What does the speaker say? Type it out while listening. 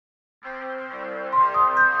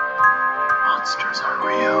monsters are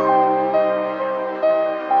real.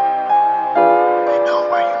 They know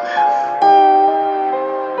where you live.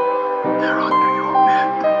 They're under your bed.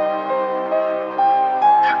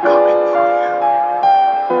 They're coming for you.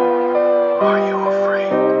 Are you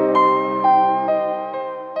afraid?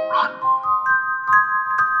 Run.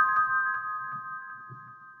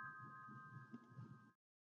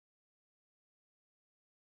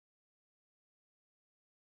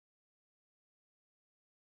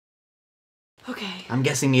 Okay. I'm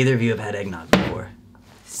guessing neither of you have had eggnog before.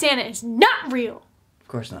 Santa is not real. Of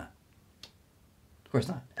course not. Of course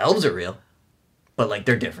not. Elves are real. But, like,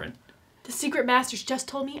 they're different. The secret masters just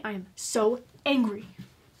told me I am so angry.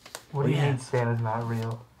 What do you mean Santa's not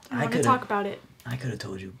real? I want to talk about it. I could have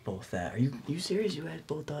told you both that. Are you serious? You guys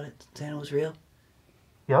both thought Santa was real?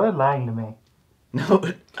 Y'all are lying to me. No.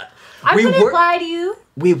 I wouldn't lie to you.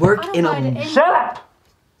 We work in a... Shut up!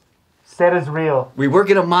 Santa's real. We work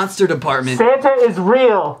in a monster department. Santa is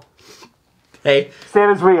real. Hey.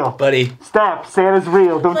 Santa's real. Buddy. Stop. Santa's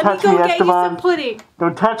real. Don't touch me, Esteban. Let me go get you some pudding.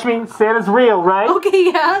 Don't touch me. Santa's real, right?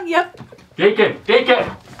 Okay, yeah, yep. Deacon!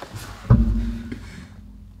 Deacon!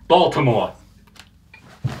 Baltimore.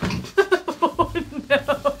 Oh,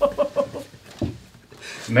 no.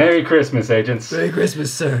 Merry Christmas, agents. Merry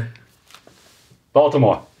Christmas, sir.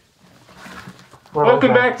 Baltimore.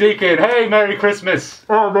 Welcome back, Deacon. Hey, Merry Christmas.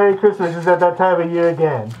 Oh, Merry Christmas. It's at that time of year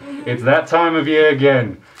again. It's that time of year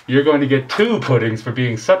again. You're going to get 2 puddings for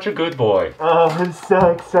being such a good boy. Oh, I'm so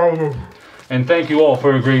excited. And thank you all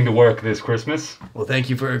for agreeing to work this Christmas. Well, thank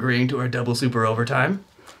you for agreeing to our double super overtime.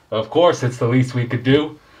 Of course, it's the least we could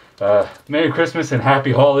do. Merry Christmas and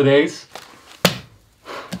Happy Holidays.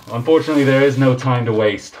 Unfortunately, there is no time to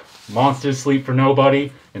waste. Monsters sleep for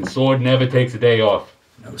nobody, and S.O.R.D never takes a day off.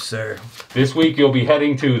 No, sir. This week you'll be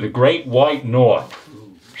heading to the Great White North,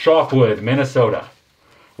 Shockwood, Minnesota.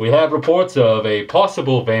 We have reports of a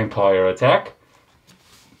possible vampire attack.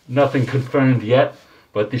 Nothing confirmed yet,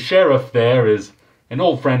 but the sheriff there is an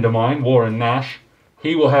old friend of mine, Warren Nash.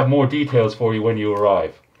 He will have more details for you when you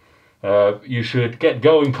arrive. You should get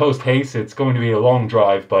going post-haste. It's going to be a long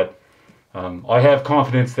drive, but I have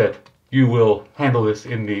confidence that you will handle this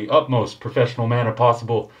in the utmost professional manner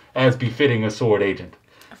possible, as befitting a S.O.R.D agent.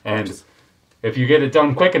 And if you get it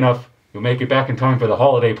done quick enough, you'll make it back in time for the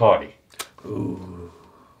holiday party. Ooh.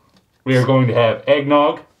 We are going to have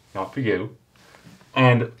eggnog, not for you,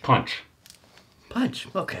 and punch. Punch?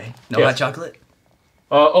 Okay. No Yes. hot chocolate?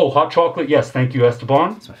 Hot chocolate, yes, thank you,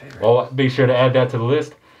 Esteban. That's my favorite. Well, be sure to add that to the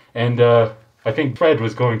list. And I think Fred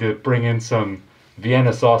was going to bring in some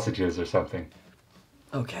Vienna sausages or something.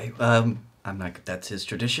 Okay, I'm not... That's his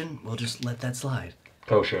tradition. We'll just let that slide.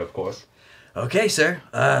 Kosher, of course. Okay, sir.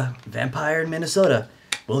 Vampire in Minnesota.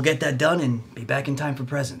 We'll get that done and be back in time for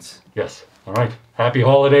presents. Yes. All right. Happy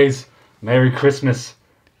holidays. Merry Christmas.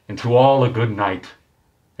 And to all a good night.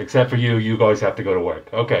 Except for you. You guys have to go to work.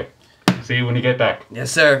 Okay. See you when you get back.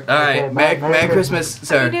 Yes, sir. All right. Okay, Merry Christmas,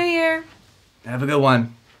 sir. Happy New Year. Have a good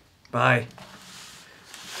one. Bye.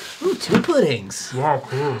 Ooh, 2 puddings. Yeah,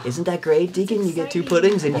 2. Isn't that great, Deacon? You get 2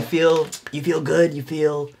 puddings and you feel good. You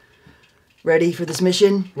feel ready for this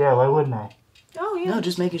mission. Yeah, why wouldn't I? Oh, yeah. No,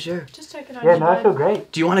 just making sure. Just checking on Yeah, you, no, I bud. feel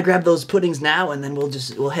great. Do you want to grab those puddings now and then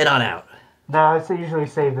we'll head on out? No, I usually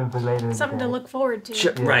save them for later. in Something the to day. look forward to.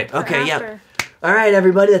 Sure. Yeah. Right. For Okay. Yeah. after. All right,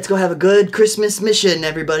 everybody. Let's go have a good Christmas mission,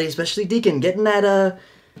 everybody. Especially Deacon, getting that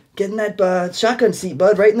shotgun seat,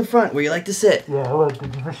 bud, right in the front where you like to sit. Yeah, well,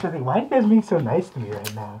 for sure. Why are you guys being so nice to me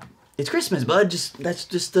right now? It's Christmas, bud. That's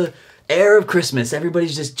just the air of Christmas.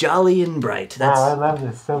 Everybody's just jolly and bright. That's Wow, I love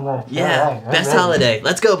this so much. yeah, All right, I'm best ready. holiday.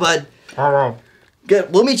 Let's go, bud. All right.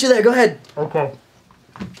 Good. We'll meet you there. Go ahead. Okay.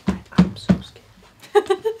 I'm so scared.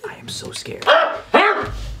 I am so scared.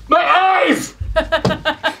 My eyes!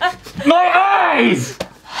 My eyes!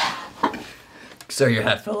 Sir, your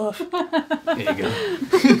hat fell off. There you go.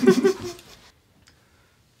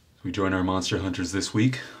 We join our monster hunters this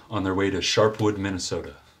week on their way to Sharpwood,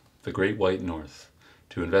 Minnesota, the Great White North,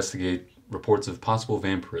 to investigate reports of possible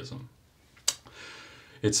vampirism.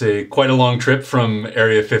 It's quite a long trip from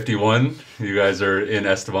Area 51. You guys are in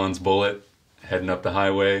Esteban's Bullet, heading up the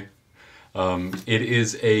highway. It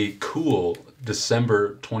is a cool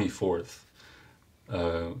December 24th,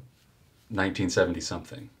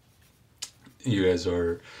 1970-something. You guys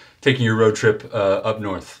are taking your road trip up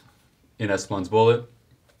north in Esteban's Bullet.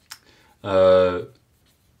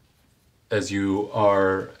 As you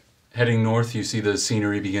are heading north, you see the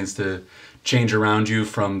scenery begins to change around you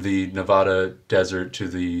from the Nevada desert to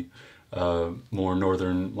the more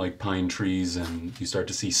northern, like, pine trees, and you start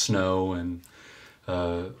to see snow and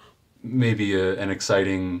maybe an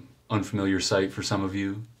exciting, unfamiliar sight for some of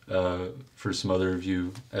you. For some other of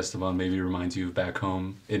you, Esteban maybe reminds you of back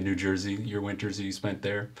home in New Jersey, your winters that you spent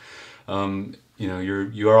there.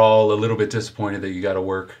 You are all a little bit disappointed that you got to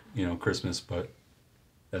work, Christmas, but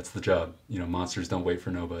that's the job. Monsters don't wait for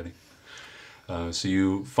nobody. So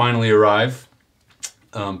you finally arrive,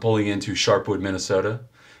 pulling into Sharpwood, Minnesota.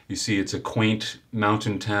 You see it's a quaint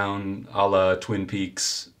mountain town a la Twin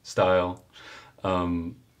Peaks style.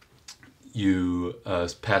 You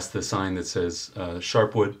pass the sign that says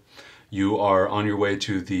Sharpwood. You are on your way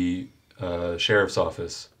to the sheriff's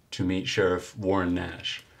office to meet Sheriff Warren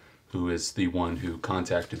Nash, who is the one who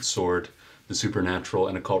contacted S.O.R.D, the Supernatural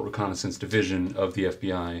and Occult Reconnaissance Division of the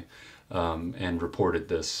FBI, and reported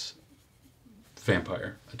this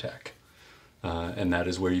vampire attack. And that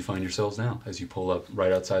is where you find yourselves now, as you pull up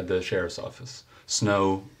right outside the sheriff's office.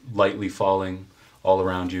 Snow lightly falling all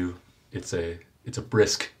around you. It's a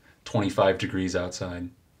brisk 25 degrees outside.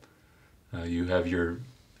 You have your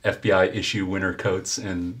FBI issue winter coats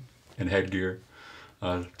and headgear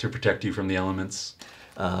to protect you from the elements.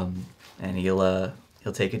 And he'll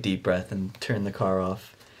take a deep breath and turn the car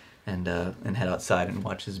off and head outside and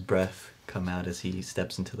watch his breath come out as he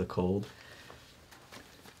steps into the cold.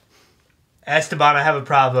 Esteban, I have a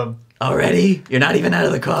problem. Already? You're not even out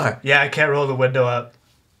of the car. Yeah, I can't roll the window up.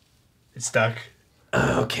 It's stuck.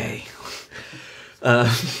 Okay.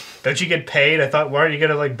 Don't you get paid? I thought, weren't you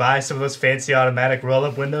gonna buy some of those fancy automatic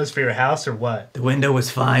roll-up windows for your house or what? The window was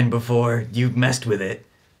fine before you messed with it.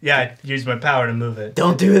 Yeah, I used my power to move it.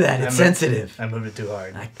 Don't do that. It's sensitive. I moved it too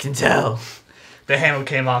hard. I can tell. The handle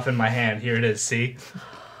came off in my hand. Here it is. See?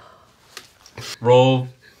 Roll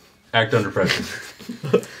act under pressure.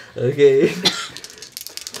 Okay.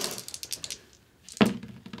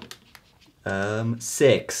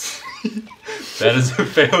 6. That is a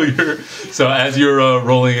failure. So as you're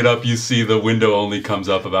rolling it up, you see the window only comes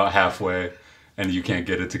up about halfway, and you can't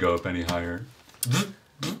get it to go up any higher.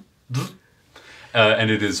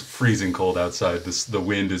 And it is freezing cold outside. The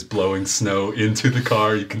wind is blowing snow into the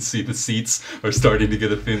car. You can see the seats are starting to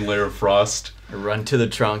get a thin layer of frost. I run to the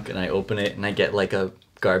trunk and I open it and I get a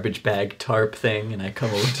garbage bag tarp thing and I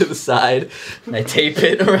come over to the side and I tape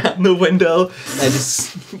it around the window. And I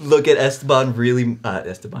just look at Esteban really... I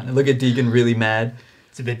look at Deacon really mad.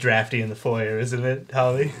 It's a bit drafty in the foyer, isn't it,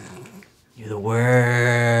 Holly? You're the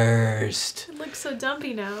worst. It looks so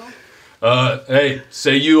dumpy now. Hey,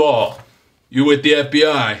 say you all. You with the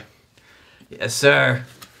FBI? Yes, sir.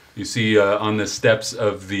 You see on the steps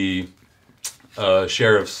of the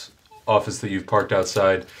sheriff's office that you've parked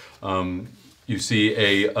outside, you see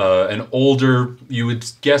an older, you would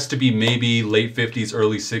guess to be maybe late 50s,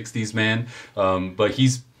 early 60s man, but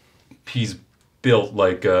he's built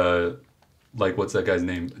like what's that guy's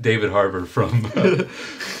name? David Harbour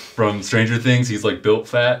from Stranger Things. He's built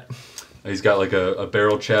fat. He's got a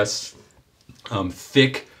barrel chest,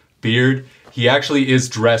 thick beard. He actually is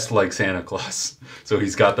dressed like Santa Claus. So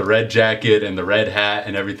he's got the red jacket and the red hat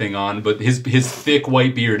and everything on, but his thick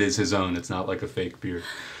white beard is his own. It's not like a fake beard.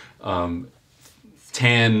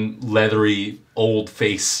 Tan, leathery, old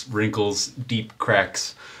face, wrinkles, deep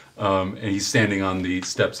cracks. And he's standing on the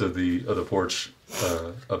steps of the porch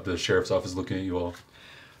of the sheriff's office looking at you all.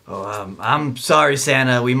 Oh, I'm sorry,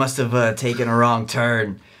 Santa. We must have taken a wrong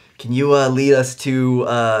turn. Can you lead us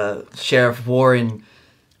to Sheriff Warren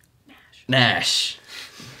Nash?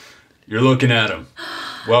 You're looking at him.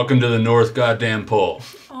 Welcome to the North Goddamn Pole.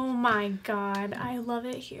 Oh my god, I love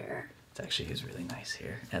it here. It's actually is really nice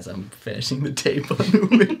here. As I'm finishing the tape on the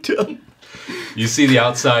window. You see the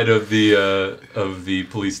outside of the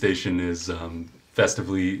police station is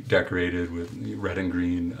festively decorated with red and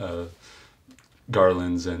green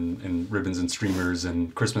garlands and ribbons and streamers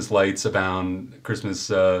and Christmas lights abound. Christmas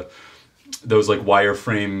those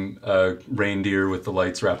wireframe reindeer with the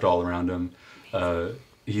lights wrapped all around him.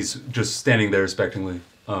 He's just standing there expectantly.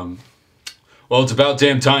 Well, it's about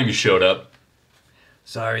damn time you showed up.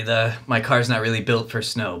 Sorry, my car's not really built for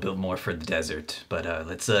snow, built more for the desert. But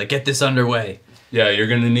let's get this underway. Yeah, you're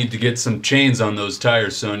gonna need to get some chains on those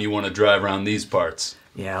tires, son. You want to drive around these parts.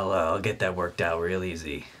 Yeah, I'll get that worked out real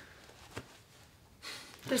easy.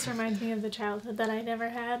 This reminds me of the childhood that I never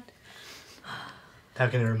had. How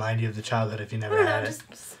can it remind you of the childhood if you I never don't know, had it?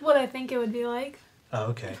 just what I think it would be like Oh,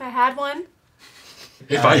 okay. if I had one.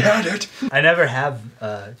 If I had it. I never have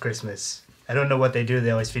Christmas. I don't know what they do.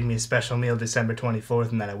 They always feed me a special meal December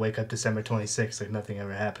 24th, and then I wake up December 26th like nothing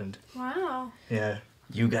ever happened. Wow. Yeah.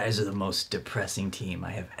 You guys are the most depressing team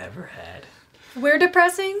I have ever had. We're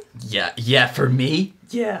depressing? Yeah, for me?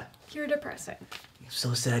 Yeah. You're depressing. I'm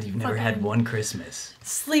so sad you've never had one Christmas.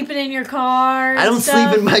 Sleeping in your car. I don't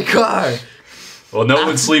sleep in my car. Well, no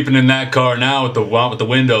one's sleeping in that car now with the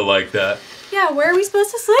window like that. Yeah, where are we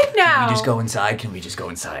supposed to sleep now? Can we just go inside? Can we just go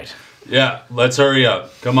inside? Yeah, let's hurry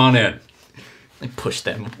up. Come on in. I push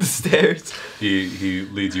them up the stairs. He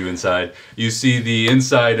leads you inside. You see the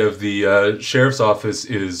inside of the sheriff's office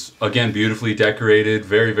is, again, beautifully decorated,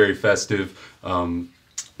 very, very festive.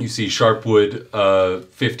 You see Sharpwood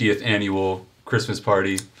 50th annual Christmas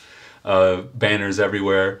party, banners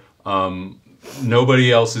everywhere.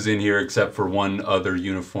 Nobody else is in here except for one other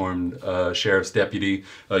uniformed sheriff's deputy.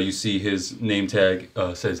 You see his name tag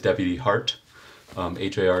says Deputy Hart,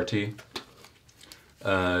 H-A-R-T.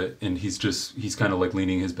 And he's kind of like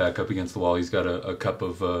leaning his back up against the wall. He's got a cup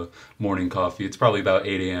of morning coffee. It's probably about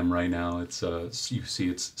 8 a.m. right now. It's you see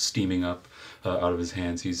it's steaming up out of his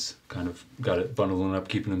hands. He's kind of got it bundling up,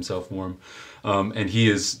 keeping himself warm. And he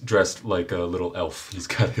is dressed like a little elf. He's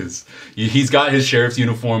got his sheriff's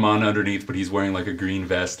uniform on underneath, but he's wearing like a green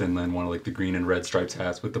vest and then one of like the green and red stripes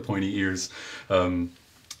hats with the pointy ears. And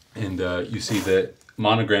you see that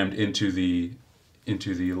monogrammed into the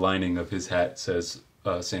lining of his hat says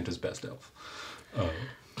Santa's best elf.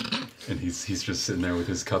 And he's just sitting there with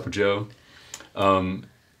his cup of joe.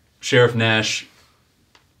 Sheriff Nash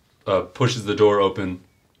pushes the door open,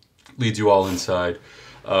 leads you all inside,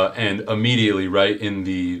 and immediately right in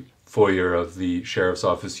the foyer of the sheriff's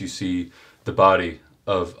office you see the body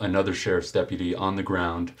of another sheriff's deputy on the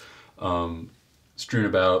ground, strewn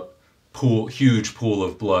about, huge pool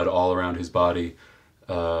of blood all around his body,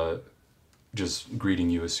 just greeting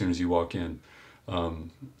you as soon as you walk in.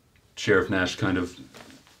 Sheriff Nash kind of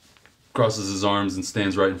crosses his arms and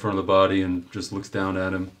stands right in front of the body and just looks down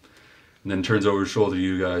at him, and then turns over his shoulder to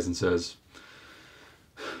you guys and says,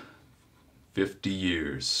 50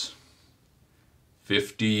 years.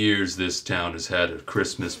 50 years this town has had a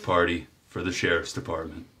Christmas party for the sheriff's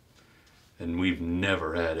department, and we've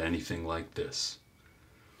never had anything like this.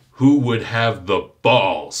 Who would have the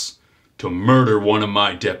balls to murder one of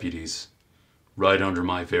my deputies right under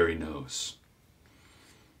my very nose?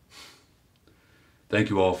 Thank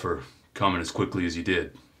you all for coming as quickly as you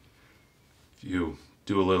did. If you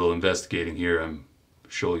do a little investigating here, I'm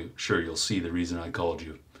sure you'll see the reason I called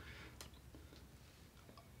you.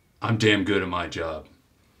 I'm damn good at my job,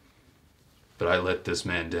 but I let this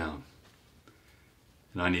man down,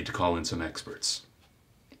 and I need to call in some experts.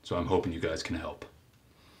 So I'm hoping you guys can help.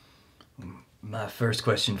 My first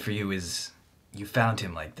question for you is, you found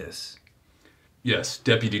him like this? Yes,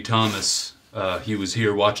 Deputy Thomas, he was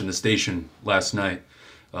here watching the station last night.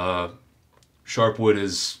 Sharpwood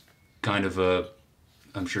is kind of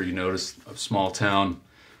I'm sure you noticed, a small town.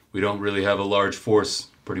 We don't really have a large force,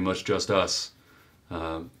 pretty much just us.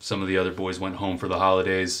 Some of the other boys went home for the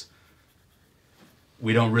holidays.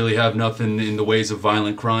 We don't really have nothing in the ways of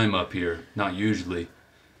violent crime up here, not usually.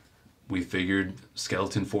 We figured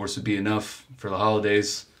skeleton force would be enough for the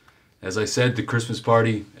holidays. As I said, the Christmas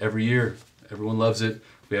party every year, everyone loves it.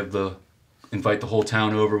 We have invite the whole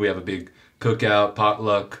town over. We have a big cookout,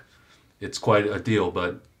 potluck. It's quite a deal,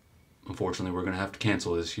 but unfortunately we're going to have to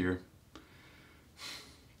cancel this year.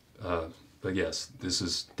 But yes, this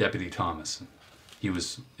is Deputy Thomas. He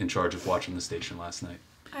was in charge of watching the station last night.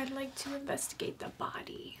 I'd like to investigate the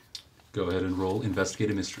body. Go ahead and roll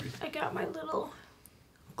Investigate a Mystery. I got my little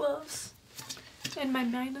gloves and my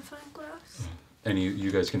magnifying glass. And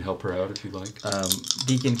you guys can help her out if you'd like.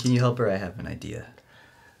 Deacon, can you help her? I have an idea.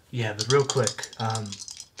 Yeah, but real quick,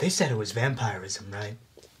 they said it was vampirism, right?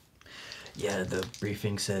 Yeah, the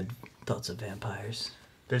briefing said thoughts of vampires.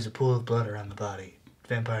 There's a pool of blood around the body.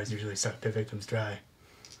 Vampires usually suck their victims dry.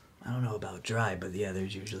 I don't know about dry, but yeah,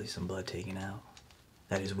 there's usually some blood taken out.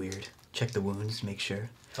 That is weird. Check the wounds, make sure.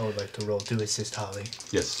 I would like to roll to assist Holly.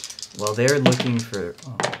 Yes. Well, they're looking for...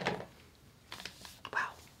 Oh. Wow.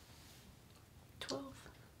 12.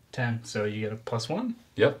 10, so you get a +1.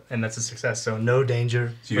 Yep. And that's a success, so no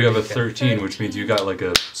danger. So you have a 13, which means you got like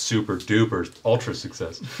a super duper ultra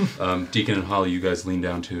success. Deacon and Holly, you guys lean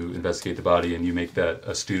down to investigate the body, and you make that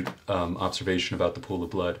astute observation about the pool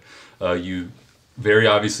of blood. Very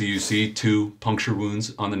obviously you see 2 puncture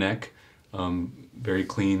wounds on the neck, very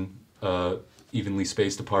clean, evenly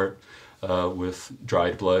spaced apart, with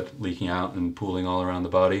dried blood leaking out and pooling all around the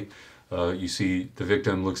body. You see the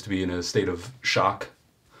victim looks to be in a state of shock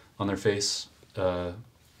on their face.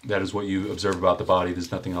 That is what you observe about the body.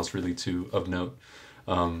 There's nothing else really of note.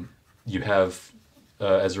 You have,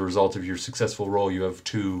 as a result of your successful roll, you have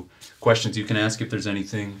 2 questions you can ask if there's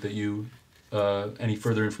anything that any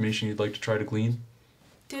further information you'd like to try to glean.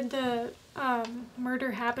 Did the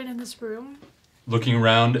murder happen in this room? Looking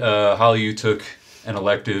around, Holly, you took an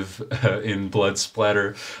elective in blood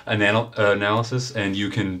splatter analysis, and you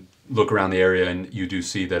can look around the area, and you do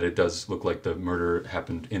see that it does look like the murder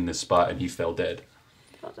happened in this spot, and he fell dead.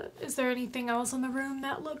 Is there anything else in the room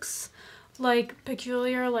that looks like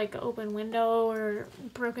peculiar, like an open window or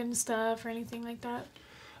broken stuff or anything like that?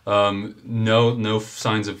 No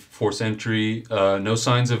signs of forced entry. No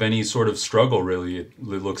signs of any sort of struggle, really. It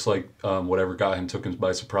looks like whatever got him took him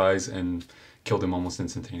by surprise and killed him almost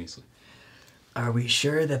instantaneously. Are we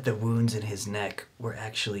sure that the wounds in his neck were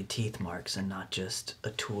actually teeth marks and not just a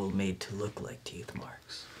tool made to look like teeth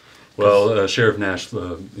marks? Well, Sheriff Nash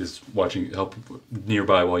is watching help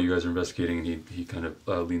nearby while you guys are investigating, and he kind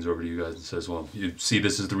of leans over to you guys and says, well, you see,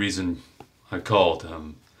 this is the reason I called.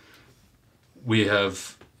 We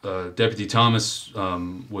have Deputy Thomas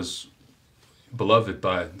was beloved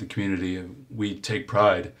by the community. We take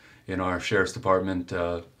pride in our sheriff's department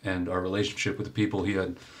and our relationship with the people he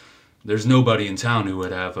had. There's nobody in town who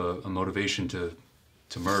would have a motivation to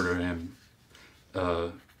murder him.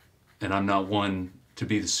 And I'm not one to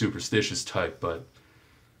be the superstitious type, but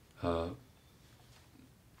I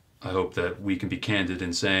hope that we can be candid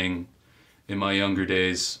in saying, in my younger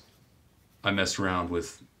days, I messed around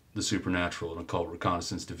with the supernatural and occult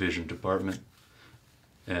reconnaissance division department,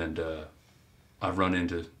 and I've run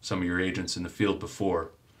into some of your agents in the field before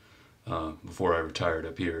I retired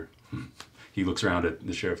up here. He looks around at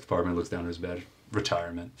the sheriff's department, looks down at his badge,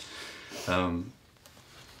 retirement.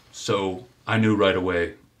 So I knew right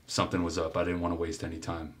away something was up. I didn't want to waste any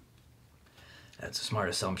time. That's a smart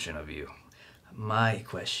assumption of you. My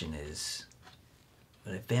question is,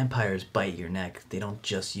 when vampires bite your neck, they don't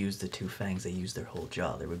just use the two fangs, they use their whole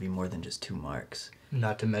jaw. There would be more than just 2 marks.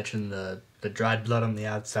 Not to mention the dried blood on the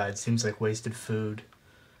outside. Seems like wasted food.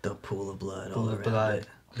 The pool of blood Pool all of around blood. it.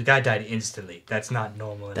 The guy died instantly. That's not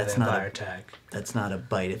normal in a vampire attack. That's not a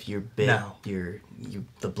bite. If you're bit, No.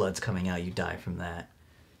 the blood's coming out, you die from that.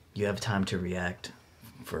 You have time to react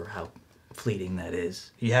for how fleeting that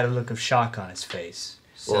is. He had a look of shock on his face.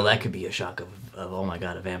 Well, that could be a shock of oh my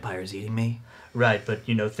god, a vampire's eating me. Right, but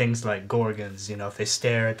things like gorgons, if they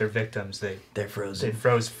stare at their victims, They're frozen.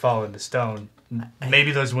 fall into stone.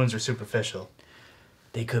 Maybe those wounds are superficial.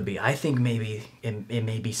 They could be. I think maybe it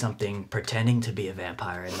may be something pretending to be a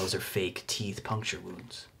vampire, and those are fake teeth puncture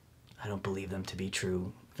wounds. I don't believe them to be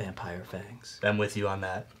true vampire fangs. I'm with you on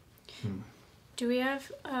that. Do we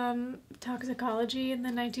have toxicology in the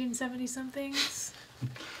 1970-somethings?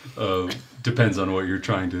 Depends on what you're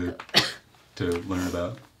trying to learn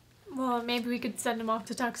about. Well, maybe we could send him off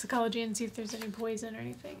to toxicology and see if there's any poison or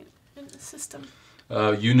anything in the system.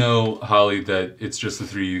 You know, Holly, that it's just the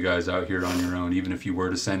 3 of you guys out here on your own. Even if you were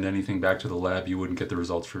to send anything back to the lab, you wouldn't get the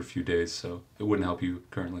results for a few days, so it wouldn't help you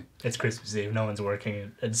currently. It's Christmas Eve. No one's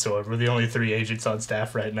working at S.O.R.D. We're the only 3 agents on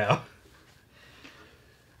staff right now.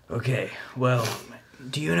 Okay, well,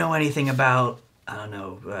 do you know anything about,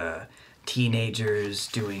 teenagers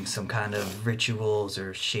doing some kind of rituals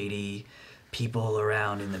or shady people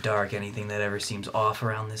around in the dark? Anything that ever seems off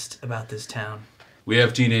about this town? We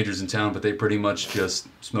have teenagers in town, but they pretty much just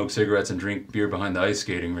smoke cigarettes and drink beer behind the ice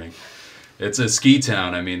skating rink. It's a ski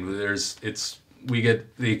town. I mean, we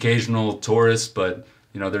get the occasional tourist, but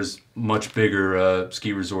there's much bigger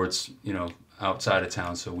ski resorts, outside of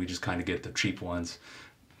town, so we just kind of get the cheap ones.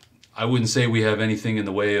 I wouldn't say we have anything in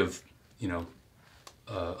the way of,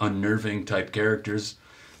 unnerving type characters.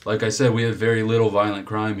 Like I said, we have very little violent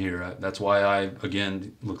crime here. That's why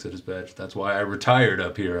looks at his badge, that's why I retired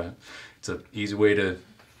up here. It's an easy way to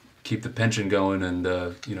keep the pension going and,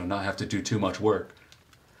 not have to do too much work.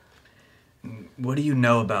 What do you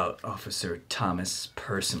know about Officer Thomas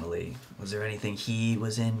personally? Was there anything he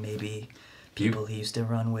was in, maybe people he used to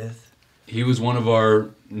run with? He was one of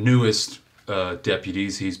our newest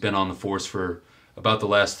deputies. He's been on the force for about the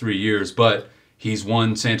last 3 years, but he's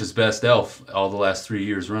won Santa's Best Elf all the last 3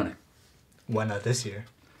 years running. Why not this year?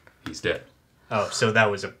 He's dead. Oh, so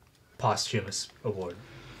that was a posthumous award.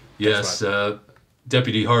 Yes,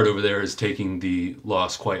 Deputy Hart over there is taking the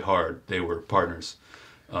loss quite hard. They were partners.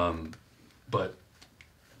 But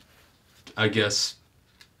I guess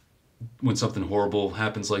when something horrible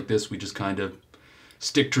happens like this, we just kind of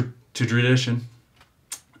stick to tradition.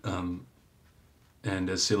 And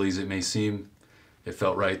as silly as it may seem, it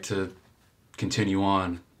felt right to continue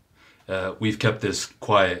on. We've kept this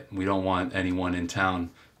quiet. We don't want anyone in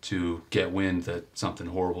town to get wind that something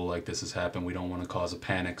horrible like this has happened. We don't want to cause a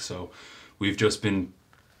panic, so we've just been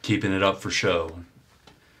keeping it up for show.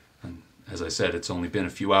 And as I said, it's only been a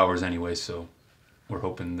few hours anyway, so we're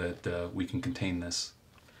hoping that we can contain this.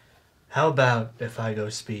 How about if I go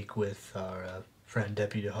speak with our friend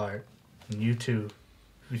Deputy Hart, and you two,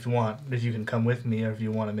 if you can come with me, or if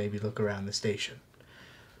you want to maybe look around the station.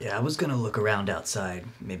 Yeah, I was gonna look around outside,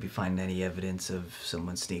 maybe find any evidence of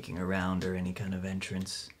someone sneaking around or any kind of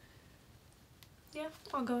entrance. Yeah,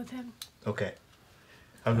 I'll go with him. Okay.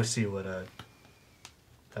 I'll go see what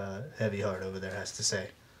Heavy Heart over there has to say.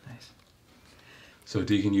 Nice. So,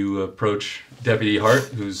 Deacon, you approach Deputy Hart,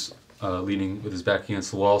 who's leaning with his back against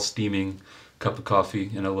the wall, steaming a cup of coffee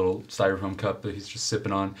in a little styrofoam cup that he's just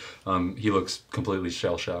sipping on. He looks completely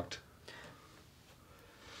shell-shocked.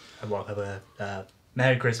 I walk up.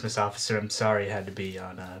 Merry Christmas, officer. I'm sorry it had to be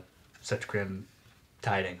on such grim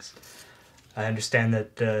tidings. I understand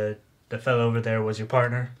that the fellow over there was your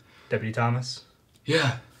partner, Deputy Thomas?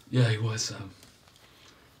 Yeah, he was.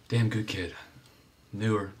 Damn good kid.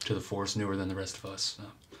 Newer to the force, newer than the rest of us.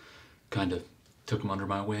 Kind of took him under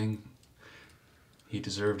my wing. He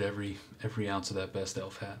deserved every ounce of that best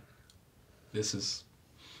elf hat. He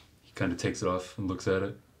kind of takes it off and looks at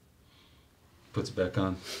it, puts it back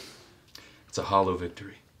on. It's a hollow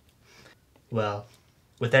victory. Well,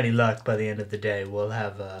 with any luck, by the end of the day, we'll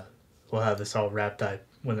have this all wrapped up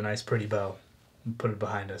with a nice pretty bow and put it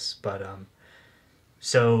behind us. But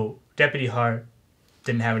so Deputy Hart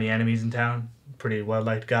didn't have any enemies in town. Pretty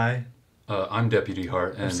well-liked guy. I'm Deputy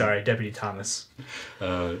Hart, and I'm sorry, Deputy Thomas.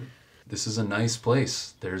 this is a nice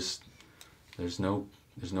place. There's no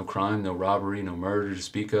crime, no robbery, no murder to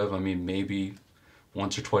speak of. I mean, maybe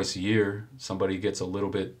once or twice a year, somebody gets a little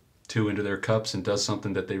bit too into their cups and does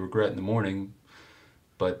something that they regret in the morning.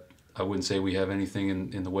 But I wouldn't say we have anything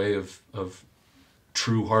in the way of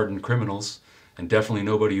true hardened criminals, and definitely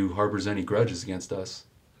nobody who harbors any grudges against us.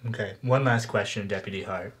 Okay, one last question, Deputy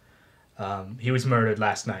Hart. He was murdered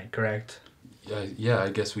last night, correct? Yeah, I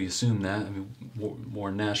guess we assume that. I mean,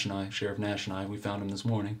 Warren Nash and I, Sheriff Nash and I, we found him this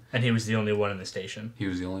morning. And he was the only one in the station? He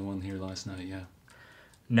was the only one here last night, yeah.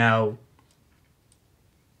 Now,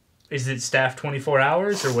 is it staffed 24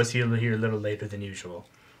 hours, or was he here a little later than usual?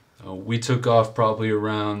 We took off probably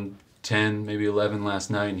around 10, maybe 11 last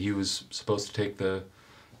night, and he was supposed to take the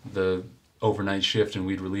overnight shift, and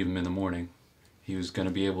we'd relieve him in the morning. He was going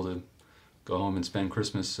to be able to go home and spend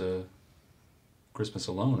Christmas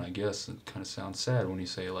alone, I guess. It kind of sounds sad when you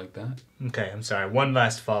say it like that. Okay, I'm sorry. One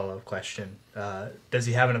last follow-up question. Does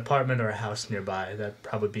he have an apartment or a house nearby? That'd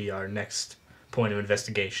probably be our next point of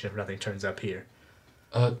investigation if nothing turns up here.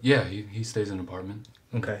 Yeah, he stays in an apartment.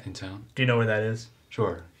 Okay. In town. Do you know where that is?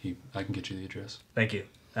 Sure. I can get you the address. Thank you.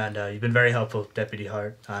 And you've been very helpful, Deputy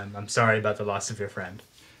Hart. I'm sorry about the loss of your friend.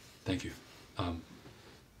 Thank you.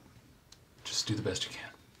 Just do the best you can.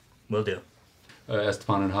 Will do.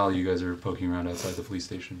 Esteban and Holly, you guys are poking around outside the police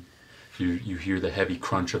station. You hear the heavy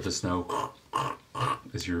crunch of the snow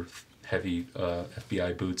as your heavy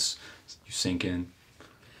FBI boots, you sink in.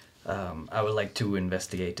 I would like to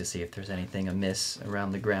investigate to see if there's anything amiss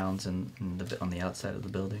around the grounds and on the outside of the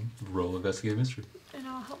building. Roll investigate mystery. And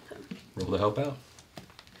I'll help him. Roll to help out.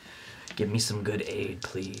 Give me some good aid,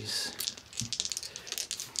 please.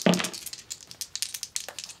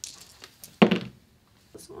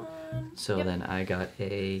 This one. So Yep. then I got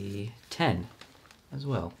a 10 as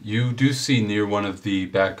well. You do see near one of the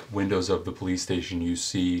back windows of the police station, you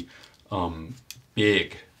see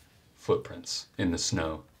big footprints in the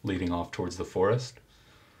snow leading off towards the forest.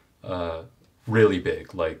 Really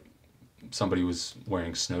big, like somebody was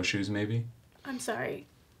wearing snowshoes maybe. I'm sorry.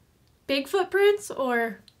 Big footprints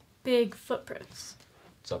or big footprints?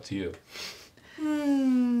 It's up to you.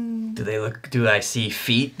 Do I see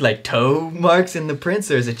feet, like toe marks in the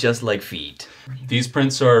prints, or is it just like feet? These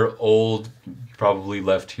prints are old, probably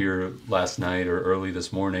left here last night or early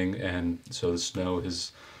this morning, and so the snow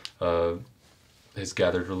has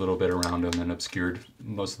gathered a little bit around them and obscured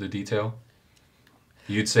most of the detail.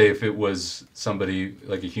 You'd say if it was somebody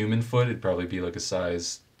like a human foot, it'd probably be like a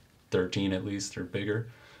size 13 at least or bigger.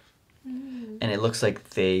 And it looks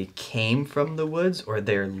like they came from the woods or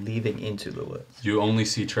they're leaving into the woods. You only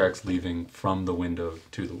see tracks leaving from the window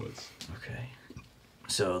to the woods. Okay.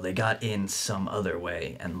 So they got in some other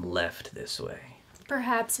way and left this way.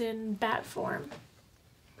 Perhaps in bat form.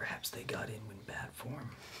 Perhaps they got in bat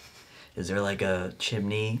form. Is there like a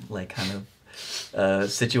chimney, like kind of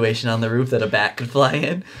situation on the roof that a bat could fly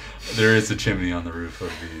in? There is a chimney on the roof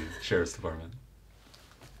of the sheriff's department.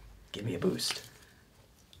 Give me a boost.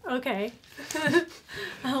 Okay.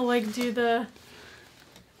 I'll like do the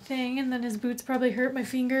thing, and then his boots probably hurt my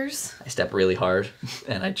fingers. I step really hard,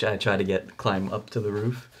 and I try to climb up to the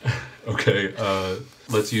roof. Okay,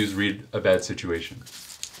 let's read a bad situation.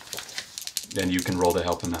 And you can roll to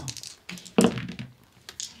help him out.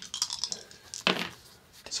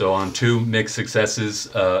 So on 2 mixed successes,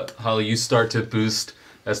 Holly, you start to boost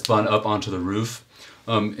Esteban up onto the roof.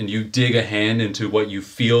 and you dig a hand into what you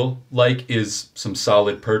feel like is some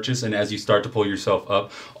solid purchase, and as you start to pull yourself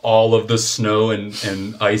up, all of the snow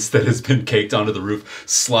and ice that has been caked onto the roof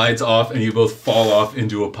slides off, and you both fall off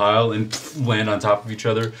into a pile and land on top of each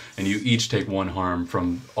other, and you each take 1 harm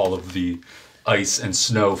from all of the ice and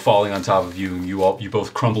snow falling on top of you, and you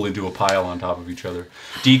both crumble into a pile on top of each other.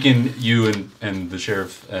 Deacon, you and the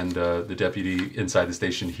sheriff and the deputy inside the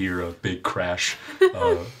station hear a big crash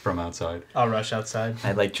from outside. I'll rush outside.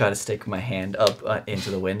 I like try to stick my hand up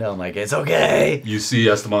into the window. I'm like, it's okay. You see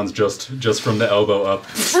Esteban's just from the elbow up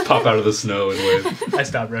pop out of the snow and wave. I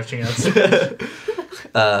stop rushing outside.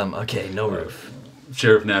 Okay, no roof.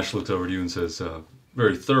 Sheriff Nash looks over to you and says,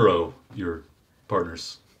 very thorough, your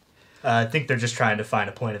partners. I think they're just trying to find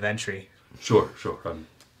a point of entry. Sure.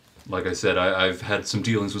 Like I said, I've had some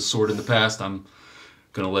dealings with S.O.R.D in the past. I'm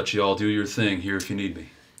going to let you all do your thing here if you need me.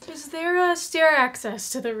 Is there stair access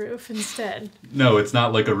to the roof instead? No, it's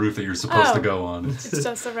not like a roof that you're supposed to go on. It's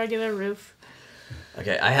just a regular roof.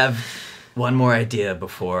 Okay, I have one more idea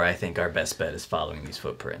before I think our best bet is following these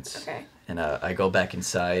footprints. Okay. And I go back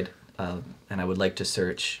inside, and I would like to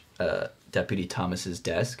search Deputy Thomas's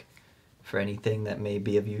desk for anything that may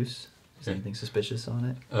be of use. Is anything suspicious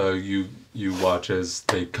on it? You watch as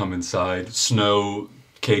they come inside, snow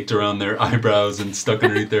caked around their eyebrows and stuck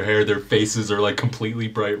underneath their hair. Their faces are like completely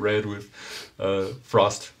bright red with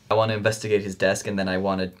frost. I want to investigate his desk, and then I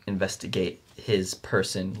want to investigate his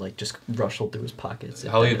person, like just rustle through his pockets.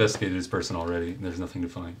 Holly investigated his person already, and there's nothing to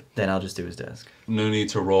find. Then I'll just do his desk. No need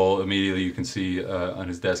to roll. Immediately you can see on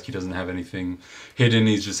his desk he doesn't have anything hidden.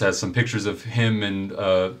 He just has some pictures of him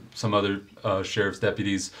and some other sheriff's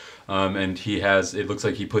deputies. And he has, it looks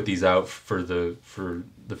like he put these out for the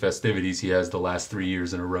festivities. He has the last 3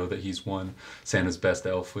 years in a row that he's won Santa's Best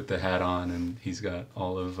Elf with the hat on, and he's got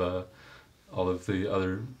all of the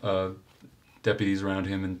other deputies around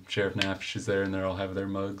him, and Sheriff Nash is there, and they all have their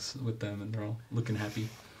mugs with them, and they're all looking happy.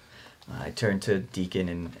 I turn to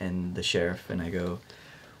Deacon and the sheriff, and I go,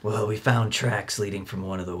 well, we found tracks leading from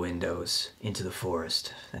one of the windows into the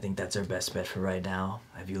forest. I think that's our best bet for right now.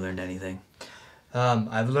 Have you learned anything?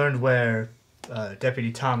 I've learned where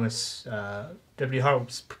Deputy Hart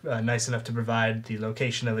was nice enough to provide the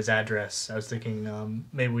location of his address. I was thinking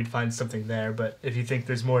maybe we'd find something there, but if you think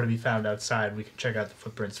there's more to be found outside, we can check out the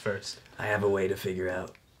footprints first. I have a way to figure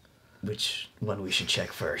out which one we should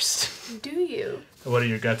check first. Do you? What are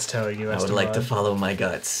your guts telling you, I would Esteban? like to follow my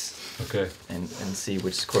guts. Okay. And see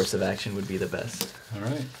which course of action would be the best. All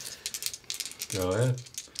right. Go ahead.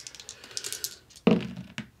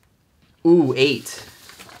 Ooh, 8.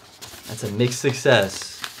 That's a mixed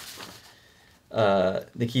success.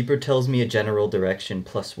 The keeper tells me a general direction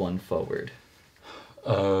 +1 forward.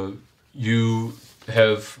 You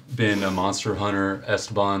have been a monster hunter,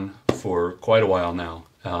 Esteban, for quite a while now.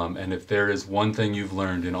 And if there is one thing you've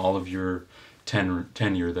learned in all of your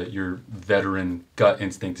tenure that your veteran gut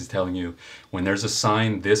instinct is telling you, when there's a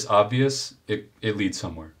sign this obvious, it leads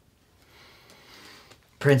somewhere.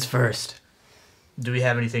 Prince first. Do we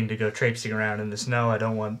have anything to go traipsing around in the snow? I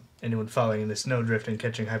don't want anyone falling in the snowdrift and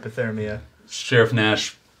catching hypothermia. Sheriff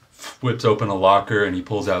Nash whips open a locker and he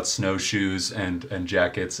pulls out snowshoes and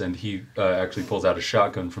jackets, and he actually pulls out a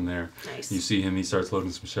shotgun from there. Nice. You see him, he starts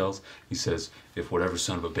loading some shells. He says, if whatever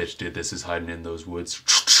son of a bitch did this is hiding in those woods,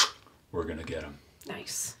 we're gonna get him.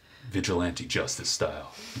 Nice. Vigilante justice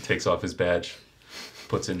style. He takes off his badge,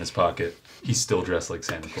 puts it in his pocket. He's still dressed like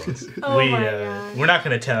Santa Claus. Oh my God. We're not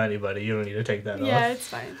going to tell anybody. You don't need to take that Yeah, off. it's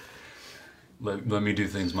fine. Let me do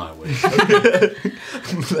things my way.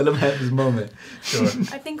 Let him have his moment. Sure.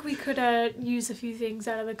 I think we could use a few things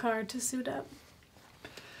out of the car to suit up.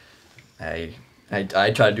 I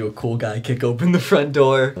try to do a cool guy, kick open the front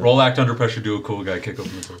door. Roll act under pressure, do a cool guy, kick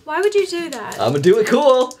open the door. Why would you do that? I'm gonna do it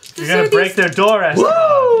cool. You're going to break their door, Esteban.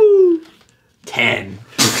 Woo! 10.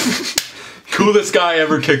 Coolest guy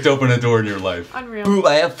ever kicked open a door in your life. Unreal. Boom!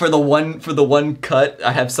 I have for the one cut.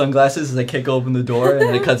 I have sunglasses as I kick open the door, and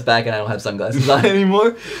then it cuts back, and I don't have sunglasses on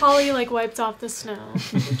anymore. Holly wipes off the snow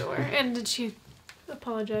from the door, and she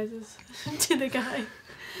apologizes to the guy.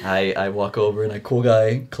 I walk over and I cool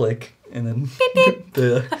guy click, and then beep, beep.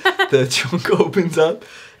 the trunk opens up,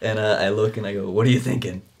 and I look and I go, "What are you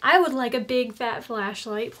thinking?" I would like a big fat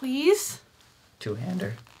flashlight, please.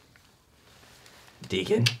 2-hander.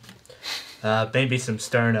 Deacon. Maybe some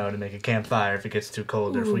sterno to make a campfire if it gets too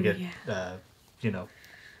cold or if we Ooh, get, yeah.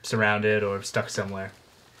 surrounded or stuck somewhere.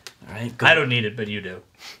 All right. Good. I don't need it, but you do.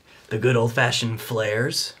 The good old-fashioned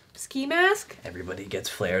flares. Ski mask? Everybody gets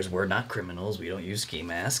flares. We're not criminals. We don't use ski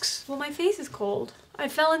masks. Well, my face is cold. I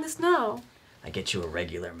fell in the snow. I get you a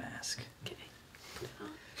regular mask. Okay.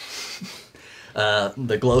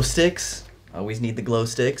 The glow sticks. Always need the glow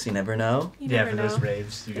sticks. You never know. You Yeah, never for know. those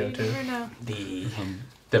raves you Yeah, go you to. never know. The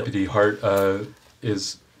Deputy Hart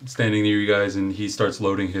is standing near you guys, and he starts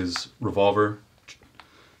loading his revolver,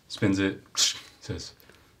 spins it, says,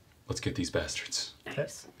 "Let's get these bastards."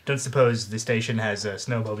 Nice. Don't suppose the station has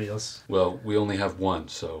snowmobiles. Well, we only have one,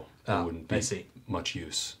 so it Oh, wouldn't I be see. much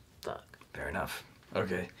use. Fuck. fair enough.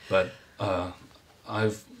 Okay. But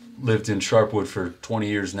I've lived in Sharpwood for 20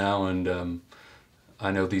 years now, and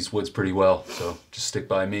I know these woods pretty well, so just stick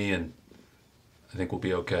by me, and I think we'll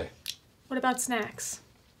be okay. What about snacks?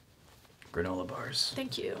 Granola bars.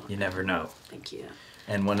 Thank you. You never know. Thank you.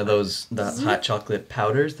 And one of those, the hot chocolate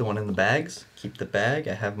powders, the one in the bags. Keep the bag.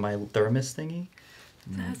 I have my thermos thingy.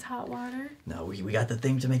 That's hot water. No, we got the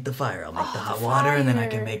thing to make the fire. I'll make Oh, the hot the water, and then I fire.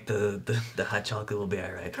 can make the hot chocolate. Will be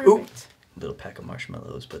all right. Perfect. Little pack of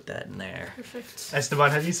marshmallows. Put that in there. Perfect.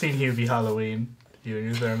 Esteban, have you seen Hubie Halloween? You and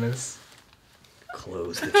your thermos?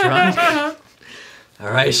 Close the trunk. All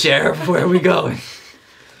right, Sheriff, where are we going?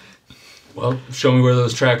 Well, show me where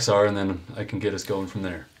those tracks are, and then I can get us going from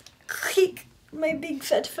there. Click my big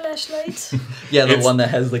fat flashlight. Yeah, the It's- one that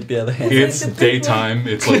has like the other hand. It's the big daytime.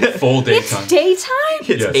 It's like full daytime. Daytime?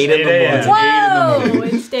 It's Yes. 8 in the 8 morning. a.m. Whoa!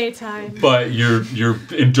 It's daytime. But your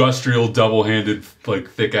industrial double-handed like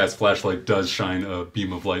thick-ass flashlight does shine a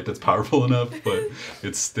beam of light that's powerful enough, but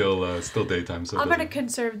it's still daytime. So it I'm gonna doesn't-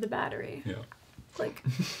 conserve the battery. yeah. Like,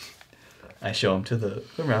 I show him to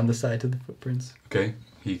around the side to the footprints. Okay.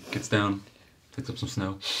 He gets down, picks up some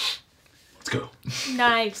snow. Let's go.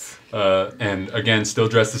 nice. And again, still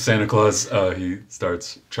dressed as Santa Claus, he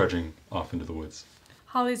starts charging off into the woods.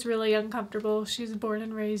 Holly's really uncomfortable. She's born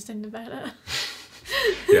and raised in Nevada.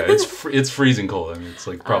 Yeah, it's freezing cold. I mean, it's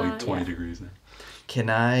like probably 20 yeah. degrees now. Can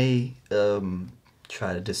I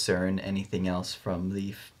try to discern anything else from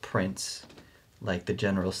the prints, like the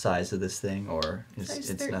general size of this thing, or Size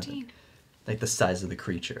it's 13. nothing? Like the size of the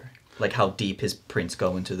creature, like how deep his prints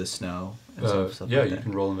go into the snow. And stuff Yeah, like you that.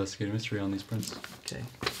 can roll investigate mystery on these prints. Okay.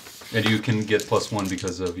 And you can get +1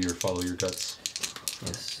 because of your follow your guts.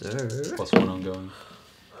 Yes, sir. +1 ongoing.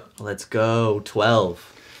 Let's go.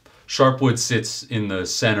 12. Sharpwood sits in the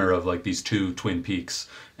center of like these two twin peaks,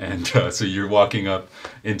 and so you're walking up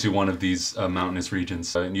into one of these mountainous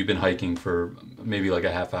regions, and you've been hiking for maybe like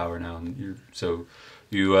a half hour now, and you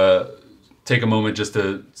take a moment just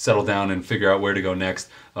to settle down and figure out where to go next.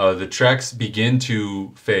 The tracks begin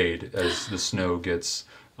to fade as the snow gets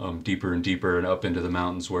deeper and deeper and up into the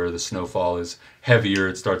mountains where the snowfall is heavier.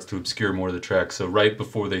 It starts to obscure more of the tracks. So right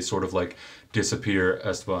before they sort of like disappear,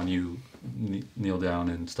 Esteban, you kneel down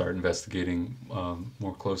and start investigating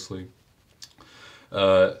more closely.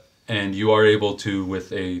 And you are able to,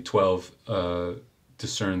 with a 12,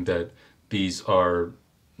 discern that these are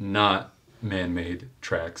not man-made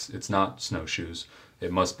tracks. It's not snowshoes.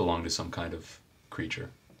 It must belong to some kind of creature.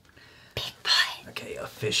 Okay,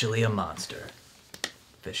 officially a monster.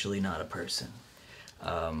 Officially not a person.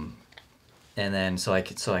 And then so I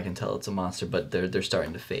can tell it's a monster, but they're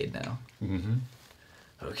starting to fade now. Mm-hmm.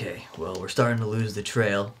 Okay, well we're starting to lose the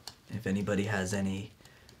trail. If anybody has any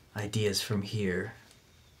ideas from here.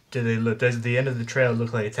 Does the end of the trail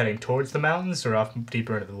look like it's heading towards the mountains or off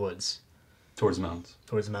deeper into the woods? Towards the mountains.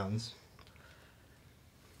 Towards the mountains.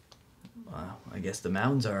 I guess the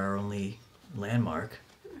mountains are our only landmark.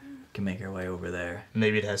 Can make our way over there.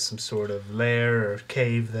 Maybe it has some sort of lair or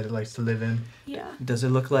cave that it likes to live in. Yeah. Does it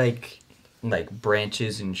look like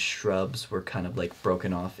branches and shrubs were kind of like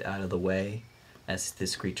broken off out of the way as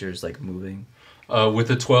this creature's like moving? With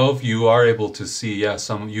the 12, you are able to see, yeah,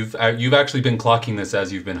 some. You've actually been clocking this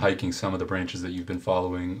as you've been hiking. Some of the branches that you've been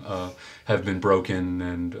following have been broken,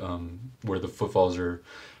 and where the footfalls are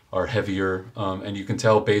heavier, and you can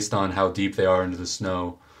tell based on how deep they are into the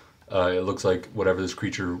snow. It looks like whatever this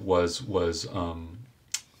creature was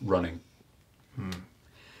running.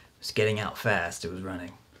 It's getting out fast. It was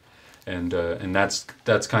running. And that's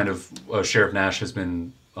kind of Sheriff Nash has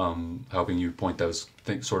been helping you point those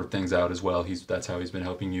sort of things out as well. That's how he's been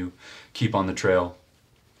helping you keep on the trail.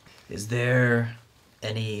 Is there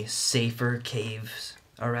any safer caves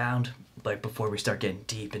around, like before we start getting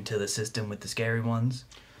deep into the system with the scary ones?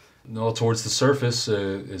 No, towards the surface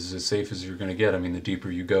is as safe as you're going to get. I mean, the deeper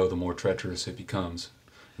you go, the more treacherous it becomes.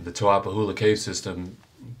 The Toapahula cave system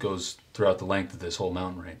goes throughout the length of this whole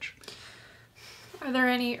mountain range. Are there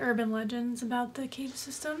any urban legends about the cave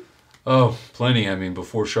system? Oh, plenty. I mean,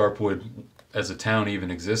 before Sharpwood as a town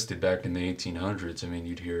even existed back in the 1800s, I mean,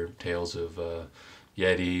 you'd hear tales of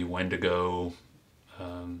Yeti, Wendigo,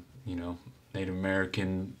 Native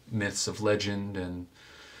American myths of legend, and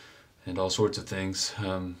and all sorts of things.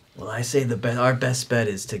 Well, I say our best bet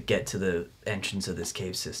is to get to the entrance of this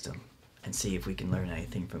cave system and see if we can learn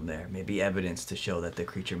anything from there. Maybe evidence to show that the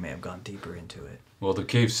creature may have gone deeper into it. Well, the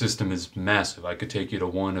cave system is massive. I could take you to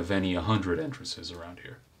one of any 100 entrances around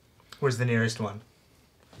here. Where's the nearest one?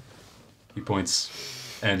 He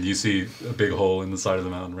points, and you see a big hole in the side of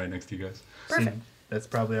the mountain right next to you guys. Perfect. That's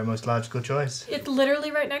probably our most logical choice. It's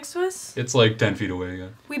literally right next to us. It's like 10 feet away, yeah.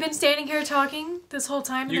 We've been standing here talking this whole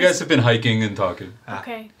time. You guys have been hiking and talking.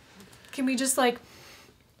 Okay. Can we just, like,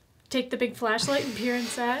 take the big flashlight and peer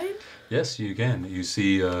inside? Yes, you can. You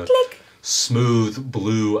see Click. smooth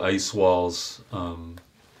blue ice walls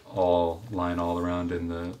all lying all around, and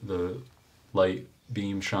the light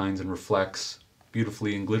beam shines and reflects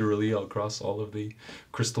beautifully and glitterily across all of the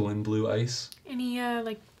crystalline blue ice. Any,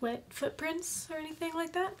 like, wet footprints or anything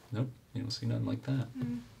like that? Nope, you don't see nothing like that.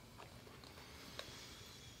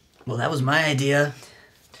 Well, that was my idea.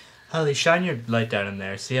 Holly, shine your light down in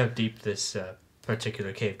there. See how deep this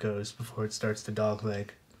particular cave goes before it starts to dogleg.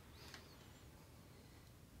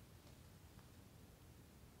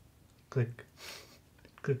 Click.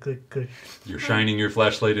 Click, click, click. You're shining your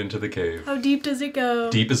flashlight into the cave. How deep does it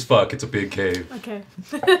go? Deep as fuck, it's a big cave. Okay.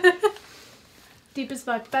 Deep as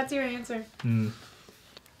fuck. That's your answer.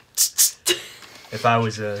 If I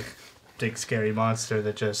was a big scary monster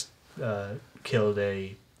that just killed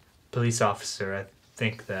a police officer, I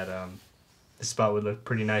think that the spot would look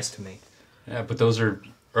pretty nice to me. Yeah, but those are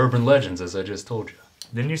urban legends, as I just told you.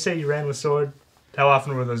 Didn't you say you ran with S.O.R.D? How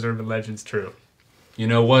often were those urban legends true? You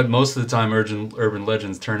know what? Most of the time, urban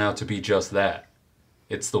legends turn out to be just that.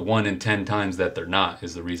 It's the 1 in 10 times that they're not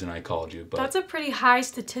is the reason I called you. But That's a pretty high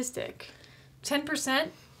statistic. 10%?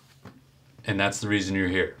 And that's the reason you're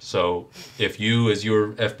here. So if you, as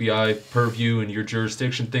your FBI purview and your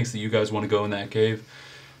jurisdiction, thinks that you guys want to go in that cave,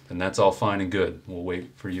 then that's all fine and good. We'll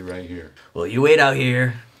wait for you right here. Well, you wait out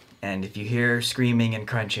here, and if you hear screaming and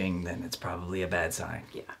crunching, then it's probably a bad sign.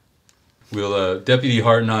 Yeah. We'll Deputy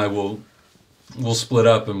Hart and I will split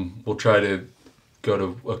up, and we'll try to go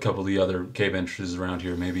to a couple of the other cave entrances around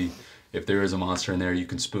here. Maybe if there is a monster in there, you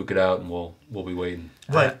can spook it out, and we'll be waiting.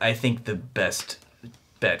 But I think the best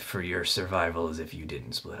bet for your survival is if you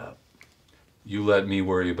didn't split up. You let me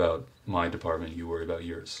worry about my department. You worry about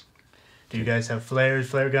yours. Do you guys have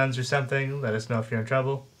flare guns or something? Let us know if you're in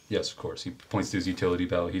trouble. Yes, of course. He points to his utility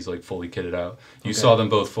belt. He's like fully kitted out. You Okay. saw them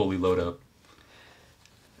both fully load up.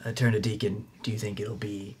 I turn to Deacon. Do you think it'll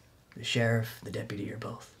be the sheriff, the deputy, or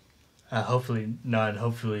both? Hopefully none.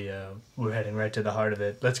 Hopefully we're heading right to the heart of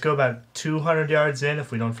it. Let's go about 200 yards in.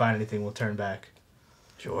 If we don't find anything, we'll turn back.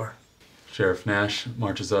 Sure. Sheriff Nash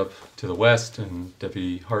marches up to the west, and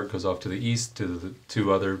Deputy Hart goes off to the east to the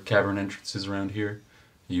 2 other cavern entrances around here.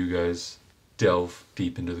 You guys delve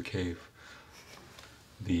deep into the cave.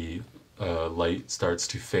 The light starts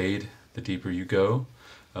to fade the deeper you go.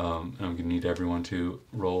 And I'm going to need everyone to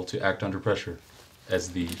roll to act under pressure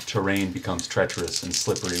as the terrain becomes treacherous and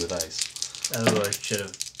slippery with ice. Oh, I should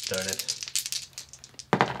have done it.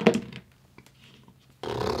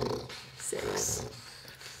 6.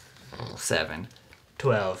 7.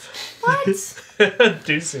 12. What?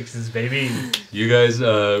 2 sixes, baby. You guys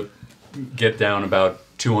get down about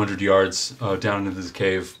 200 yards down into this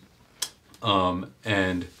cave,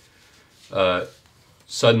 and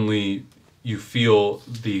suddenly you feel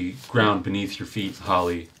the ground beneath your feet,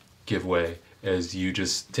 Holly, give way as you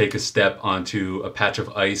just take a step onto a patch of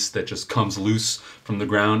ice that just comes loose from the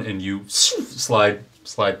ground, and you slide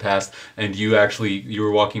past, and you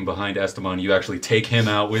were walking behind Esteban. You actually take him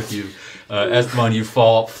out with you. Esteban, you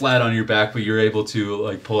fall flat on your back, but you're able to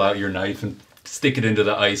like pull out your knife and stick it into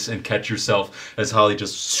the ice and catch yourself as Holly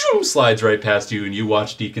just slides right past you, and you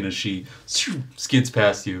watch Deacon as she skids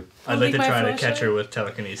past you. I'd like to Take my try to catch flashlight? her with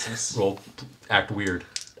telekinesis. Roll, act weird.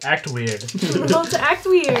 Act weird. Well, to act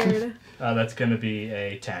weird. That's going to be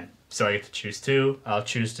a 10. So I get to choose 2. I'll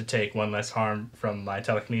choose to take 1 less harm from my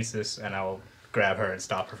telekinesis, and I will grab her and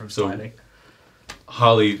stop her from So- sliding.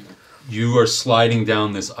 Holly, you are sliding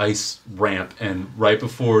down this ice ramp, and right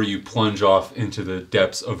before you plunge off into the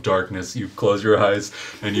depths of darkness, you close your eyes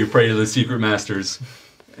and you pray to the secret masters,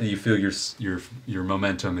 and you feel your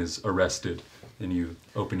momentum is arrested, and you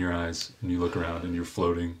open your eyes and you look around and you're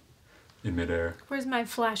floating in midair. Where's my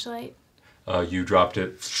flashlight? You dropped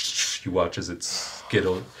it. You watch as it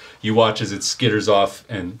skitters off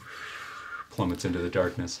and plummets into the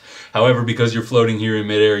darkness. However, because you're floating here in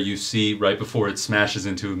midair, you see right before it smashes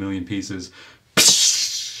into a million pieces,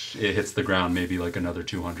 it hits the ground maybe like another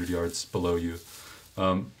 200 yards below you.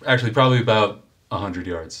 Actually, probably about 100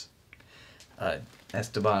 yards.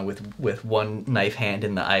 Esteban, with one knife hand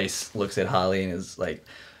in the ice, looks at Holly and is like,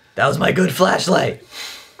 That was my good flashlight.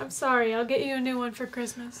 I'm sorry. I'll get you a new one for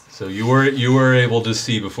Christmas. So you were able to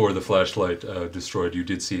see before the flashlight destroyed. You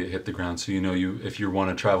did see it hit the ground, so you know if you want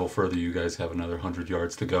to travel further, you guys have another 100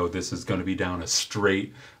 yards to go. This is going to be down a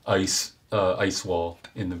straight ice wall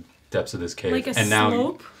in the depths of this cave. Like a and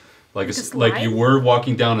slope? Now, Like you were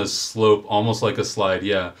walking down a slope, almost like a slide,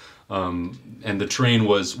 yeah. And the terrain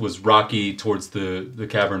was rocky towards the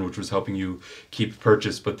cavern, which was helping you keep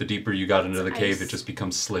purchase. But the deeper you got into the cave, ice. it just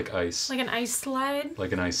becomes slick ice. Like an ice slide?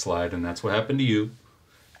 Like an ice slide, and that's what happened to you.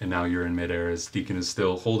 And now you're in midair as Deacon is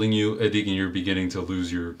still holding you. Deacon, you're beginning to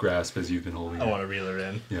lose your grasp as you've been holding I her. want to reel her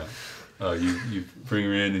in. Yeah. You bring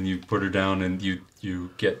her in and you put her down and you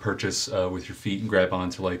get purchase with your feet and grab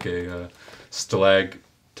onto like a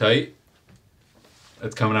stalactite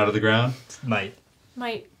that's coming out of the ground. Might.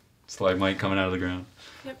 Stalagmite coming out of the ground.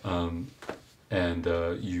 Yep. And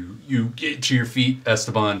you get to your feet,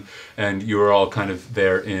 Esteban, and you are all kind of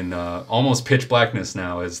there in almost pitch blackness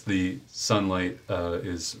now as the sunlight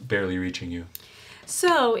is barely reaching you.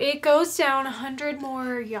 So it goes down 100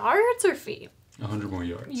 more yards or feet? 100 more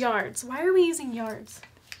yards. Yards. Why are we using yards?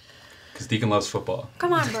 Because Deacon loves football.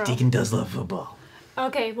 Come on, bro. Deacon does love football.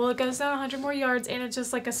 Okay, well, it goes down 100 more yards, and it's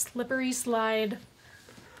just like a slippery slide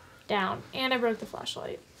down. And I broke the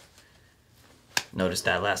flashlight. Noticed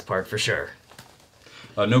that last part for sure.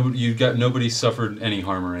 Nobody suffered any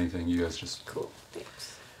harm or anything. You guys just Cool.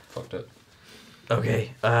 Thanks. fucked up.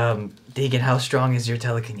 Okay, Deacon, how strong is your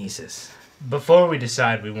telekinesis? Before we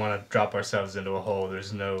decide we want to drop ourselves into a hole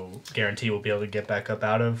there's no guarantee we'll be able to get back up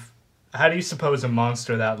out of, how do you suppose a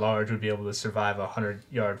monster that large would be able to survive a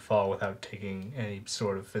 100-yard fall without taking any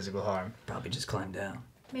sort of physical harm? Probably just climb down.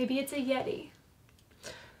 Maybe it's a Yeti.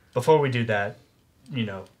 Before we do that,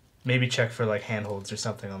 maybe check for like handholds or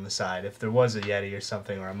something on the side. If there was a Yeti or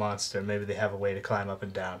something or a monster, maybe they have a way to climb up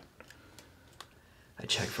and down. I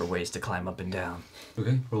check for ways to climb up and down.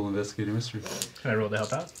 Okay, roll investigating mystery. Can I roll to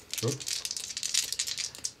help out? Sure.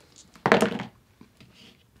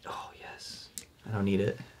 Oh, yes. I don't need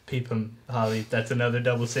it. Peep 'em, Holly. That's another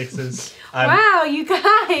double sixes. Wow, you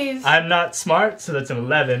guys! I'm not smart, so that's an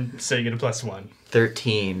 11, so you get a +1.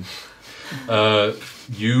 13.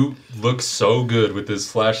 You look so good with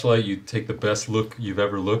this flashlight. You take the best look you've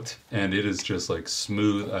ever looked, and it is just like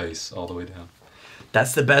smooth ice all the way down.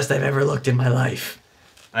 That's the best I've ever looked in my life.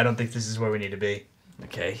 I don't think this is where we need to be.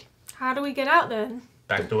 Okay. How do we get out then?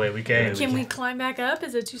 Back the way we came. Can we climb back up?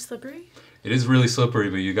 Is it too slippery? It is really slippery,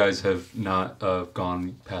 but you guys have not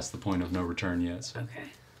gone past the point of no return yet. So. Okay.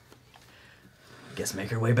 Guess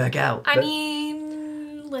make our way back out. I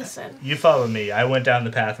mean, listen. You follow me. I went down the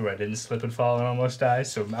path where I didn't slip and fall and almost die,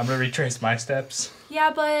 so I'm going to retrace my steps.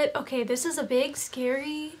 Yeah, but, okay, this is a big,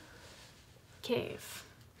 scary cave.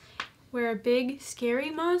 Where a big, scary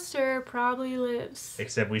monster probably lives.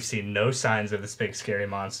 Except we've seen no signs of this big, scary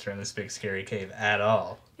monster in this big, scary cave at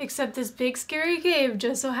all. Except this big, scary cave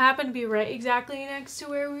just so happened to be right exactly next to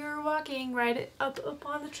where we were walking, right up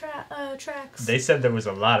on the tracks. They said there was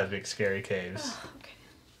a lot of big, scary caves. Okay.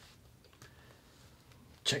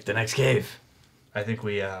 Check the next cave. I think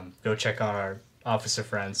we go check on our officer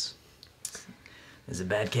friends. It's a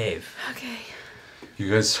bad cave. Okay. You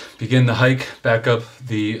guys begin the hike back up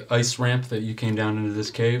the ice ramp that you came down into this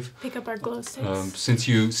cave. Pick up our glow sticks. Since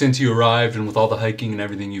you arrived and with all the hiking and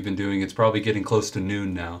everything you've been doing, it's probably getting close to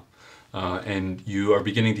noon now. And you are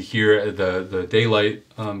beginning to hear the daylight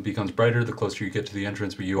becomes brighter the closer you get to the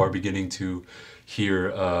entrance, but you are beginning to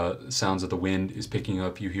hear sounds of the wind is picking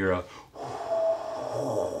up. You hear a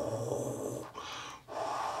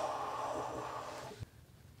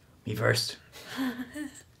Me first.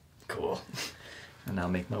 Cool. And I'll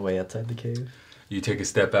make my way outside the cave. You take a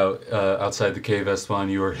step outside the cave, Esteban.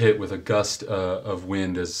 You are hit with a gust of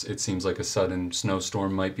wind as it seems like a sudden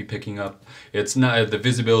snowstorm might be picking up. It's not, the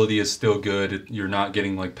visibility is still good. You're not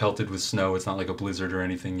getting like pelted with snow. It's not like a blizzard or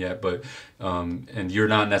anything yet, but and you're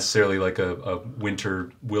not necessarily like a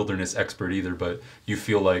winter wilderness expert either, but you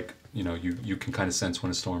feel like, you can kind of sense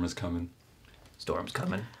when a storm is coming. Storm's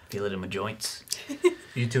coming. Feel it in my joints.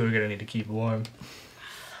 You two are going to need to keep warm.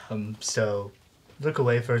 So look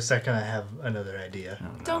away for a second. I have another idea.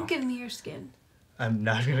 Oh, no. Don't give me your skin. I'm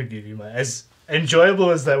not going to give you my... As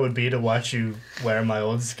enjoyable as that would be to watch you wear my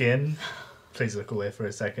old skin, please look away for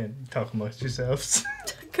a second. Talk amongst yourselves.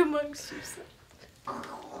 Talk amongst yourselves.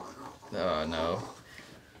 Oh, no.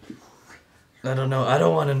 I don't know. I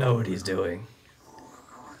don't want to know what he's doing.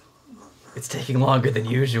 It's taking longer than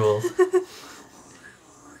usual.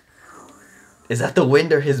 Is that the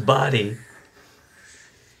wind or his body?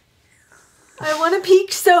 I want to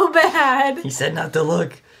peek so bad. He said not to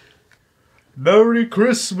look. Merry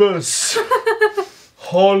Christmas!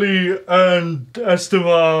 Holly and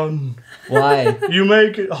Esteban, Why?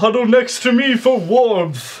 you huddle next to me for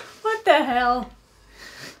warmth. What the hell?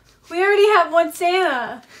 We already have one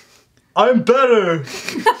Santa. I'm better,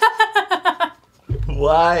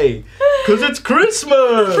 Why? because it's Christmas.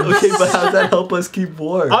 Okay, but how does that help us keep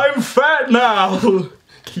warm? I'm fat now.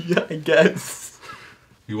 Yeah, I guess.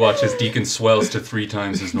 You watch as Deacon swells to 3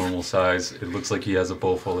 times his normal size. It looks like he has a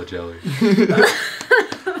bowl full of jelly.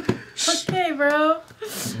 Okay, bro.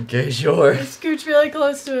 Okay, sure. Scooch really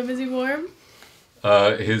close to him. Is he warm?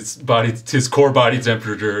 His core body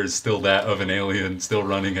temperature is still that of an alien, still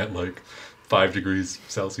running at like 5 degrees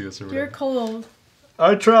Celsius or You're whatever. cold.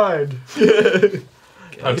 I tried.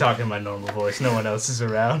 I'm talking my normal voice. No one else is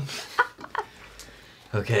around.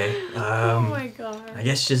 Okay. Oh my god. I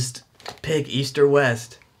guess just pick east or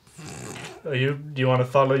west. Do you want to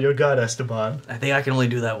follow your gut, Esteban? I think I can only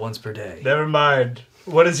do that once per day. Never mind.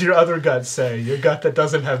 What does your other gut say? Your gut that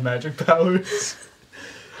doesn't have magic powers?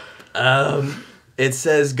 It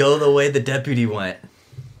says go the way the deputy went.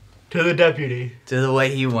 To the deputy. To the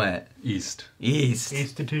way he went. East. East.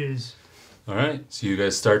 East it is. Alright, so you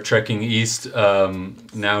guys start trekking east.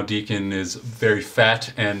 Now Deacon is very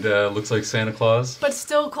fat and looks like Santa Claus. But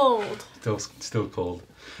still cold. Still cold.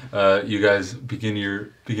 You guys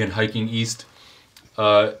begin hiking east.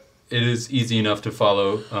 It is easy enough to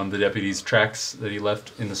follow the deputy's tracks that he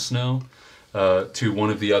left in the snow to one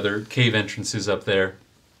of the other cave entrances up there.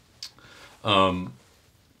 You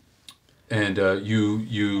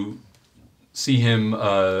see him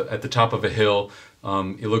at the top of a hill.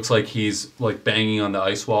 It looks like he's like banging on the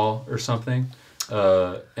ice wall or something.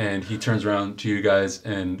 And he turns around to you guys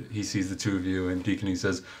and he sees the two of you, and Deacon, he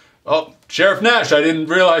says, "Oh, Sheriff Nash, I didn't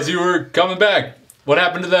realize you were coming back. What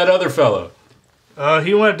happened to that other fellow?"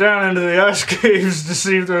 He went down into the ice caves to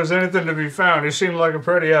see if there was anything to be found. He seemed like a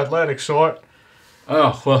pretty athletic sort.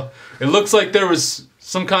 Oh, well, it looks like there was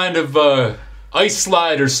some kind of ice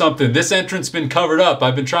slide or something. This entrance been covered up.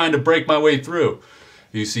 I've been trying to break my way through.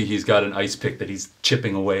 You see he's got an ice pick that he's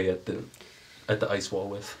chipping away at the ice wall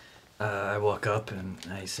with. I walk up and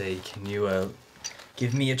I say, "Can you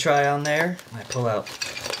give me a try on there?" And I pull out.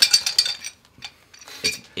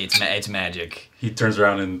 It's magic. He turns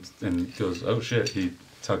around and goes, "Oh shit!" He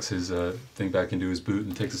tucks his thing back into his boot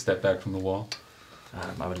and takes a step back from the wall.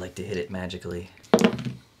 I would like to hit it magically.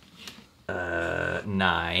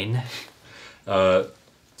 9. So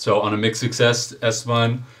on a mixed success,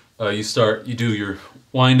 Esteban, you do your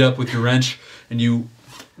wind up with your wrench and you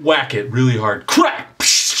whack it really hard, crack,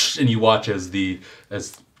 and you watch as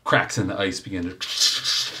cracks in the ice begin to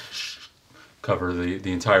cover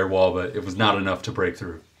the entire wall, but it was not enough to break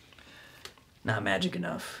through. Not magic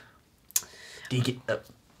enough. Deacon,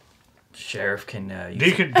 Sheriff, can you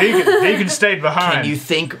Deacon stayed behind. can you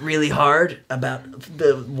think really hard about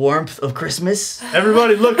the warmth of Christmas?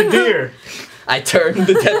 Everybody look at deer. I turn to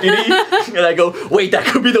the deputy and I go, "Wait, that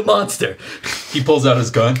could be the monster." He pulls out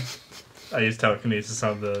his gun. I use telekinesis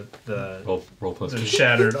on the Roll plus the 2.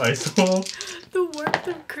 shattered ice wall. The warmth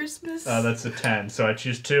of Christmas. That's a 10. So I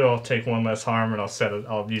choose 2. I'll take 1 less harm, and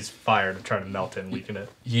I'll use fire to try to melt it and weaken it.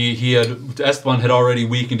 Esteban had already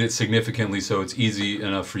weakened it significantly, so it's easy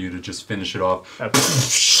enough for you to just finish it off.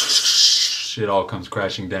 It all comes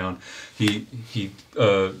crashing down.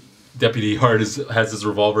 Deputy Hart has his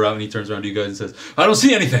revolver out and he turns around to you guys and says, "I don't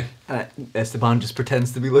see anything." Esteban just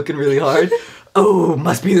pretends to be looking really hard. "Oh,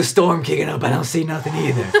 must be the storm kicking up. I don't see nothing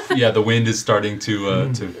either." Yeah, the wind is starting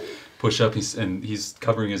to push up, and he's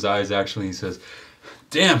covering his eyes actually. He says,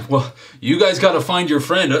 "Damn, well, you guys got to find your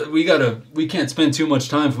friend. We can't spend too much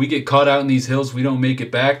time. If we get caught out in these hills, we don't make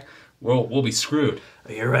it back, we'll be screwed."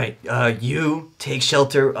 You're right. You take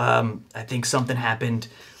shelter. I think something happened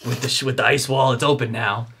with the ice wall. It's open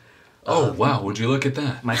now. Oh, wow, would you look at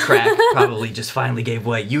that? My crack probably just finally gave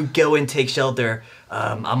way. You go and take shelter.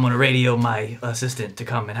 I'm going to radio my assistant to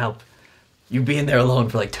come and help. You be in there alone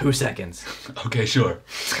for like 2 seconds. Okay, sure.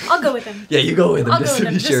 I'll go with him. Yeah, you go with him I'll just go to with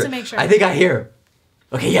be him, sure. just to make sure. I think I hear him.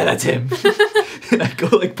 Okay, yeah, that's him. And I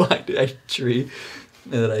go like behind a tree.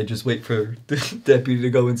 And then I just wait for the deputy to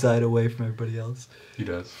go inside away from everybody else. He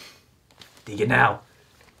does. Deacon, now.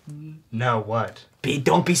 Now what?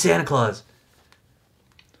 Don't be Santa Claus.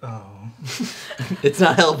 Oh. It's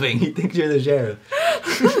not helping. He thinks you're the sheriff.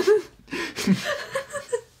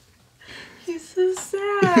 He's so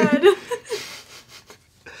sad.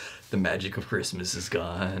 The magic of Christmas is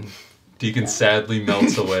gone. Deacon sadly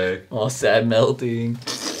melts away. All sad melting.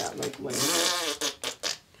 Yeah, like my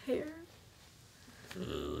hair.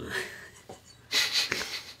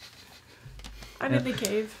 I'm in the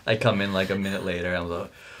cave. I come in like a minute later. I'm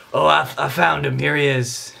like, "Oh, I found him. Here he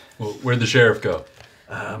is." Well, where'd the sheriff go?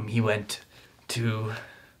 He went to...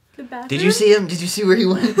 The bathroom? Did you see him? Did you see where he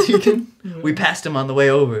went, Deacon? We passed him on the way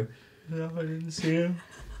over. No, I didn't see him.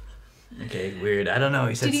 Okay, weird. I don't know.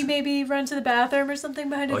 He said... Did he maybe run to the bathroom or something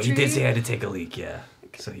behind a tree? he did say he had to take a leak, yeah.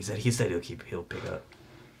 So he said he'll pick up.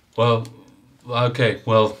 Well, okay.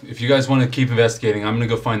 Well, if you guys want to keep investigating, I'm gonna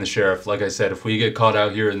go find the sheriff. Like I said, if we get caught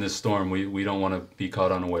out here in this storm, we don't want to be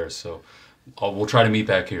caught unawares. So we'll try to meet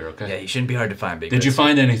back here. Okay. Yeah, he shouldn't be hard to find, Big Did you Chris.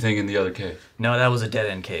 find anything in the other cave? No, that was a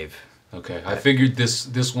dead-end cave. Okay. I figured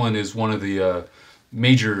this one is one of the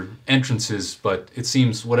major entrances, but it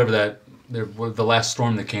seems the last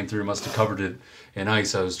storm that came through must have covered it in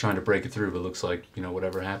ice. I was trying to break it through, but it looks like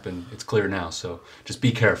whatever happened, it's clear now. So just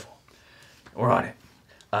be careful. We're on it.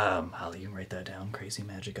 Holly, you can write that down. Crazy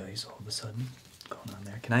magic ice all of a sudden going on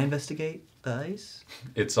there. Can I investigate the ice?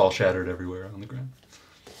 It's all shattered everywhere on the ground.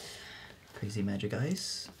 Crazy magic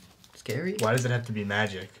ice? Scary? Why does it have to be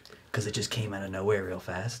magic? Because it just came out of nowhere real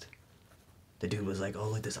fast. The dude was like, oh,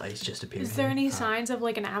 look, this ice just appeared. Is there any signs of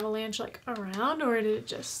like an avalanche like around, or did it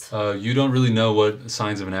just... You don't really know what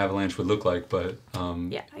signs of an avalanche would look like, but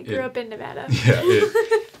Yeah, I grew up in Nevada. Yeah,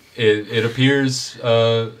 it appears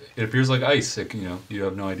like ice. You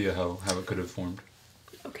have no idea how it could have formed.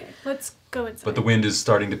 Okay, let's go inside. But the wind is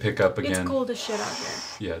starting to pick up again. It's cold as shit out here.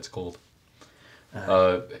 Yeah, it's cold.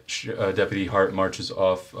 Deputy Hart marches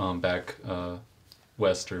off back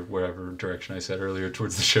west or wherever direction I said earlier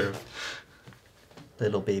towards the sheriff.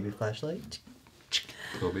 Little baby flashlight.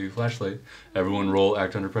 Little baby flashlight. Everyone roll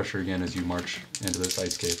act under pressure again as you march into this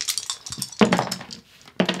ice cave.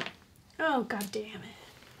 Oh, god damn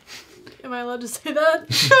it. Am I allowed to say that?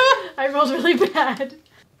 I rolled really bad.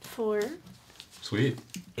 4. Sweet.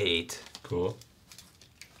 8. Cool.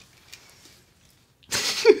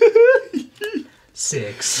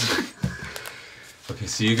 6. Okay,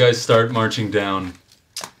 so you guys start marching down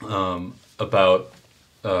about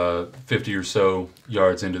 50 or so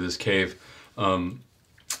yards into this cave,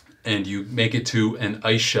 and you make it to an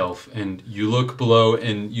ice shelf, and you look below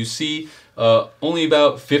and you see only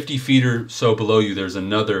about 50 feet or so below you there's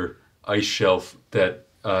another ice shelf that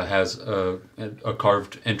has a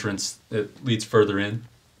carved entrance that leads further in,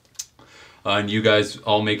 and you guys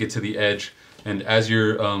all make it to the edge, and as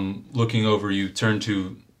you're looking over, you turn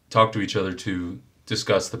to talk to each other to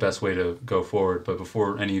discuss the best way to go forward. But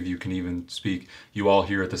before any of you can even speak, you all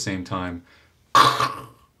hear at the same time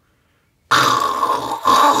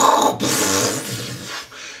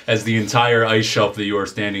as the entire ice shelf that you are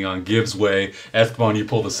standing on gives way. Esteban, you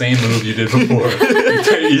pull the same move you did before.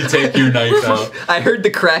 You take your knife out. I heard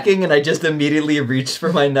the cracking and I just immediately reached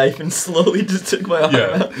for my knife and slowly just took my arm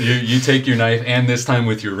out. You take your knife, and this time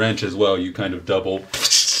with your wrench as well, you kind of double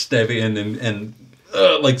stab in and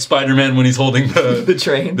like Spider-Man when he's holding the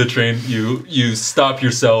train. The train. You stop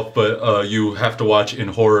yourself, but you have to watch in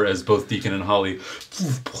horror as both Deacon and Holly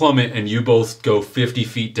plummet, and you both go 50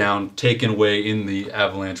 feet down, taken away in the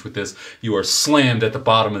avalanche with this. You are slammed at the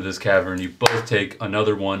bottom of this cavern. You both take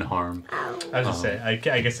another 1 harm. I was just saying,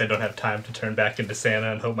 I guess I don't have time to turn back into Santa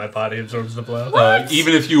and hope my body absorbs the blow.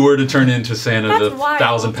 Even if you were to turn into Santa, That's the wild.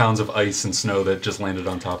 1,000 pounds of ice and snow that just landed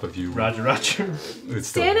on top of you. Roger, roger. It's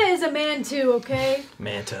still- Santa is a man too, okay?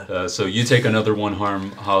 Manta. So you take another 1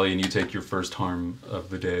 harm, Holly, and you take your first harm of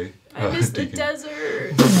the day. I miss the Deacon.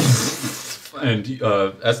 desert. And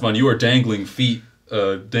Esteban, you are dangling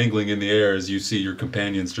in the air as you see your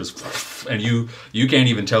companions just, and you can't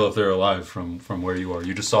even tell if they're alive from where you are.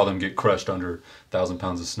 You just saw them get crushed under 1,000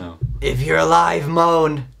 pounds of snow. If you're alive,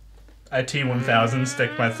 moan. I T-1000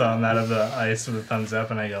 stick my thumb out of the ice with a thumbs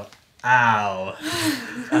up, and I go, ow.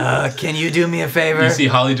 Can you do me a favor? You see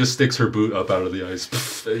Holly just sticks her boot up out of the ice.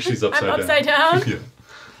 She's upside down. I'm upside down? Yeah.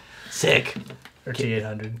 Sick. Or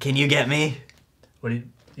T-800. Can you get me? What do you...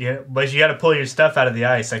 Yeah, but you gotta pull your stuff out of the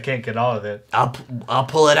ice. I can't get all of it. I'll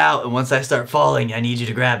pull it out, and once I start falling, I need you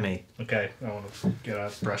to grab me. Okay, I want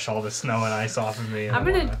to brush all the snow and ice off of me. And I'm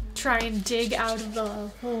gonna try and dig out of the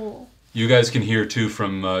hole. You guys can hear too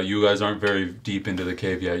from, you guys aren't very deep into the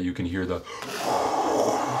cave yet. You can hear the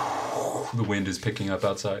wind is picking up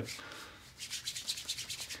outside.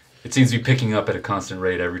 It seems to be picking up at a constant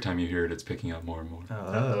rate. Every time you hear it, it's picking up more and more.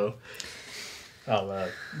 Uh-oh. I'll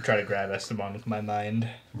try to grab Esteban with my mind.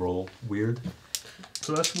 Roll weird.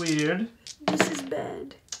 So that's weird. This is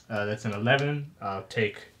bad. That's an 11. I'll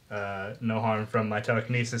take no harm from my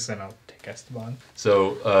telekinesis, and I'll take Esteban.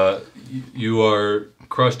 So you are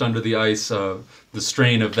crushed under the ice. The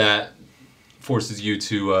strain of that forces you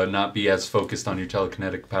to not be as focused on your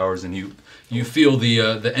telekinetic powers, and you feel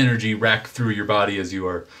the energy rack through your body as you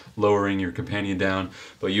are lowering your companion down.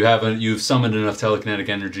 But you've summoned enough telekinetic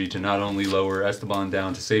energy to not only lower Esteban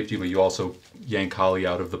down to safety, but you also yank Holly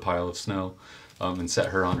out of the pile of snow and set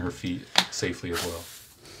her on her feet safely as well.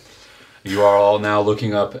 You are all now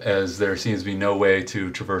looking up as there seems to be no way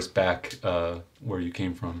to traverse back where you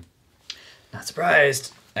came from. Not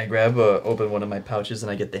surprised. I grab open one of my pouches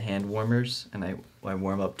and I get the hand warmers and I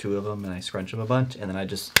warm up 2 of them and I scrunch them a bunch and then I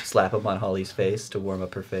just slap them on Holly's face to warm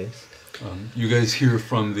up her face. You guys hear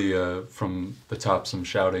from the top some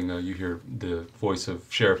shouting. You hear the voice of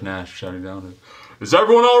Sheriff Nash shouting down. Is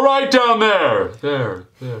everyone all right down there? There.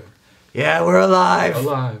 Yeah, we're alive.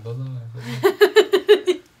 Alive.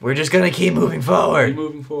 We're just gonna keep moving forward. Keep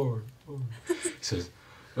moving forward. He says,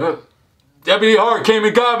 Deputy Hart came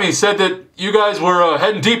and got me, said that you guys were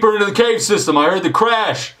heading deeper into the cave system. I heard the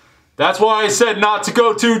crash. That's why I said not to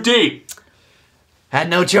go too deep. Had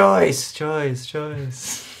no choice.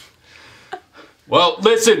 Well,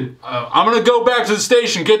 listen, I'm going to go back to the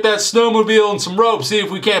station, get that snowmobile and some rope, see if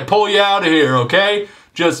we can't pull you out of here, okay?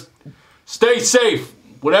 Just stay safe.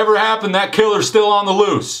 Whatever happened, that killer's still on the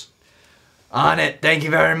loose. On it. Thank you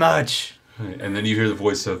very much. And then you hear the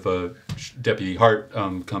voice of Deputy Hart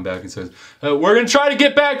come back and says, we're going to try to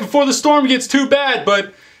get back before the storm gets too bad,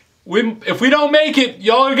 but if we don't make it,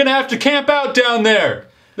 y'all are going to have to camp out down there.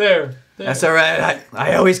 There. That's all right.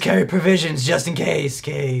 I always carry provisions just in case.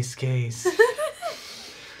 Okay.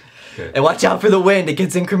 And watch out for the wind. It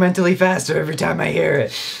gets incrementally faster every time I hear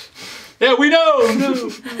it. Yeah, we know.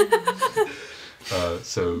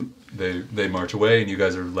 So they march away, and you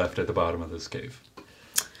guys are left at the bottom of this cave.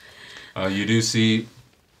 You do see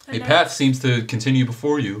a path seems to continue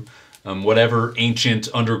before you. Whatever ancient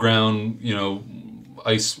underground,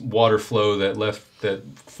 ice water flow that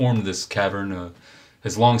formed this cavern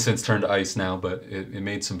has long since turned to ice now, but it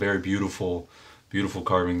made some very beautiful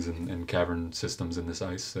carvings and cavern systems in this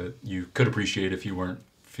ice that you could appreciate if you weren't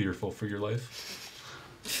fearful for your life.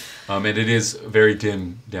 And it is very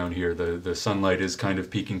dim down here. The sunlight is kind of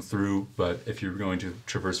peeking through, but if you're going to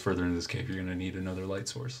traverse further into this cave, you're going to need another light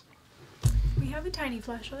source. We have a tiny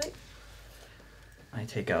flashlight. I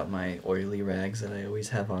take out my oily rags that I always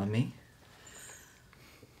have on me.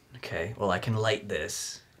 Okay, well I can light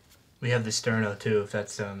this. We have the sterno too, if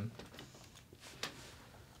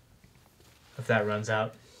that runs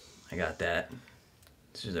out. I got that.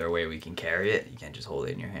 Is there a way we can carry it? You can't just hold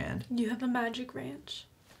it in your hand. You have a magic ranch.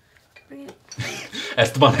 Bring it.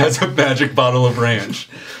 Esteban has a magic bottle of ranch.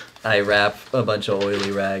 I wrap a bunch of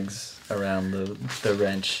oily rags around the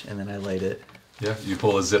wrench and then I light it. Yeah, you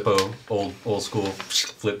pull a Zippo, old school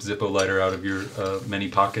flip Zippo lighter out of your many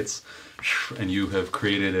pockets, and you have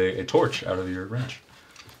created a torch out of your wrench.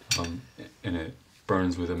 And it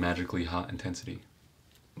burns with a magically hot intensity.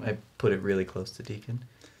 I put it really close to Deacon.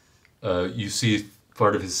 You see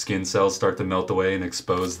part of his skin cells start to melt away and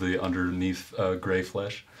expose the underneath gray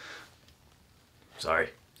flesh. Sorry.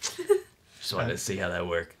 Just wanted to see how that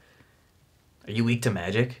worked. Are you weak to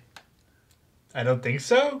magic? I don't think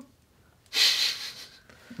so.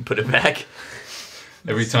 Put it back.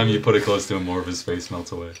 Every time you put it close to him, more of his face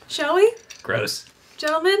melts away. Shall we? Gross.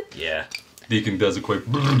 Gentlemen? Yeah. Deacon does a quick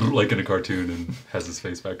like in a cartoon and has his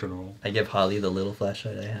face back to normal. I give Holly the little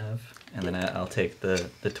flashlight I have, and then I'll take the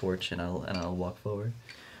torch and I'll walk forward.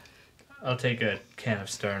 I'll take a can of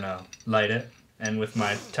sterno, light it, and with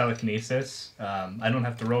my telekinesis, I don't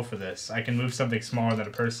have to roll for this. I can move something smaller than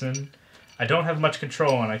a person. I don't have much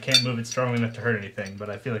control, and I can't move it strongly enough to hurt anything, but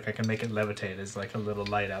I feel like I can make it levitate as like a little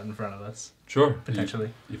light out in front of us. Sure. Potentially.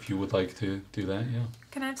 If you would like to do that, yeah.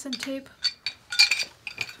 Can I have some tape?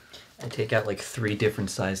 I take out like 3 different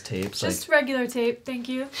size tapes. Just regular tape, thank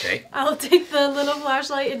you. Okay. I'll take the little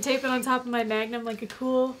flashlight and tape it on top of my magnum like a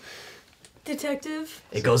cool detective.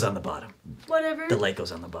 It goes on the bottom. Whatever. The light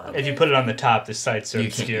goes on the bottom. If you put it on the top, the sights are You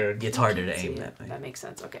can't- obscured. It's harder to See, aim that way. that makes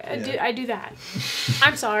sense. Okay, Yeah. I do that.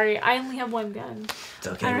 I'm sorry. I only have one gun. It's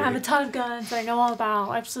okay. I don't have a ton of guns that I know all about.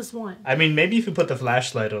 I have just one. I mean, maybe if you put the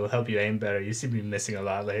flashlight, it'll help you aim better. You seem to be missing a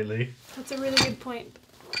lot lately. That's a really good point.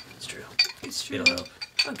 It's true. It's true. It'll help.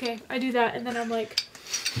 Okay, I do that, and then I'm like,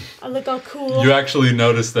 I look all cool. You actually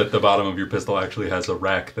notice that the bottom of your pistol actually has a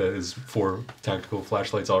rack that is 4 tactical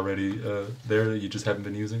flashlights already there that you just haven't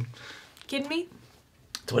been using. Kidding me?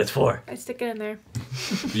 That's what it's for. I stick it in there.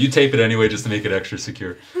 You tape it anyway just to make it extra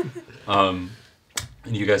secure. And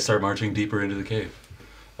you guys start marching deeper into the cave.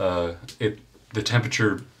 The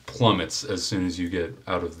temperature plummets as soon as you get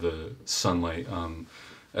out of the sunlight.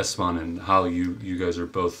 Esteban and Holly, you guys are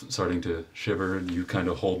both starting to shiver, and you kind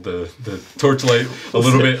of hold the torchlight a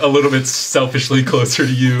little bit selfishly closer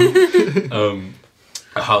to you.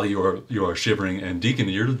 Holly, you are shivering, and Deacon,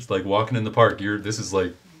 you're like walking in the park. This is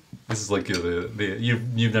like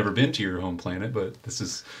you've never been to your home planet, but this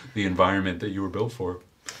is the environment that you were built for.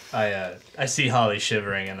 I see Holly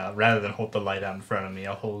shivering, and rather than hold the light out in front of me,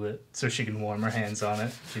 I'll hold it so she can warm her hands on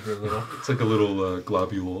it. Keep her a little. It's like a little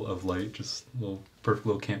globule of light, just a little perfect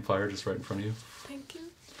little campfire just right in front of you. Thank you.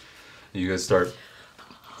 You guys start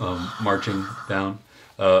marching down,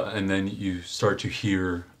 and then you start to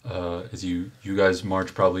hear as you guys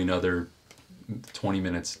march probably another 20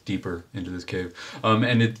 minutes deeper into this cave,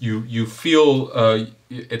 and you feel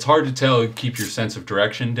it's hard to tell, keep your sense of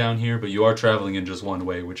direction down here, but you are traveling in just one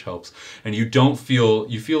way, which helps. And you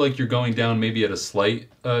feel like you're going down maybe at a slight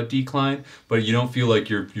decline, but you don't feel like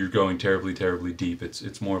you're going terribly deep.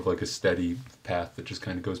 It's more of like a steady path that just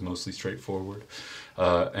kind of goes mostly straight forward,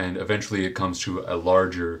 and eventually it comes to a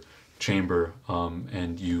larger chamber,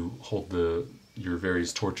 and you hold your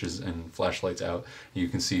various torches and flashlights out. You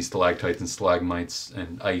can see stalactites and stalagmites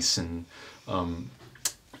and ice, and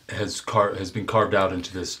has been carved out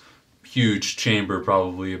into this huge chamber,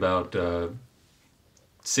 probably about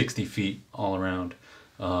 60 feet all around,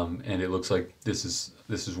 and it looks like this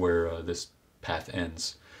is where this path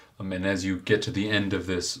ends. And as you get to the end of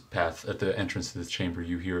this path, at the entrance to this chamber,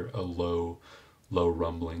 you hear a low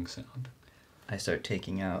rumbling sound. I start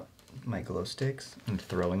taking out my glow sticks and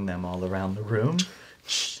throwing them all around the room.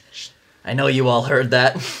 I know you all heard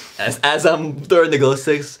that. As I'm throwing the glow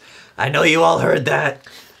sticks, I know you all heard that.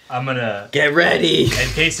 I'm gonna get ready. In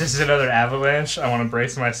case this is another avalanche, I want to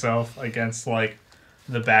brace myself against like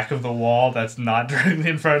the back of the wall that's not directly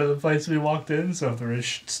in front of the place we walked in. So if there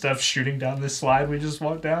is stuff shooting down this slide we just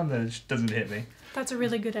walked down, then it doesn't hit me. That's a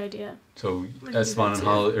really good idea. So Esteban and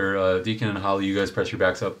Holly, or Deacon and Holly, you guys press your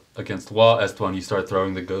backs up against the wall. Esteban, you start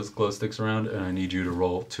throwing the glow sticks around, and I need you to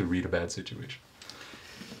roll to read a bad situation.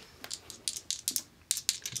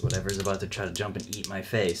 Whatever's about to try to jump and eat my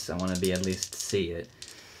face, I want to be at least see it.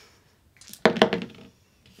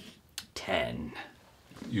 10.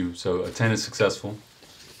 So a 10 is successful.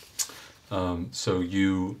 So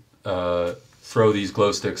you throw these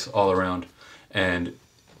glow sticks all around, and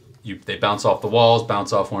they bounce off the walls,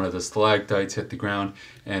 bounce off one of the stalactites, hit the ground,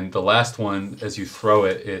 and the last one, as you throw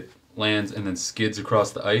it, it lands and then skids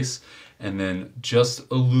across the ice, and then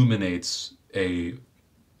just illuminates a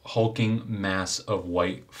hulking mass of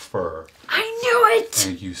white fur. I knew it!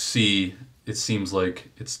 And you see, it seems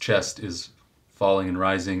like its chest is falling and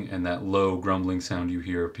rising, and that low grumbling sound you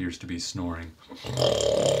hear appears to be snoring.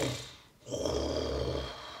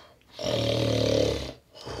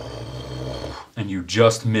 And you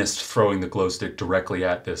just missed throwing the glow stick directly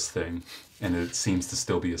at this thing, and it seems to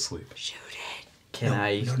still be asleep. Shoot it. Can I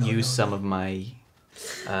use some of my...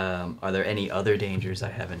 are there any other dangers I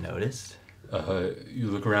haven't noticed? You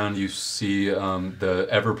look around, you see the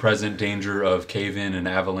ever-present danger of cave-in and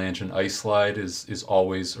avalanche and ice slide is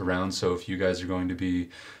always around, so if you guys are going to be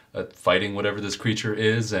fighting whatever this creature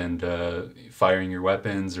is and firing your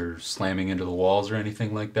weapons or slamming into the walls or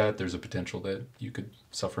anything like that, there's a potential that you could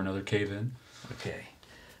suffer another cave-in. Okay.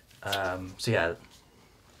 So yeah,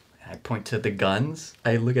 I point to the guns.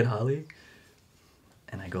 I look at Holly,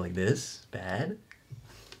 and I go like this, bad.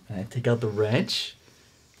 And I take out the wrench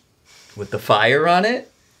with the fire on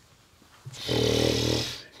it.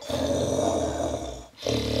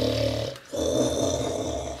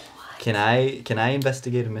 Can I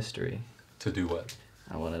investigate a mystery? To do what?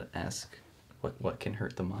 I want to ask what can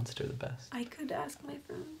hurt the monster the best. I could ask my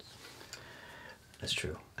friends. That's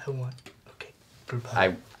true. Okay. Group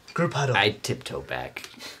huddle. I tiptoe back.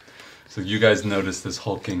 So you guys notice this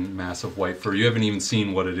hulking mass of white fur. You haven't even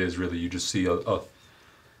seen what it is really. You just see a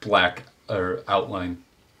black outline,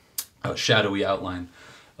 a shadowy outline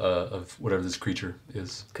of whatever this creature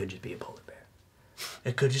is. Could just be a polar bear.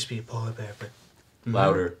 It could just be a polar bear, but...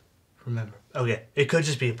 Louder. Remember. Okay, it could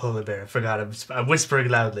just be a polar bear. I forgot. I'm whispering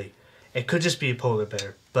loudly. It could just be a polar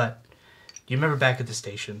bear, but... You remember back at the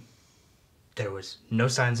station? There was no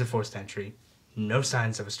signs of forced entry, no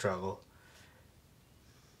signs of a struggle.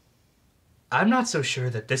 I'm not so sure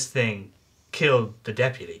that this thing killed the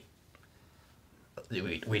deputy.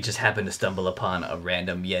 We just happened to stumble upon a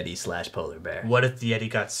random Yeti / polar bear. What if the Yeti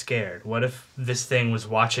got scared? What if this thing was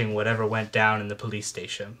watching whatever went down in the police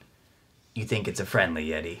station? You think it's a friendly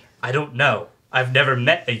Yeti? I don't know. I've never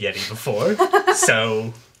met a Yeti before,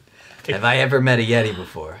 so... Have I ever met a Yeti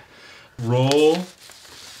before?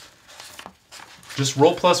 Just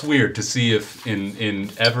roll plus weird to see if in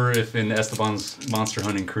Esteban's monster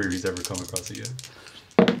hunting career he's ever come across a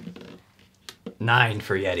Yeti. 9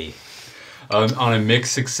 for Yeti. On a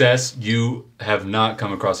mixed success, you have not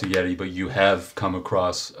come across a Yeti, but you have come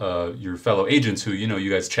across your fellow agents who,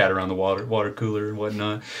 you guys chat around the water cooler and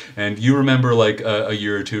whatnot. And you remember, like, a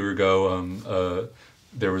year or two ago,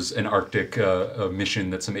 there was an Arctic mission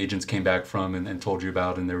that some agents came back from and told you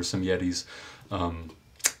about, and there were some Yetis.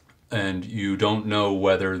 And you don't know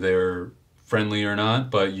whether they're friendly or not,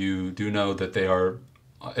 but you do know that they are,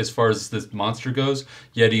 as far as this monster goes,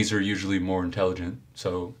 Yetis are usually more intelligent.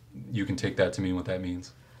 So you can take that to mean what that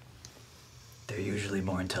means. They're usually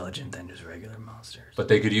more intelligent than just regular monsters. But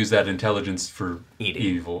they could use that intelligence for Eating.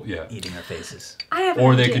 evil, yeah. Eating our faces. I have an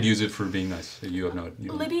Or idea. they could use it for being nice. You have no.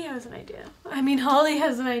 Libby has an idea. I mean, Holly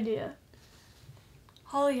has an idea.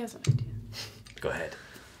 Holly has an idea. Go ahead.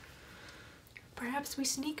 Perhaps we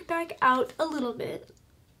sneak back out a little bit.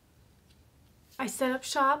 I set up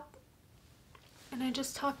shop. And I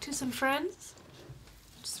just talk to some friends.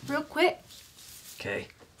 Just real quick. Okay.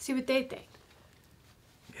 See what they think.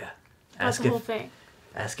 Yeah. That's the whole thing.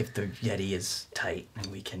 Ask if the Yeti is tight and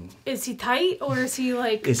we can... Is he tight, or is he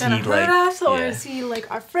like Is gonna he, hurt like- us, or yeah. is he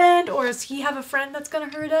like our friend, or does he have a friend that's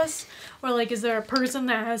gonna hurt us, or like is there a person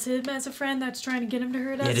that has him as a friend that's trying to get him to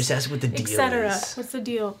hurt us? Yeah, just ask what the deal etc. is. What's the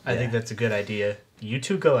deal? I think that's a good idea. You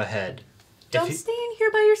two go ahead. Don't he- stay in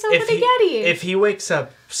here by yourself if with a he, Yeti. if he wakes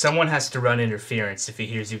up, someone has to run interference if he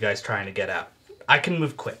hears you guys trying to get out. I can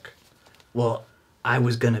move quick. Well, I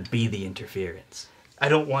was gonna be the interference. I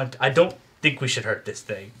don't think we should hurt this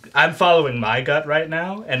thing. I'm following my gut right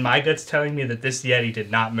now, and my gut's telling me that this Yeti did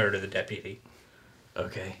not murder the deputy.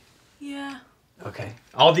 Okay. Yeah. Okay.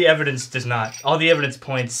 All the evidence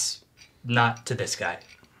points not to this guy.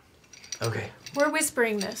 Okay. We're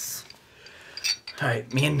whispering this. All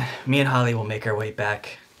right. Me and Holly will make our way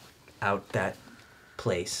back out that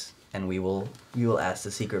place, and we will ask the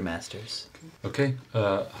secret masters. Okay,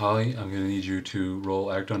 Holly, I'm going to need you to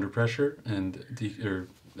roll Act Under Pressure, and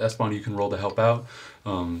Esteban, you can roll to help out,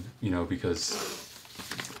 because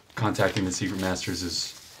contacting the secret masters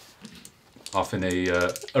is often An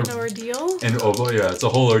ordeal. it's a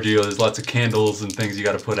whole ordeal. There's lots of candles and things you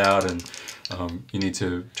got to put out, and you need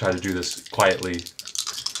to try to do this quietly.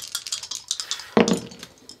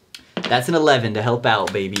 That's an 11 to help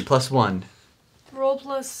out, baby. +1. Roll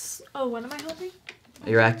plus. Oh, what am I helping?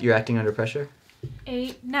 You're acting under pressure.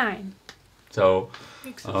 8, 9. So,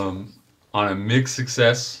 Makes sense. on a mixed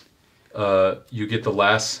success, you get the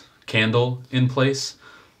last candle in place,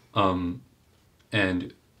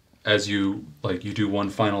 and as you do one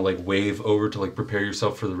final wave over to prepare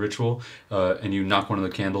yourself for the ritual, and you knock one of the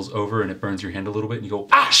candles over and it burns your hand a little bit, and you go,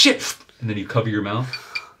 ah, shit, and then you cover your mouth.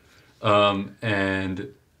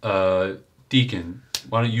 Deacon,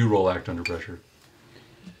 why don't you roll Act Under Pressure?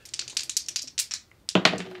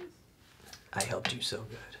 I helped you so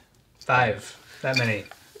good. 5. That many.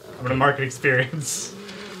 I'm gonna mark experience.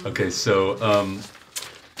 Okay, so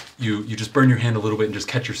you just burn your hand a little bit and just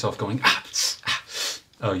catch yourself going,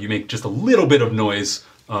 you make just a little bit of noise,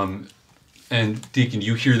 and Deacon,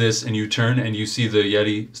 you hear this and you turn and you see the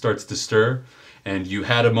Yeti starts to stir, and you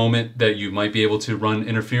had a moment that you might be able to run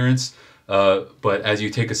interference, but as you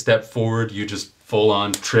take a step forward, you just full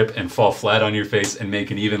on trip and fall flat on your face and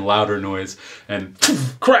make an even louder noise, and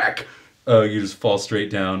crack! You just fall straight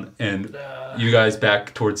down, and you guys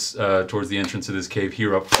back towards the entrance of this cave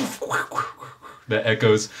hear up that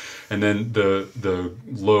echoes, and then the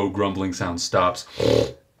low grumbling sound stops.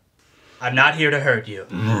 I'm not here to hurt you.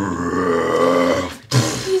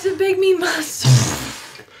 He's a big mean monster.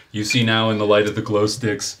 You see now in the light of the glow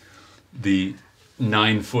sticks the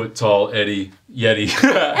 9-foot tall Yeti.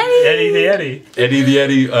 Eddie the Yeti. Eddie the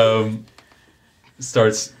Yeti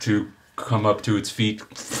starts to come up to its feet.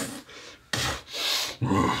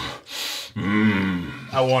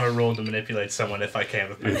 I want to roll to manipulate someone if I can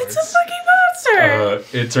with my It's words. a fucking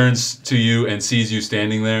monster. It turns to you and sees you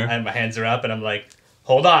standing there. And my hands are up, and I'm like,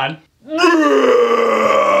 hold on.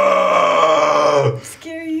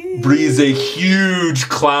 Scare you. Breathes a huge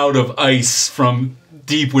cloud of ice from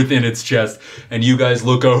deep within its chest, and you guys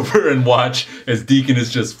look over and watch as Deacon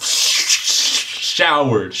is just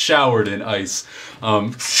showered in ice.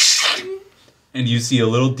 And you see a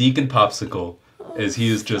little Deacon popsicle as he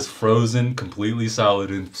is just frozen, completely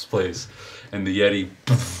solid in his place, and the Yeti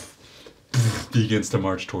begins to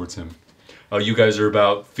march towards him. You guys are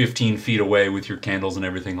about 15 feet away with your candles and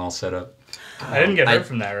everything all set up. I didn't get hurt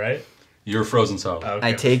from that, right? You're frozen solid. Oh, okay,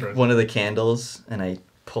 I take frozen. one of the candles and I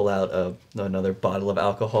pull out another bottle of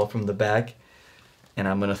alcohol from the back, and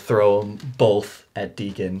I'm gonna throw them both at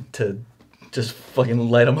Deacon to just fucking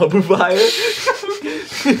light him up with fire.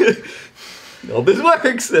 Hope this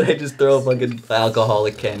works. And I just throw a fucking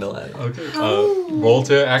alcoholic candle at it. Okay. Roll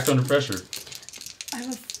to act under pressure. I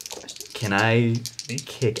have a question. Can I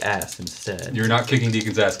kick ass instead? You're not kicking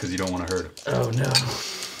Deacon's ass because you don't want to hurt him. Oh no.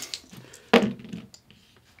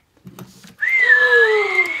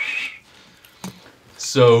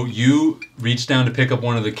 So you reach down to pick up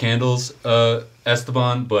one of the candles,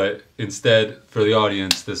 Esteban, but instead, for the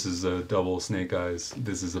audience, this is a double snake eyes.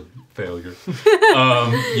 This is a failure.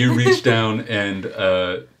 You reach down and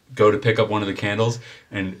go to pick up one of the candles,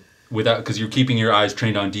 and because you're keeping your eyes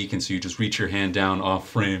trained on Deacon, so you just reach your hand down off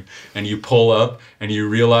frame, and you pull up, and you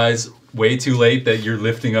realize way too late that you're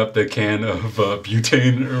lifting up the can of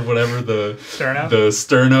butane or whatever, the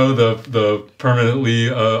sterno, the permanently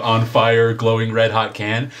on fire glowing red hot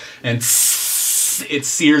can, and it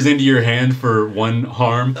sears into your hand for one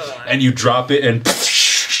harm, and you drop it, and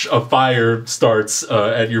a fire starts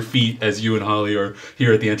at your feet as you and Holly are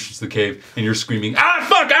here at the entrance to the cave, and you're screaming, "Ah,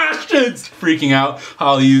 fuck, Ashton's!" freaking out.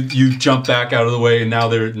 Holly, you jump back out of the way, and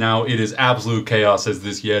now it is absolute chaos as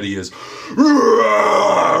this Yeti is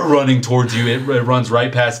running towards you. It runs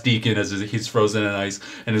right past Deacon as he's frozen in ice,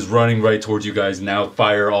 and is running right towards you guys. Now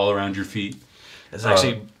fire all around your feet. This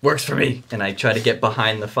actually works for me. And I try to get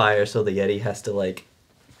behind the fire so the Yeti has to like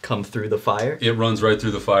come through the fire. It runs right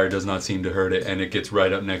through the fire, does not seem to hurt it, and it gets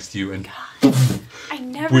right up next to you, and I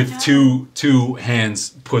never with know. two hands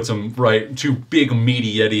puts them right, two big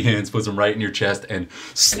meaty Yeti hands puts them right in your chest and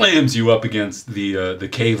slams you up against the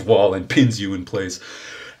cave wall and pins you in place,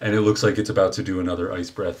 and it looks like it's about to do another ice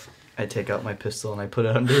breath. I take out my pistol and I put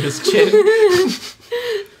it under his chin.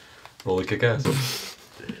 Roll a kick ass.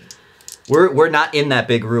 We're not in that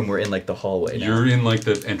big room. We're in like the hallway now. You're in like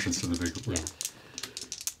the entrance to the big room.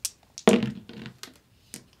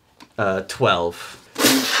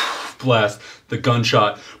 12. Blast. The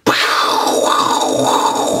gunshot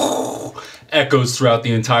echoes throughout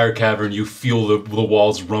the entire cavern. You feel the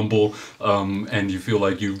walls rumble, and you feel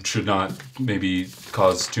like you should not maybe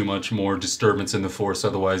cause too much more disturbance in the force,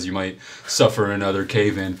 otherwise you might suffer another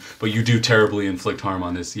cave-in. But you do terribly inflict harm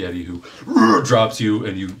on this Yeti, who drops you,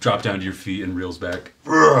 and you drop down to your feet and reels back.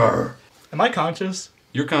 Am I conscious?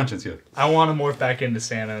 Your conscience, yeah. I want to morph back into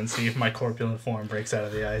Santa and see if my corpulent form breaks out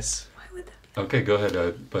of the ice. Why would that? Okay, go ahead,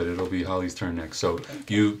 but it'll be Holly's turn next. So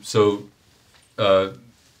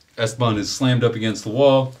Esteban is slammed up against the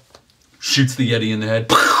wall, shoots the Yeti in the head.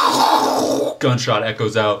 Gunshot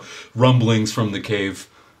echoes out, rumblings from the cave.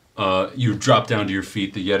 You drop down to your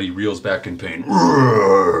feet. The Yeti reels back in pain.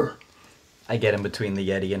 I get in between the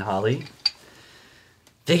Yeti and Holly.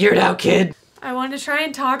 Figure it out, kid. I want to try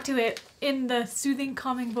and talk to it in the soothing,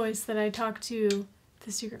 calming voice that I talk to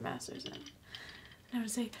the Secret Masters in. And I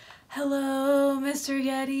would say, "Hello, Mr.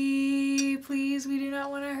 Yeti. Please, we do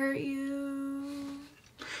not want to hurt you."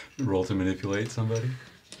 Roll to manipulate somebody.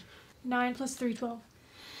 9 + 3, 12.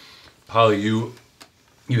 Holly, you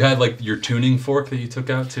had like your tuning fork that you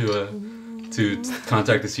took out to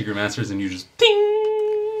contact the Secret Masters, and you just ding.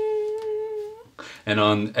 And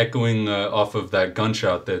on echoing off of that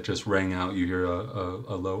gunshot that just rang out, you hear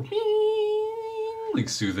a low, like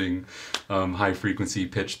soothing, high frequency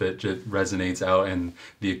pitch that just resonates out, and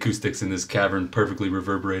the acoustics in this cavern perfectly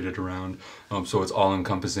reverberated around. So it's all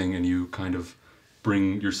encompassing, and you kind of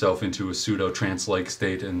bring yourself into a pseudo trance-like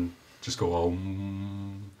state and just go, "Oh,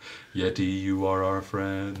 Yeti, you are our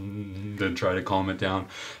friend," and try to calm it down.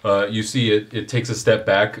 You see it takes a step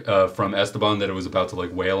back from Esteban, that it was about to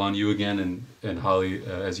like wail on you again, and Holly,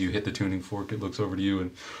 as you hit the tuning fork, it looks over to you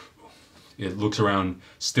and it looks around,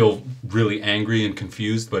 still really angry and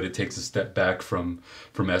confused, but it takes a step back from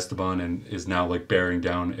Esteban and is now like bearing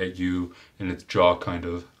down at you, and its jaw kind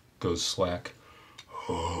of goes slack.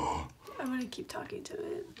 I'm going to keep talking to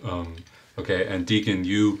it. Okay, and Deacon,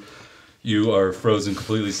 you are frozen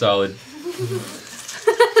completely solid.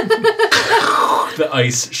 The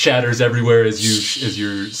ice shatters everywhere as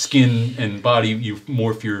your skin and body, you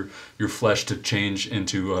morph your flesh to change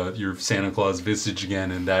into your Santa Claus visage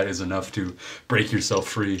again, and that is enough to break yourself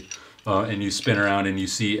free. And you spin around and you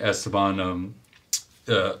see Esteban,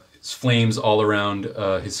 flames all around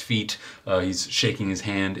his feet. He's shaking his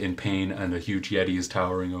hand in pain, and a huge Yeti is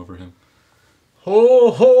towering over him. Ho,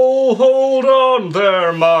 ho, hold on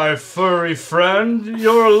there, my furry friend.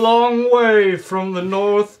 You're a long way from the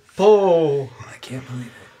North Pole. I can't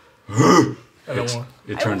believe it.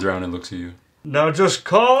 It turns around and looks at you. Now just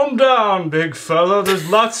calm down, big fella. There's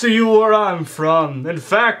lots of you where I'm from. In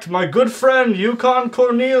fact, my good friend Yukon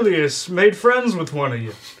Cornelius made friends with one of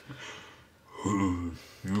you.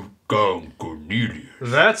 Yukon Cornelius.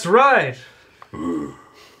 That's right.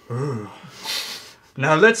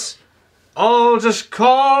 Now let's all just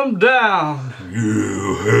calm down.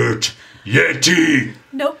 You hurt Yeti!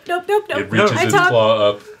 Nope. It reaches I its talk. claw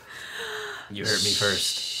up. You heard me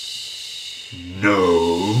first.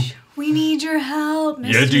 No. We need your help,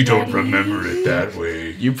 Mr. Yeti don't Yeti. remember it that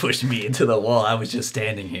way. You pushed me into the wall. I was just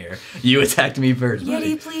standing here. You attacked me first,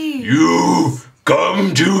 buddy. Yeti, please. You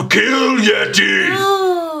come to kill Yeti!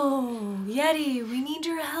 No! Yeti, we need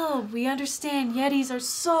your help. We understand Yetis are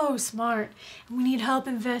so smart, and we need help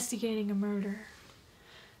investigating a murder.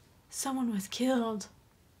 Someone was killed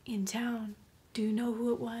in town. Do you know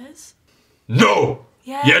who it was? No!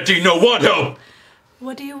 Yes. Yeti no want help!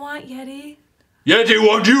 What do you want, Yeti? Yeti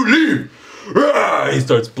want you leave! Ah! He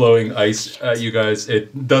starts blowing ice at you guys.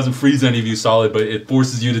 It doesn't freeze any of you solid, but it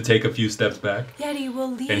forces you to take a few steps back. Yeti,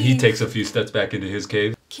 we'll leave. And he takes a few steps back into his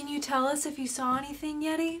cave. Can you tell us if you saw anything,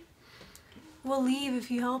 Yeti? We'll leave if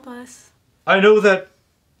you help us. I know that,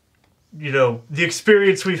 the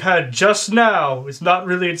experience we've had just now is not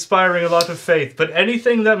really inspiring a lot of faith, but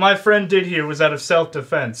anything that my friend did here was out of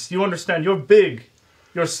self-defense. You understand, you're big,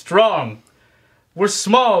 you're strong. We're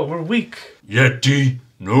small, we're weak. Yeti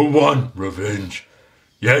no want revenge.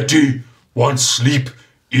 Yeti wants sleep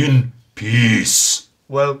in peace.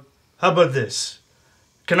 Well, how about this?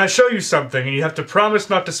 Can I show you something and you have to promise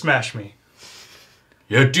not to smash me?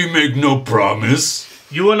 Yeti make no promise.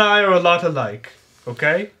 You and I are a lot alike,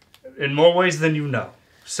 okay? In more ways than you know.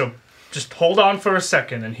 So just hold on for a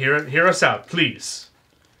second and hear us out, please.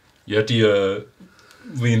 Yeti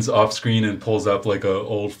leans off screen and pulls up like a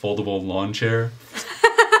old foldable lawn chair.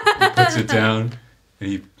 He puts it down and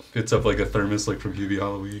he picks up like a thermos like from Hubie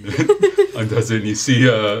Halloween and undoes it, and you see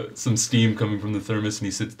some steam coming from the thermos, and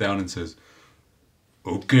he sits down and says,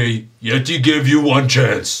 "Okay, Yeti gave you one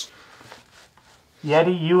chance."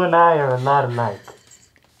 Yeti, you and I are a lot alike.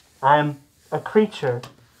 I'm a creature,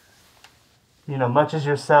 much as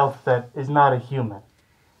yourself, that is not a human.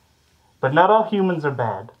 But not all humans are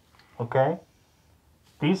bad, okay?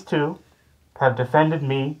 These two have defended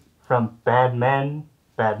me from bad men,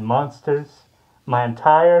 bad monsters, my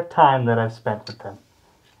entire time that I've spent with them.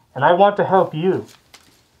 And I want to help you.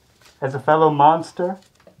 As a fellow monster,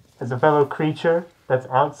 as a fellow creature that's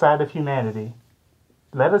outside of humanity,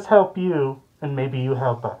 let us help you, and maybe you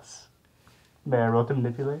help us. May I roll to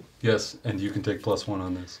manipulate? Yes, and you can take +1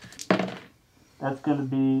 on this. That's going to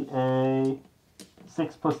be a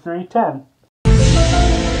 6 + 3, 10.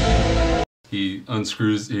 He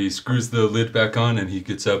screws the lid back on, and he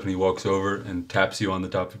gets up and he walks over and taps you on the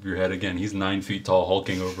top of your head again. He's 9 feet tall,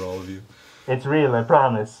 hulking over all of you. It's real, I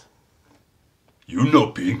promise. You know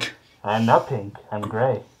pink. I'm not pink, I'm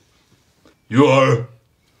gray. You are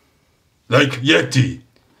like Yeti.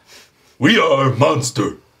 We are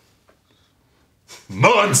monster.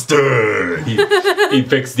 Monster! He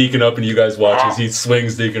picks Deacon up and you guys watch as he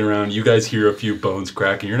swings Deacon around. You guys hear a few bones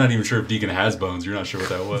cracking. You're not even sure if Deacon has bones. You're not sure what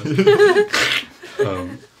that was.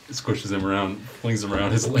 Squishes him around, flings him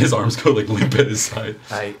around. His arms go like limp at his side.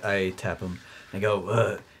 I tap him. I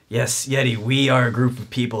go, yes, Yeti, we are a group of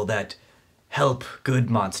people that help good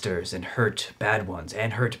monsters and hurt bad ones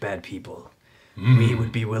and hurt bad people. We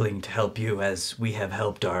would be willing to help you as we have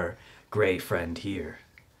helped our gray friend here.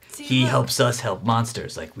 See, He look, helps us help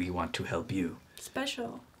monsters like we want to help you.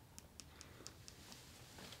 Special.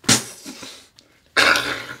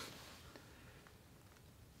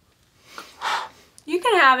 You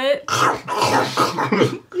can have it.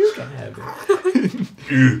 You can have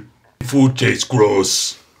it. Food tastes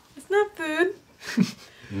gross. It's not food.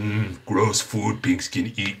 Gross food pigs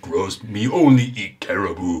can eat gross. Me only eat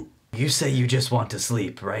caribou. You say you just want to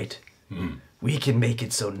sleep, right? We can make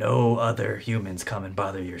it so no other humans come and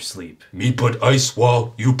bother your sleep. Me put ice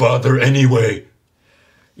wall, you bother anyway.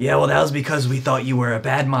 Yeah, well, that was because we thought you were a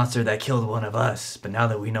bad monster that killed one of us. But now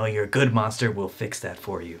that we know you're a good monster, we'll fix that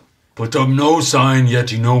for you. Put up no sign,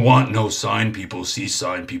 yet you no want no sign. People see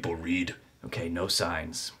sign, people read. Okay, no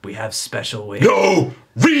signs. We have special ways. No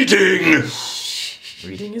reading!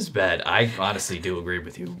 Reading is bad. I honestly do agree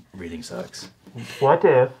with you. Reading sucks. What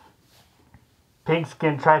if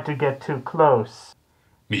Pigskin tried to get too close?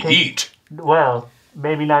 Me eat. Well,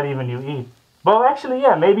 maybe not even you eat. Well, actually,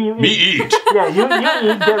 yeah, maybe you eat. Me eat. Yeah, you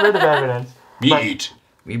eat, get rid of evidence. Me But- eat.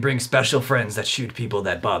 We bring special friends that shoot people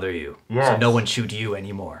that bother you. So Yes. no one shoot you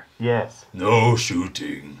anymore. Yes. No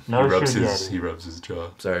shooting. No he rubs shoot, his Yeti. he rubs his jaw.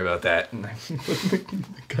 Sorry about that.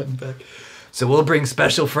 Gun back. So we'll bring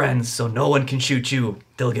special friends so no one can shoot you.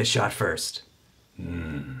 They'll get shot first.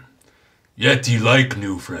 Yeti like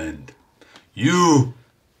new friend. You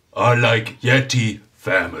are like Yeti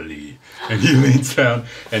family. And he leans down,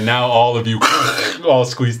 and now all of you all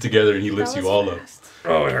squeeze together, and he lifts That you was all up. fast.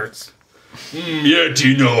 Oh, it hurts.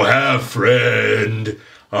 Yeti no have friend.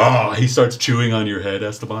 Ah, he starts chewing on your head,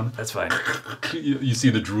 Esteban. That's fine. You see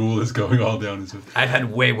the drool is going all down his head. I've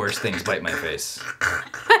had way worse things bite my face.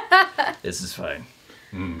 This is fine.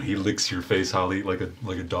 He licks your face, Holly, like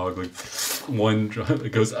a dog. Like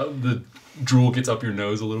it goes up, the drool gets up your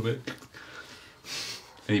nose a little bit.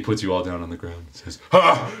 And he puts you all down on the ground and says,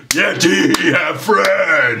 "Ha! Yeti have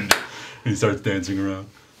friend!" And he starts dancing around.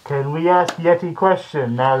 Can we ask Yeti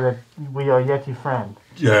question now that we are Yeti friends?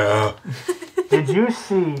 Yeah. Did you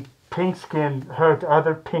see Pinkskin hurt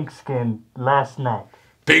other Pinkskin last night?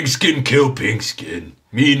 Pigskin kill pigskin.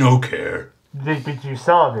 Me no care. Did you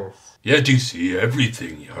saw this? Yeti see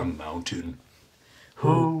everything, young mountain.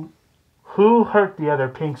 Who hurt the other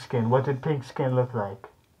Pinkskin? What did Pinkskin look like?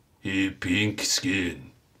 He pink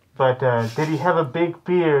skin. But did he have a big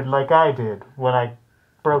beard like I did when I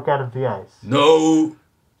broke out of the ice? No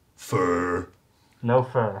fur. No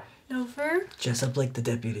fur. No fur? Dress up like the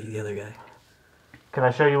deputy, the other guy. Can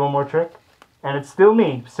I show you one more trick? And it's still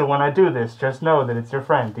me, so when I do this, just know that it's your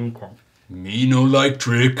friend, Deacon. Me no like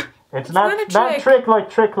trick. It's not a trick. not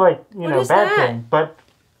trick like, you What know, is bad that? thing, but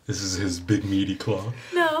This is his big meaty claw.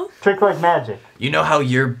 No. trick like magic. You know how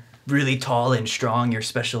you're really tall and strong, your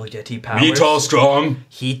special Yeti powers? Me tall strong.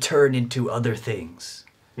 He turned into other things,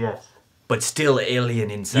 Yes. but still alien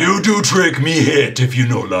inside. You do trick me hit if you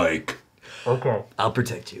no like. Okay, I'll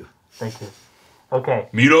protect you. thank you. Okay,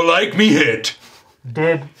 Me no like me hit.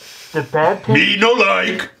 did the bad thing... Me no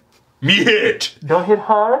like. Me hit. Don't hit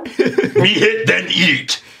hard, Me hit then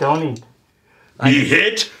eat. don't eat. Me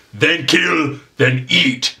hit then kill then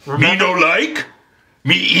eat. Me no like.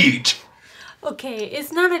 Me eat. Okay,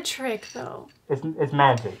 it's not a trick though. It's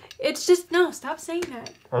magic. It's just, no, stop saying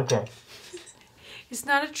that. Okay. It's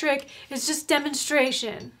not a trick, it's just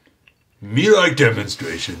demonstration. Me like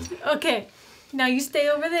demonstration. Okay, now you stay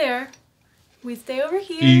over there. We stay over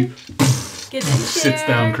here. He Get in sits chair.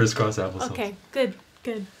 down crisscross applesauce. Okay, good,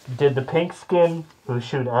 good. Did the pink skin who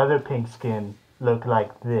shoot other pink skin look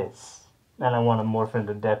like this? And I want to morph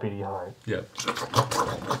into Deputy Heart. Yeah.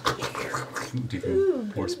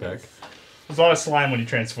 Deacon horseback. There's a lot of slime when you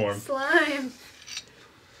transform. Slime.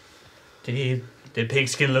 Did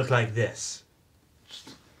Pigskin look like this?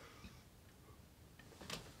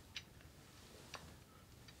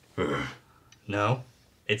 No,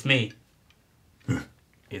 it's me.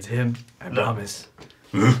 It's him, I promise.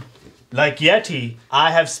 Like Yeti,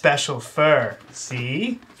 I have special fur.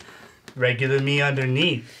 See? Regular me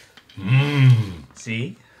underneath.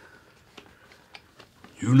 See?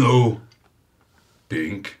 You know,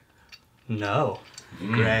 pink. No.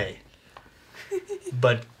 Gray.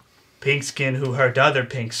 But pink skin who hurt other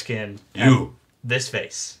pink skin. You. This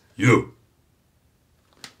face. You.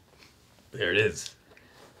 There it is.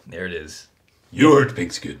 There it is. You hurt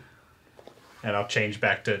pink skin. And I'll change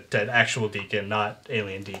back to actual Deacon, not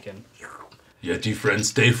alien Deacon. Yeti friends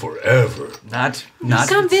stay forever. Not.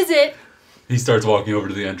 Come visit. He starts walking over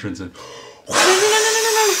to the entrance and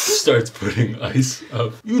No. starts putting ice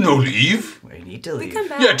up. You no leave. We need to We leave. come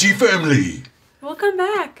back. Yeti family. We'll come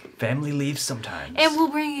back. Family leaves sometimes. And we'll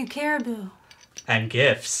bring you caribou And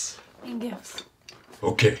gifts. and gifts.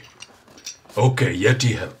 Okay. Okay,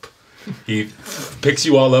 Yeti help. He picks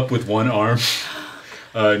you all up with one arm.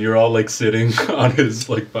 And you're all like sitting on his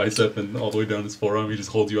like bicep and all the way down his forearm. He just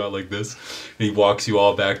holds you out like this. And he walks you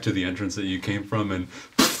all back to the entrance that you came from and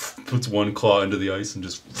puts one claw into the ice and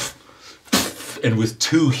just... And with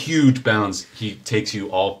two huge bounds, he takes you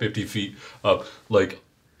all 50 feet up, like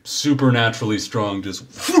supernaturally strong, just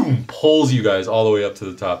pulls you guys all the way up to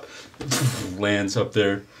the top. Lands up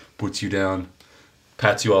there, puts you down,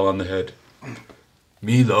 pats you all on the head.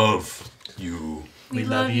 Me love you. We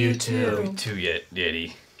love you too. Too yet,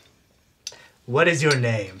 Yeti. What is your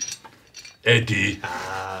name? Eddie.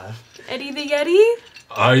 Eddie the Yeti?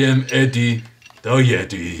 I am Eddie the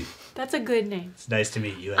Yeti. That's a good name. It's nice to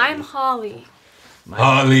meet you, Eddie. I'm Holly.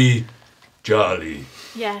 Holly Jolly.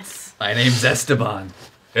 Yes. My name's Esteban.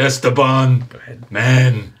 Esteban. Go ahead.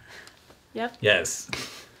 Man. Yep. Yes.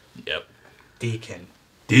 Yep. Deacon.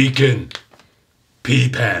 Deacon. Pea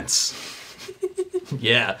pants.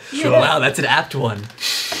 Yeah. Sure. Wow, that's an apt one.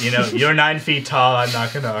 You know, you're 9 feet tall. I'm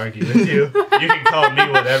not going to argue with you. You can call me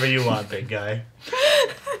whatever you want, big guy.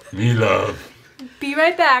 Me love. Be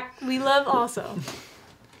right back. We love also.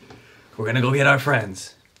 We're gonna go get our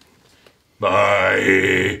friends.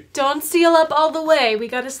 Bye. Don't seal up all the way. We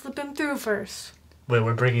gotta slip him through first. Wait,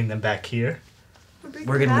 we're bringing them back here?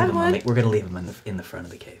 We're gonna leave them on the, we're gonna leave them in the front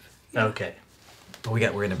of the cave. Okay. But we're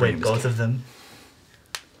gonna bring Wait, them. both of them?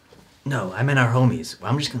 No, I meant our homies.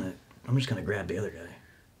 I'm just gonna grab the other guy.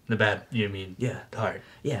 The bad, you mean? Yeah. The heart.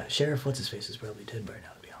 Yeah, Sheriff What's-His-Face is probably dead by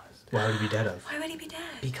now, to be honest. Why would he be dead of? Why would he be dead?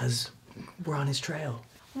 Because we're on his trail.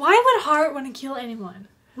 Why would Hart want to kill anyone?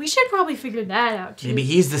 We should probably figure that out, too. Maybe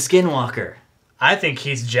he's the Skinwalker. I think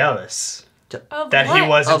he's jealous Of that what? he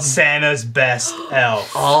wasn't Santa's best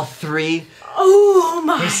elf. All three. Oh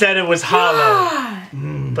my He said it was hollow,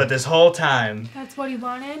 God. but this whole time, That's what he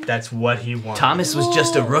wanted? that's what he wanted. Thomas was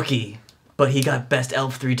just a rookie, but he got best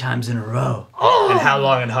elf 3 times in a row. And how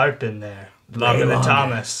long had Hart been there? Longer than longer.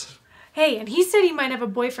 Thomas. Hey, and he said he might have a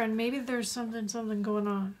boyfriend. Maybe there's something going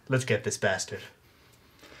on. Let's get this bastard.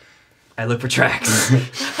 I look for tracks.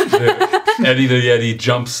 Eddie the Yeti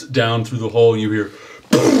jumps down through the hole. You hear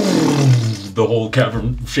the whole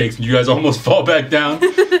cavern shakes, and you guys almost fall back down.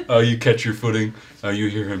 You catch your footing. You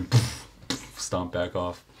hear him stomp back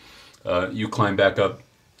off. You climb back up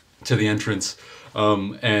to the entrance,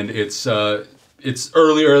 and it's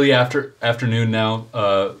early afternoon now,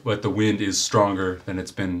 but the wind is stronger than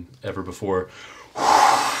it's been ever before.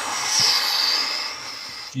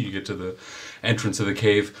 You get to the entrance of the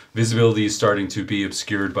cave. Visibility is starting to be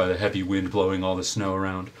obscured by the heavy wind blowing all the snow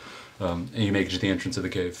around, and you make it to the entrance of the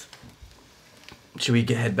cave. Should we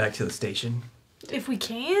head back to the station? If we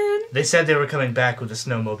can. They said they were coming back with a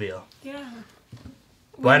snowmobile. Yeah.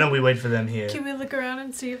 Why don't we wait for them here? Can we look around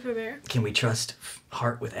and see if they're there? Can we trust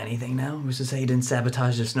Hart with anything now? Who's to say he didn't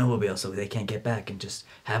sabotage the snowmobile so they can't get back and just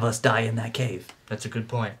have us die in that cave? That's a good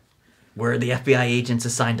point. We're the FBI agents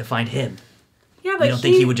assigned to find him. Yeah, but You don't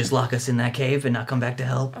think he would just lock us in that cave and not come back to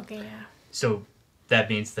help? Okay, yeah. So that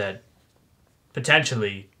means that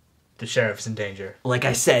potentially the sheriff's in danger. Like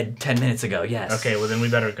I said 10 minutes ago, yes. Okay, well then we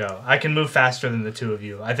better go. I can move faster than the two of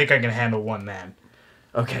you. I think I can handle one man.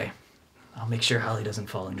 Okay. I'll make sure Holly doesn't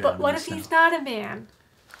fall and drown But what in the if snow. he's not a man?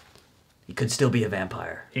 He could still be a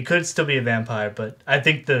vampire. He could still be a vampire, but I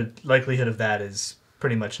think the likelihood of that is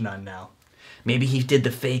pretty much none now. Maybe he did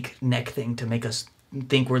the fake neck thing to make us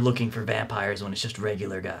think we're looking for vampires when it's just a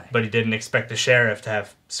regular guy. But he didn't expect the sheriff to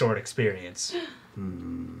have S.O.R.D experience.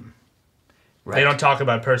 Right. They don't talk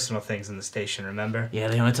about personal things in the station, remember? Yeah,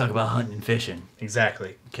 they only talk about hunting and fishing.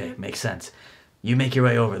 Exactly. Okay, makes sense. You make your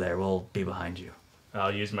way over there. We'll be behind you.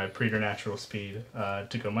 I'll use my preternatural speed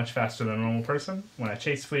to go much faster than a normal person. When I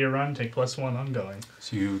chase, flee, or run, take +1 on going.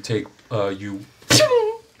 So you take you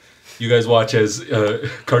guys watch as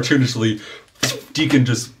cartoonishly Deacon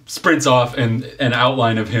just sprints off, and an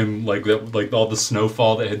outline of him like that, like all the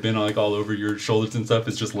snowfall that had been like all over your shoulders and stuff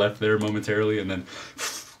is just left there momentarily, and then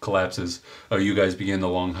collapses. You guys begin the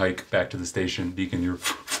long hike back to the station. Deacon, you're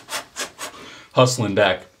hustling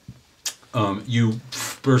back. You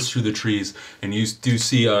burst through the trees, and you do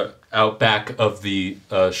see out back of the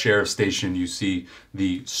sheriff's station. You see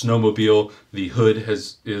the snowmobile. The hood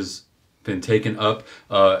is been taken up,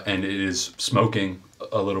 and it is smoking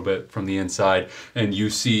a little bit from the inside. And you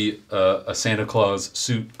see a Santa Claus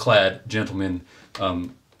suit-clad gentleman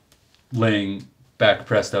laying back,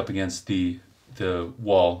 pressed up against the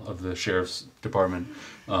wall of the sheriff's department,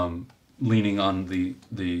 leaning on the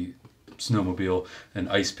snowmobile, an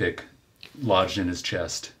ice pick lodged in his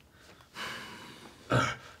chest.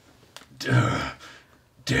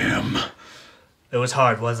 Damn. It was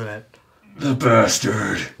hard, wasn't it? The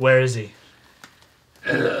bastard. Where is he?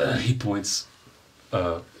 He points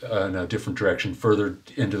in a different direction, further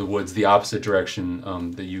into the woods, the opposite direction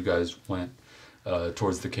that you guys went,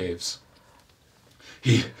 towards the caves.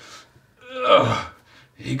 He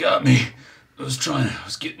got me. I was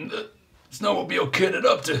getting the snowmobile kitted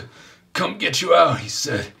up to come get you out. He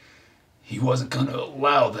said he wasn't going to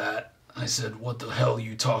allow that. I said, what the hell are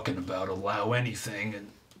you talking about? Allow anything?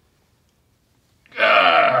 And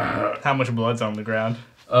How much blood's on the ground?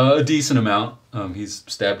 a decent amount. He's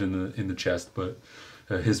stabbed in the chest, but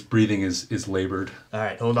his breathing is labored. All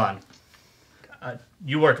right, hold on.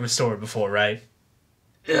 You worked with S.O.R.D before, right?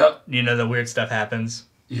 Yeah, You know that weird stuff happens.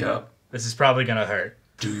 yeah. This is probably gonna hurt.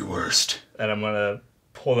 Do your worst. And I'm gonna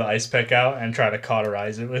pull the ice pick out and try to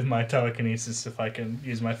cauterize it with my telekinesis if I can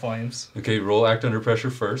use my flames. Okay, roll act under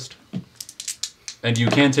pressure first. And you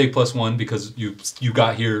can take +1 because you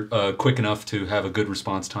got here quick enough to have a good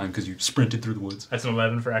response time because you sprinted through the woods. That's an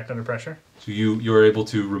 11 for act under pressure. So you are able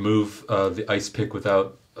to remove the ice pick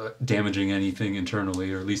without damaging anything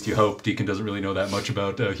internally, or at least you hope. Deacon doesn't really know that much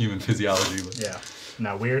about human physiology. But Yeah.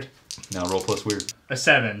 Now weird. now roll plus weird. A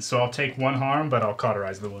 7, so I'll take 1 harm, but I'll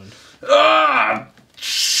cauterize the wound. Ah!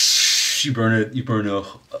 You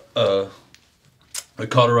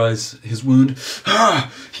cauterize his wound. Ah!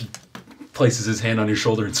 He places his hand on your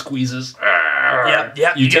shoulder and squeezes. Yep.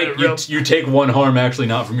 You take 1 harm, actually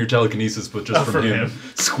not from your telekinesis, but just from him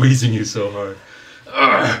squeezing you so hard.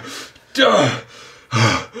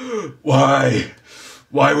 Why?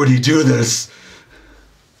 Why would he do this?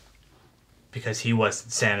 Because he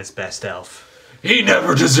wasn't Santa's best elf. He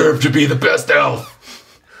never deserved to be the best elf.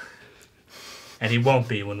 And he won't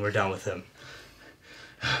be when we're done with him.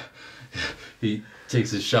 He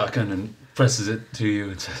takes his shotgun and presses it to you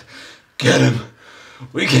and says, "Get him.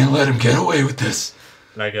 We can't let him get away with this."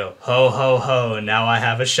 And I go, ho, ho, ho, and now I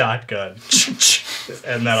have a shotgun.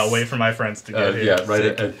 And then I'll wait for my friends to get here. Yeah,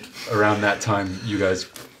 right around that time, you guys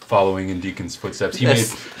following in Deacon's footsteps.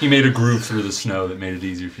 He made a groove through the snow that made it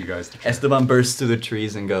easier for you guys to track. Esteban bursts through the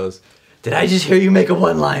trees and goes, "Did I just hear you make a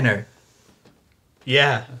one-liner?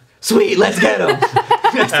 Yeah. Sweet, let's get him."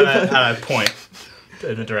 And I point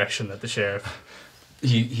in the direction that the sheriff...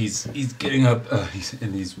 He's getting up,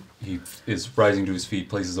 he is rising to his feet,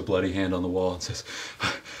 places a bloody hand on the wall and says,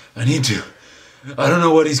 I don't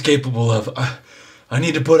know what he's capable of. I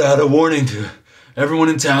need to put out a warning to everyone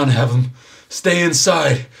in town, have him stay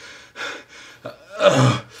inside.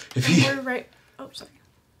 If he... We're right... Oh, sorry.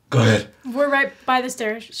 Go ahead. We're right by the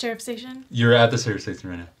sheriff station. You're at the sheriff station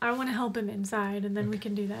right now. I want to help him inside, and then we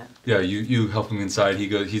can do that. Yeah, you help him inside.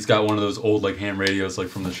 He's got one of those old like ham radios like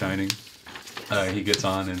from The Shining. He gets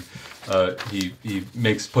on and he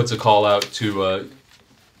puts a call out to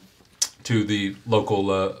the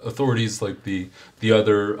local authorities, like the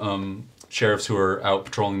other sheriffs who are out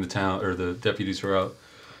patrolling the town, or the deputies who are out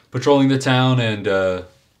patrolling the town,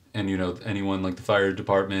 and you know, anyone like the fire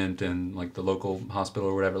department and like the local hospital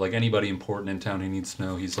or whatever, like anybody important in town who needs to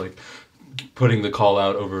know. He's like putting the call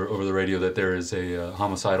out over the radio that there is a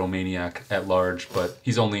homicidal maniac at large, but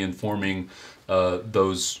he's only informing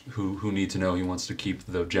those who need to know. He wants to keep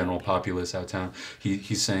the general populace out of town.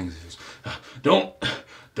 He's saying, don't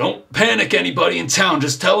panic anybody in town.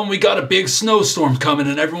 Just tell them we got a big snowstorm coming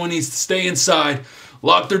and everyone needs to stay inside.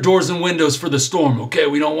 Lock their doors and windows for the storm, okay?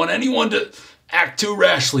 We don't want anyone to act too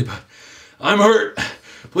rashly, but I'm hurt.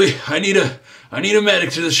 Please, I need a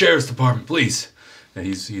medic to the sheriff's department, please. And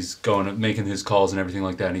he's going and making his calls and everything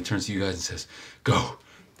like that, and he turns to you guys and says, go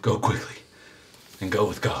quickly, and go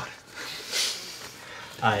with God.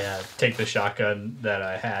 I take the shotgun that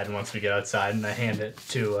I had once we get outside, and I hand it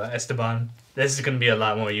to Esteban. This is going to be a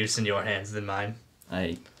lot more use in your hands than mine.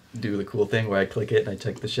 I do the cool thing where I click it and I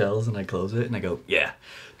check the shells and I close it and I go, yeah.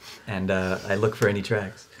 And I look for any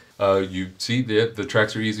tracks. You see the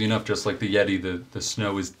tracks are easy enough, just like the Yeti. The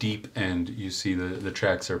snow is deep and you see the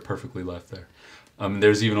tracks are perfectly left there.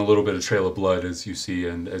 There's even a little bit of trail of blood as you see,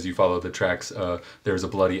 and as you follow the tracks, there's a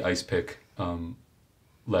bloody ice pick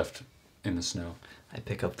left in the snow. I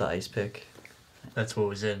pick up the ice pick. That's what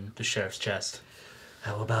was in the sheriff's chest.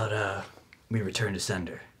 How about we return to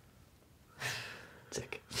sender?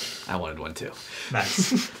 Sick. I wanted one too.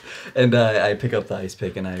 Nice. And I pick up the ice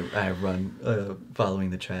pick and I run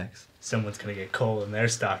following the tracks. Someone's going to get coal in their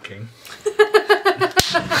stocking.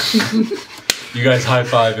 You guys high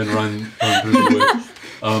five and run through the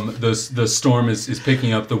wood. The storm is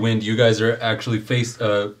picking up the wind. You guys are actually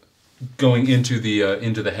going into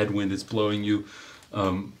the headwind. It's blowing you.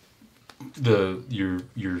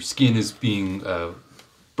 Your skin is being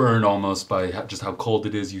burned almost by just how cold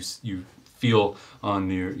it is. You feel on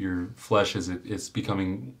your flesh as it's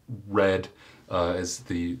becoming red as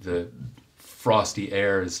the frosty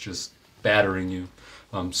air is just battering you.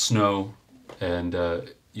 Snow, and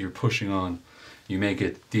you're pushing on. You make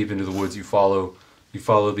it deep into the woods. You follow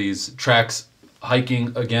these tracks,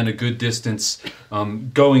 hiking again a good distance,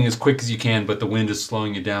 going as quick as you can, but the wind is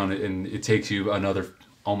slowing you down, and it takes you another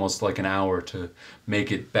almost like an hour to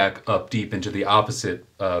make it back up deep into the opposite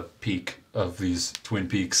peak of these twin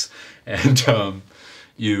peaks, and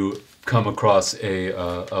you come across a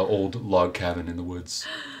old log cabin in the woods.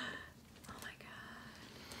 Oh my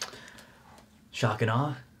god. Shock and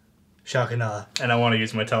awe. Shock and awe. And I want to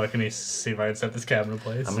use my telekinesis to see if I can set this cabin in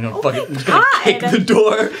place. I'm gonna God. kick the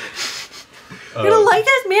door. You're gonna light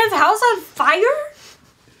this man's house on fire?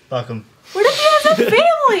 Fuck him. What if he has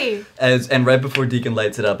a family? And right before Deacon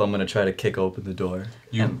lights it up, I'm gonna try to kick open the door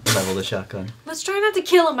and level the shotgun. Let's try not to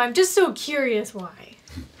kill him. I'm just so curious why.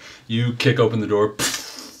 You kick open the door,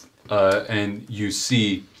 and you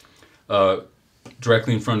see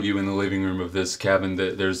directly in front of you in the living room of this cabin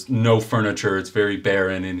that there's no furniture. It's very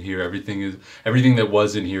barren in here. Everything that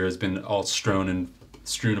was in here has been all strewn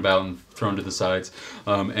about and thrown to the sides.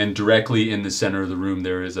 And directly in the center of the room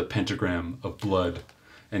there is a pentagram of blood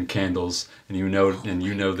and candles, and you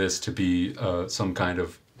know this to be some kind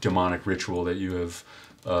of demonic ritual that you have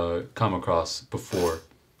come across before.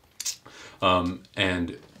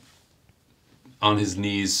 And on his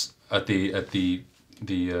knees at the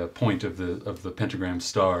point of the pentagram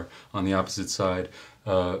star on the opposite side,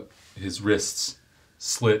 his wrists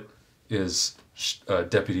slit is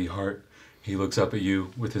Deputy Hart. He looks up at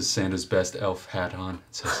you with his Santa's best elf hat on and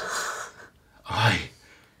says, I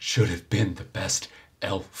should have been the best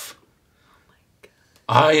elf.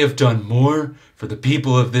 I have done more for the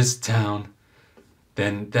people of this town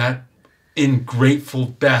than that ingrateful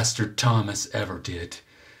bastard Thomas ever did.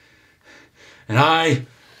 And I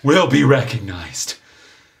will be recognized.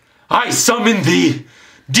 I summon thee,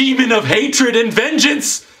 demon of hatred and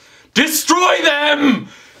vengeance! Destroy them!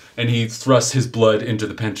 And he thrusts his blood into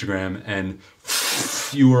the pentagram, and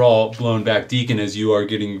you are all blown back. Deacon, as you are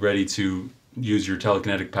getting ready to use your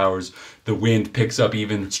telekinetic powers, the wind picks up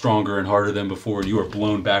even stronger and harder than before, and you are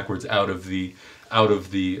blown backwards out of the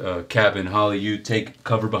cabin. Holly, you take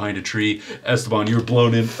cover behind a tree. Esteban, you're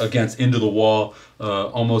blown into the wall,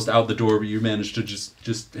 almost out the door, but you manage to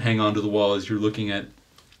just hang on to the wall as you're looking at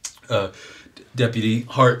Deputy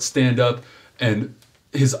Hart stand up, and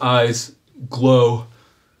his eyes glow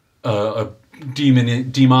a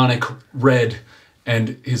demonic red,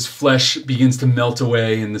 and his flesh begins to melt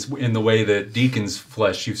away in the way that Deacon's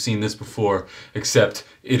flesh, you've seen this before, except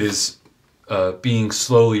it is being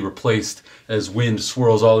slowly replaced as wind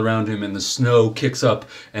swirls all around him and the snow kicks up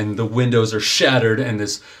and the windows are shattered and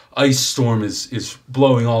this ice storm is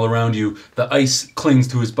blowing all around you. The ice clings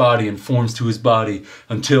to his body and forms to his body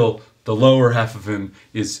until the lower half of him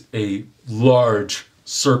is a large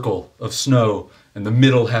circle of snow, and the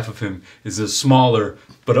middle half of him is a smaller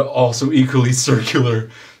but also equally circular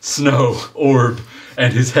snow orb,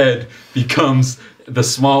 and his head becomes the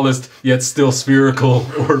smallest yet still spherical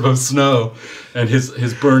orb of snow, and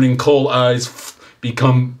his burning coal eyes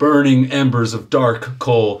become burning embers of dark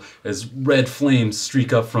coal as red flames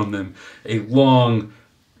streak up from them. A long,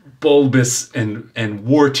 bulbous and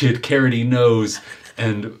warted carroty nose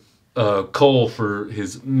and coal for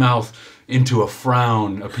his mouth into a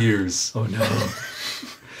frown appears. Oh no.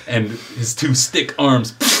 And his two stick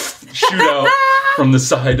arms shoot out from the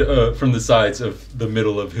sides of the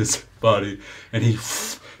middle of his body, and he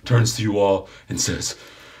turns to you all and says,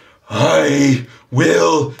 I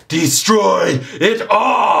will destroy it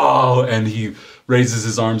all! And he raises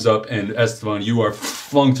his arms up, and Esteban, you are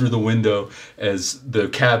flung through the window as the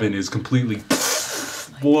cabin is completely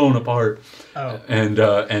blown apart. Oh.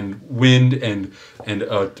 And wind and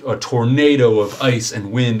a tornado of ice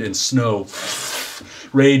and wind and snow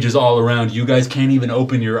rages all around. You guys can't even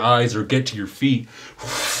open your eyes or get to your feet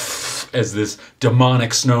as this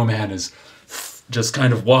demonic snowman is just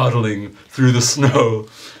kind of waddling through the snow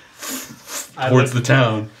towards the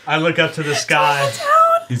town. I look up to the sky.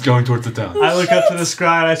 He's going towards the town. I look up to the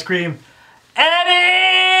sky and I scream, Eddie!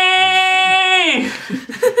 You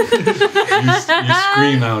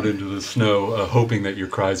scream out into the snow, hoping that your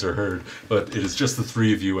cries are heard, but it is just the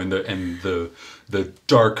three of you, and the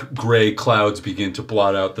dark gray clouds begin to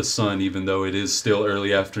blot out the sun. Even though it is still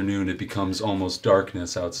early afternoon, it becomes almost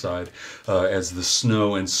darkness outside as the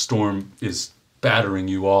snow and storm is battering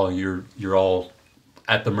you all. You're all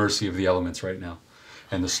at the mercy of the elements right now,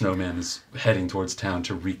 and the snowman is heading towards town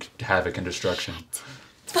to wreak havoc and destruction.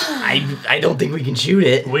 I don't think we can shoot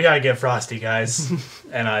it. We gotta get frosty, guys.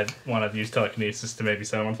 And I want to use telekinesis to maybe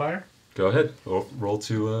set him on fire. Go ahead. Roll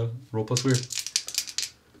plus weird.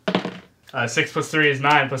 6 plus 3 is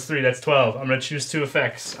 9 plus 3, that's 12. I'm gonna choose 2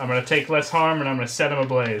 effects. I'm gonna take less harm and I'm gonna set him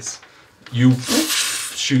ablaze. You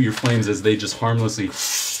shoot your flames as they just harmlessly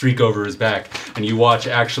streak over his back, and you watch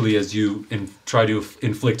actually as you try to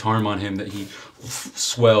inflict harm on him that he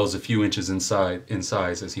swells a few inches in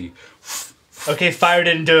size as he... Okay, fire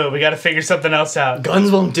didn't do it. We gotta figure something else out.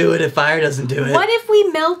 Guns won't do it if fire doesn't do it. What if we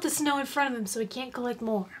melt the snow in front of him so he can't collect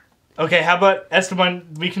more? Okay, how about Esteban?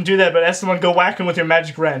 We can do that, but Esteban, go whack him with your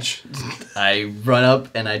magic wrench. I run up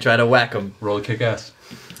and I try to whack him. Roll a kick ass.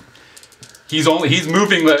 He's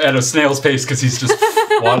moving at a snail's pace because he's just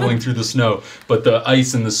waddling through the snow, but the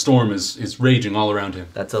ice and the storm is raging all around him.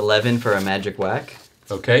 That's 11 for a magic whack.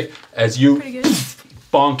 Okay, as you Pretty good.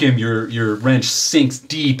 bonk him, your wrench sinks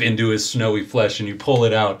deep into his snowy flesh and you pull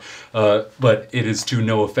it out, but it is to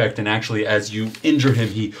no effect, and actually as you injure him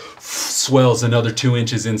he swells another 2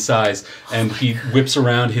 inches in size, and he whips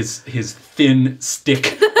around his thin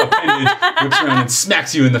stick appendage, whips around and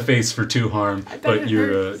smacks you in the face for 2 harm, but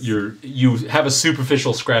you have a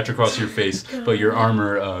superficial scratch across your face, but your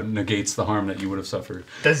armor negates the harm that you would have suffered.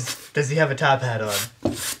 Does he have a top hat on?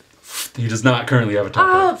 He does not currently have a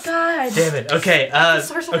top hat. Oh, God. Damn it. Okay,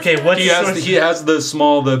 sorcerer okay, hat. what's He has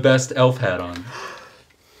the best elf hat on.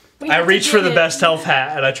 I reach for the best elf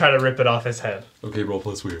hat and I try to rip it off his head. Okay, roll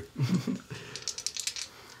plus weird.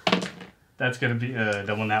 That's gonna be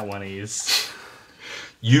double nat 1s.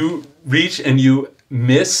 You reach and you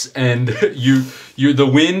miss, and the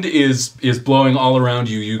wind is blowing all around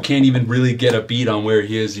you. You can't even really get a beat on where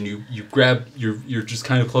he is, and you grab you're just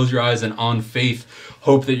kind of close your eyes and on faith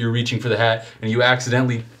hope that you're reaching for the hat, and you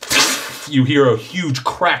accidentally. You hear a huge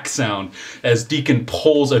crack sound as Deacon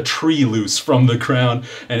pulls a tree loose from the ground,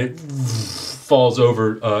 and it falls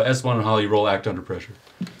over. Esteban and Holly, roll act under pressure.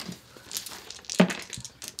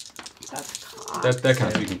 That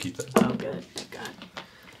counts. You can keep that. Oh, good. Thank God.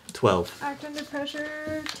 12. Act under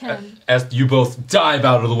pressure, 10. As you both dive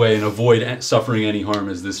out of the way and avoid suffering any harm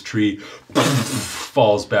as this tree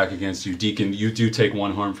falls back against you. Deacon, you do take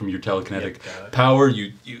 1 harm from your telekinetic power.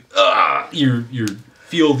 You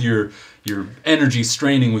feel your energy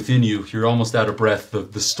straining within you. You're almost out of breath.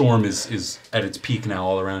 The storm is at its peak now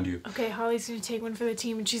all around you. Okay, Holly's gonna take one for the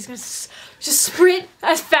team, and she's gonna just sprint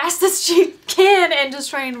as fast as she can and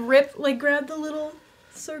just try and grab the little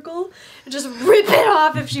circle and just rip it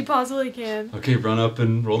off if she possibly can. Okay, run up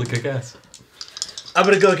and roll the kick ass. I'm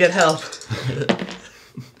gonna go get help.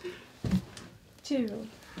 2.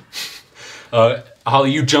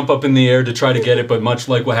 Holly, you jump up in the air to try to get it, but much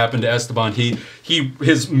like what happened to Esteban,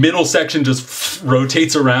 his middle section just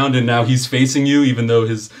rotates around, and now he's facing you, even though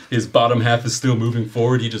his bottom half is still moving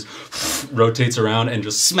forward. He just rotates around and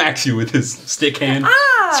just smacks you with his stick hand,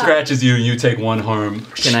 scratches you, and you take 1 harm.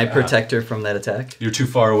 Can I protect her from that attack? You're too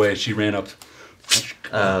far away. She ran up.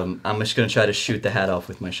 I'm just going to try to shoot the hat off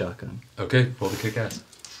with my shotgun. Okay, roll the kick ass.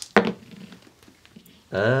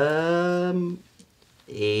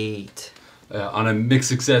 8. On a mixed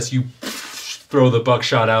success, you throw the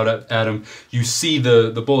buckshot out at him. You see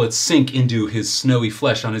the bullets sink into his snowy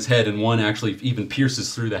flesh on his head, and one actually even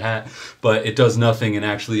pierces through the hat, but it does nothing, and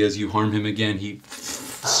actually as you harm him again, he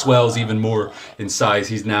swells even more in size.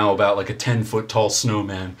 He's now about like a 10-foot tall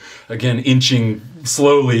snowman, again inching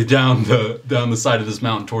slowly down the side of this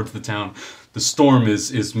mountain towards the town. The storm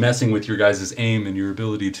is messing with your guys' aim and your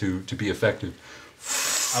ability to be effective.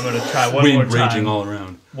 I'm gonna try one Wind more time. raging all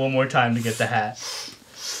around. One more time to get the hat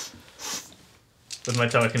with my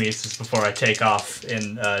telekinesis before I take off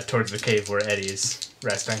towards the cave where Eddie's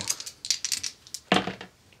resting.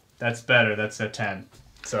 That's better. That's a 10.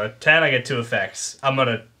 So at 10, I get 2 effects. I'm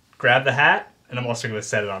gonna grab the hat, and I'm also gonna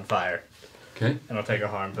set it on fire. Okay. And I'll take a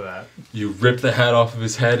harm for that. You rip the hat off of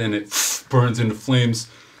his head, and it burns into flames.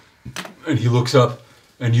 And he looks up,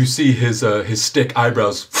 and you see his stick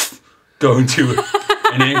eyebrows go into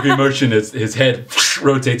an angry motion as his head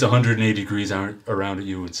rotates 180 degrees around at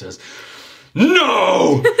you and says,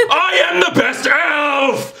 "No! I am the best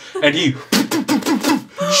elf!" And he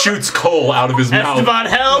shoots coal out of his mouth. Esteban,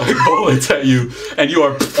 help! Like bullets at you, and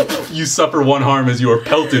you suffer 1 harm as you are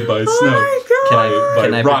pelted by snow.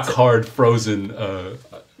 Can I rock hard frozen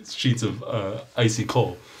sheets of icy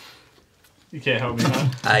coal. You can't help me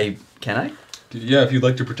now. Can I? Yeah, if you'd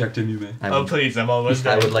like to protect him, you may. Oh, please, I'm almost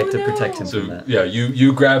I dead. would like to protect him from So that. yeah,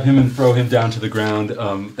 you grab him and throw him down to the ground.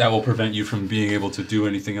 That will prevent you from being able to do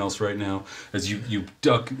anything else right now. As you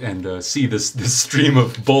duck and see this stream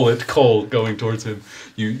of bullet coal going towards him,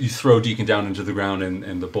 you throw Deacon down into the ground,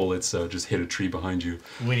 and the bullets just hit a tree behind you.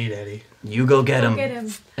 We need Eddie. You go get him. Get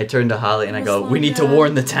him. I turn to Holly and I go, Slow "We need to down.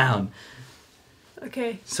 warn the town."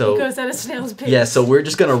 Okay. So- he goes at a snail's pace. Yeah, so we're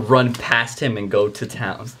just gonna run past him and go to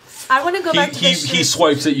town. I want to go back to the He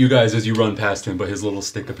swipes at you guys as you run past him, but his little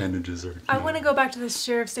stick appendages are. I want to go back to the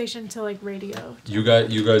sheriff's station to radio. You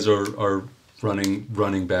guys are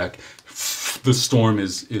running back. The storm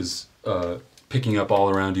is picking up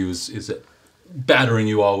all around you. Is battering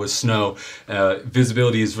you all with snow.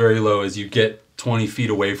 Visibility is very low. As you get 20 feet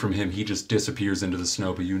away from him, he just disappears into the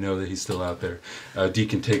snow, but you know that he's still out there.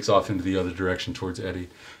 Deacon takes off into the other direction towards the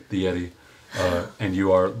Yeti, and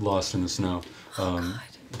you are lost in the snow.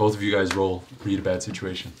 Both of you guys roll read a bad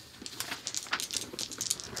situation.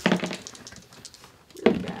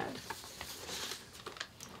 Really bad.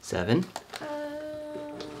 7.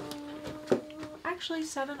 Actually,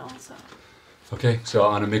 7 also. Okay, so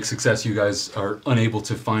on a mixed success, you guys are unable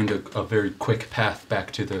to find a very quick path back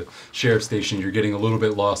to the sheriff's station. You're getting a little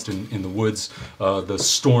bit lost in the woods. The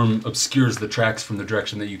storm obscures the tracks from the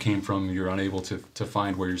direction that you came from. You're unable to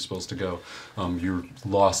find where you're supposed to go. You're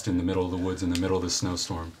lost in the middle of the woods, in the middle of the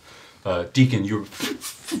snowstorm. Deacon, you're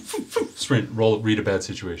sprint, roll, read a bad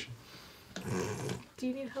situation. Do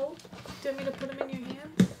you need help? Do you want me to put them in your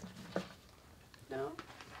hands? No?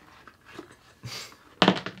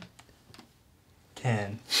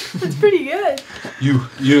 10. That's pretty good.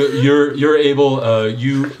 You're able.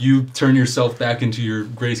 You turn yourself back into your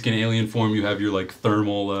grayskin alien form. You have your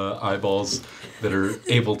thermal eyeballs that are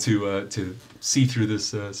able to see through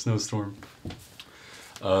this snowstorm.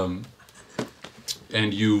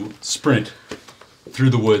 And you sprint through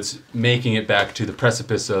the woods, making it back to the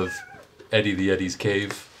precipice of Eddie the Yeti's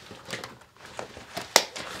cave.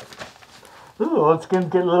 Ooh, old skin's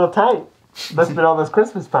getting a little tight. Must have been all those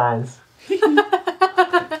Christmas pies.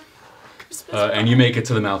 And you make it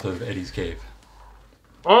to the mouth of Eddie's cave.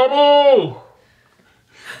 Eddie!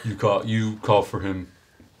 You call for him,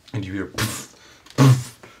 and you hear poof,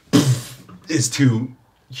 poof, poof. His two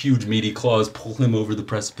huge meaty claws pull him over the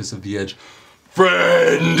precipice of the edge.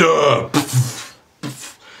 Friend! Poof,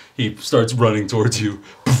 poof. He starts running towards you.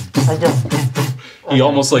 I guess. He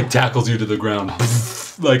almost like tackles you to the ground.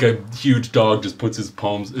 Like a huge dog just puts his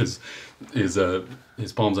palms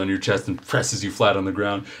on your chest and presses you flat on the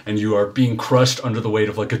ground, and you are being crushed under the weight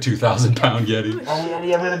of like a 2,000-pound Yeti.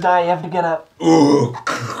 Eddie, I'm gonna die. You have to get up.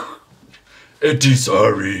 Oh, Eddie,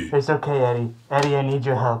 sorry. It's okay, Eddie. Eddie, I need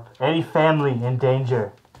your help. Eddie, family in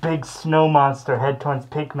danger. Big snow monster head towards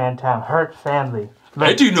Pigman Town. Hurt family. Look.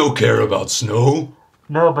 Eddie no care about snow.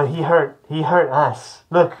 No, but he hurt us.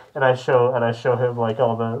 Look, and I show him like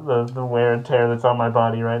all the wear and tear that's on my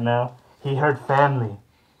body right now. He hurt family.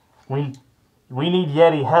 We need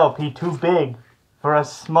Yeti help. He too big for a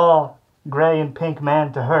small gray and pink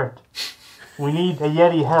man to hurt. We need a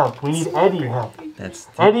Yeti help. We need Eddie help.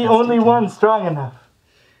 Eddie only one strong enough.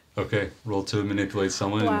 Okay, roll to manipulate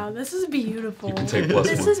someone. Wow, this is beautiful. You can take +1.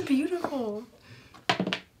 This is beautiful.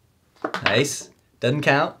 Nice. Doesn't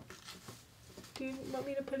count. Do you want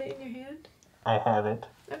me to put it in your hand? I have it.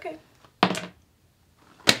 Okay.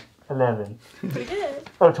 11. Pretty good.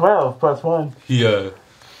 Oh, 12 plus 1.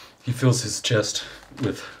 He fills his chest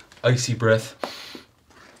with icy breath.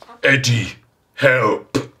 Eddie,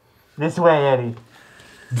 help! This way, Eddie.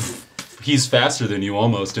 He's faster than you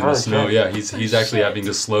almost in the snow. shit. Yeah, he's actually having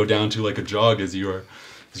to slow down to like a jog as you're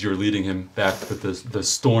leading him back. But the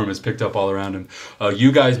storm has picked up all around him.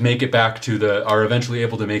 You guys make it back are eventually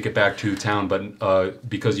able to make it back to town, but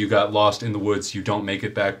because you got lost in the woods, you don't make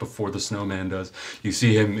it back before the snowman does. You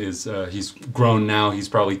see him he's grown now. He's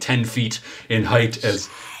probably 10 feet in height as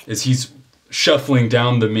he's shuffling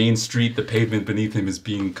down the main street. The pavement beneath him is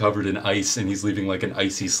being covered in ice, and he's leaving like an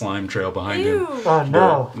icy slime trail behind him. Oh,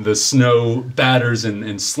 no. The snow batters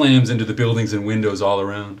and slams into the buildings and windows all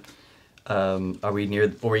around. Are we near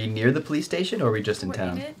the police station, or are we just in We're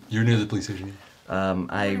town? in it. You're near the police station. On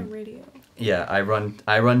a radio. Yeah, I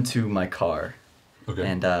run to my car. Okay.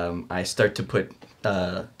 And I start to put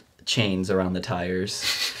chains around the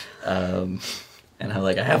tires. And I'm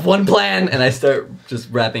like, I have one plan, and I start just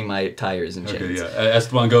wrapping my tires in chains. Okay, yeah.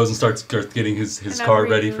 Esteban goes and starts getting his car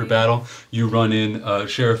ready for battle. You run in.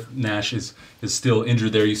 Sheriff Nash is still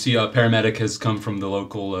injured there. You see a paramedic has come from the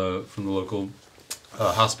local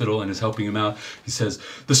hospital and is helping him out. He says,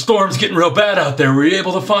 "The storm's getting real bad out there. Were you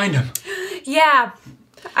able to find him?" Yeah,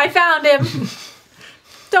 I found him.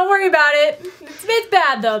 Don't worry about it. It's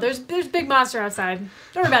bad though. There's big monster outside.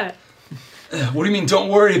 Don't worry about it. What do you mean, don't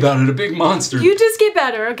worry about it? A big monster. You just get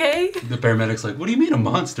better, okay? The paramedic's like, what do you mean a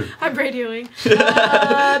monster? I'm radioing.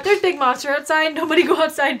 There's big monster outside. Nobody go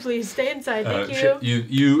outside, please. Stay inside. Thank you.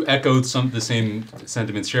 You echoed the same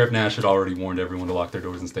sentiments. Sheriff Nash had already warned everyone to lock their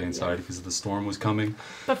doors and stay inside because the storm was coming.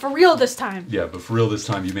 But for real this time. Yeah, but for real this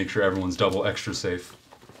time, you make sure everyone's double extra safe.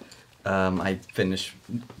 I finish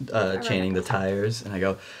chaining the tires, and I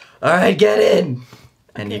go, all right, get in.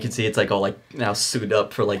 And you can see it's like all like now suited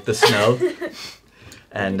up for like the snow.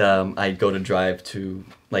 And I go to drive to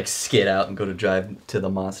like skid out and go to drive to the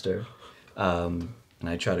monster. And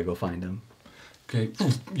I try to go find him. Okay,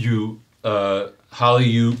 Holly,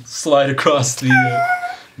 you slide across the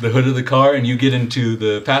hood of the car and you get into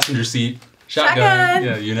the passenger seat. Shotgun.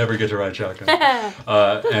 Yeah, you never get to ride shotgun.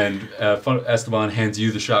 And Esteban hands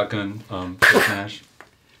you the shotgun, Nash.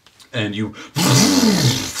 And you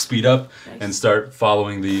speed up and start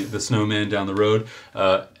following the snowman down the road.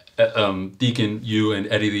 Deacon, you and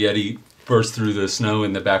Eddie the Yeti burst through the snow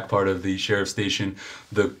in the back part of the sheriff's station.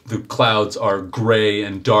 The clouds are gray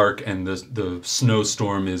and dark, and the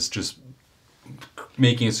snowstorm is just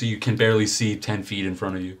making it so you can barely see 10 feet in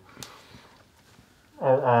front of you.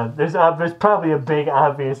 There's probably a big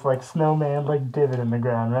obvious like snowman like divot in the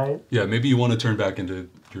ground, right? Yeah, maybe you want to turn back into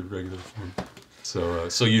your regular form.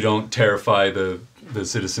 So you don't terrify the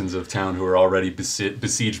citizens of town who are already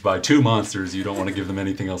besieged by two monsters. You don't want to give them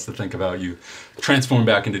anything else to think about. You transform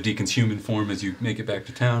back into Deacon's human form as you make it back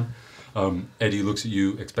to town. Eddie looks at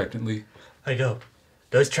you expectantly. I go,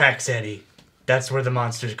 those tracks, Eddie. That's where the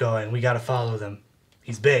monster's going. We gotta follow them.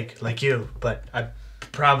 He's big, like you, but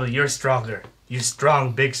you're stronger. You're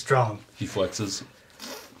strong, big strong. He flexes.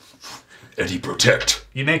 Eddie, protect.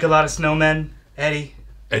 You make a lot of snowmen, Eddie?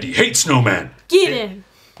 Eddie hates snowman. Get in.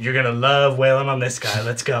 You're gonna love wailing on this guy.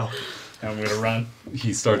 Let's go. And I'm gonna run.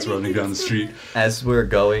 He starts running down the street. As we're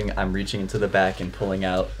going, I'm reaching into the back and pulling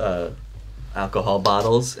out alcohol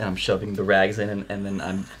bottles, and I'm shoving the rags in, and then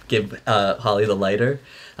I'm give Holly the lighter.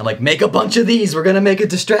 I'm like, make a bunch of these. We're gonna make a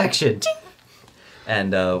distraction.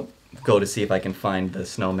 And go to see if I can find the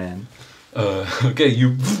snowman. Okay,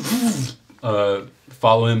 you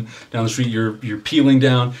follow him down the street. You're peeling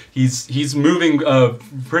down. He's moving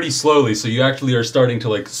pretty slowly, so you actually are starting to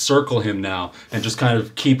like circle him now and just kind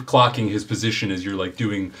of keep clocking his position as you're like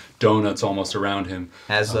doing donuts almost around him.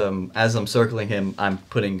 As I'm circling him, I'm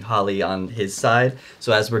putting Holly on his side.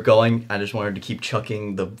 So as we're going, I just wanted to keep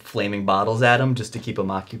chucking the flaming bottles at him just to keep him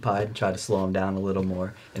occupied and try to slow him down a little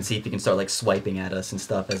more and see if he can start like swiping at us and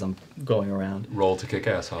stuff as I'm going around. Roll to kick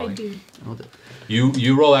ass, Holly. I do.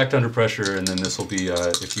 You roll act under pressure, and then this will be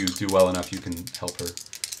if you do well enough, you can help her.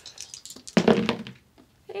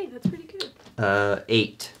 Hey, that's pretty good.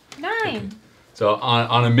 8. 9. So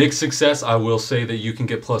on a mixed success, I will say that you can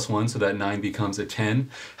get +1, so that 9 becomes a 10.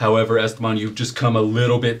 However, Esteban, you've just come a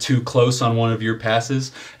little bit too close on one of your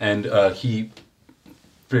passes, and he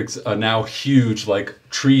brings a now huge, like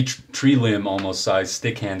tree limb almost size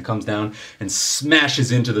stick hand comes down and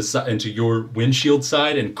smashes into your windshield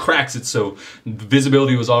side and cracks it. So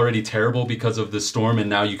visibility was already terrible because of the storm, and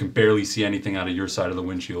now you can barely see anything out of your side of the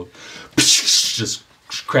windshield. Just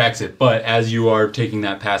cracks it. But as you are taking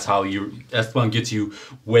that pass, Holly, Esteban gets you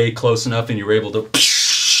way close enough, and you're able to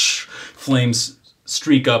flames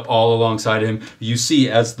streak up all alongside him. You see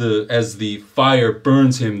as the fire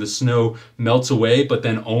burns him, the snow melts away, but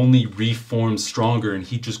then only reforms stronger, and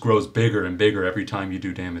he just grows bigger and bigger every time you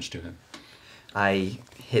do damage to him. I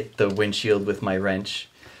hit the windshield with my wrench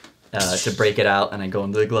to break it out, and I go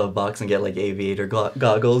into the glove box and get like aviator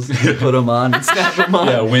goggles, put them on, and snap them on.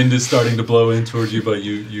 Yeah, wind is starting to blow in towards you, but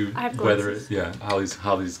you I have weather glasses. it. Yeah,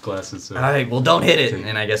 Holly's glasses. So. All right, well, don't hit it.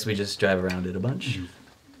 And I guess we just drive around it a bunch.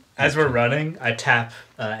 As we're running, I tap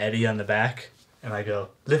Eddie on the back, and I go,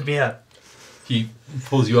 lift me up. He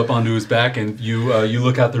pulls you up onto his back, and you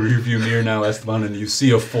look out the rearview mirror now, Esteban, and you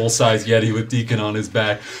see a full-size Yeti with Deacon on his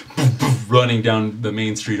back, running down the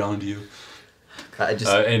main street onto you.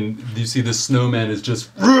 And you see the snowman is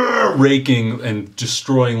just raking and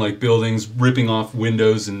destroying like buildings, ripping off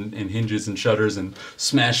windows and hinges and shutters and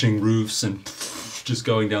smashing roofs and just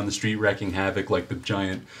going down the street wreaking havoc like the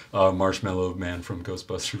giant marshmallow man from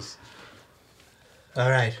Ghostbusters.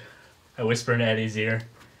 All right. I whisper in Eddie's ear,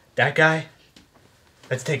 that guy,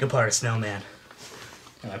 let's take apart a snowman.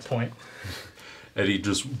 And I point. Eddie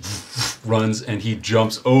just runs and he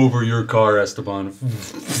jumps over your car, Esteban,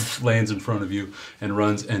 lands in front of you and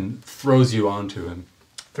runs and throws you onto him.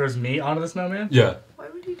 Throws me onto the snowman? Yeah. Why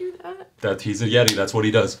would he do that? That he's a Yeti. That's what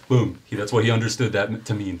he does. Boom. That's what he understood that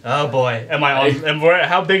to mean. Oh boy. Am I on?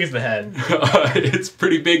 How big is the head? It's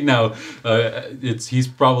pretty big now. He's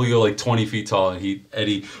probably like 20 feet tall.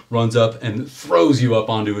 Eddie runs up and throws you up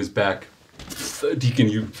onto his back. Deacon,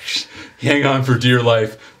 you hang on for dear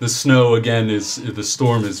life. The snow again the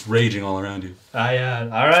storm is raging all around you. All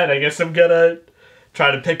right. I guess I'm gonna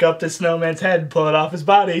try to pick up this snowman's head and pull it off his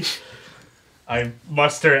body. I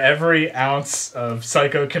muster every ounce of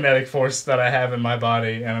psychokinetic force that I have in my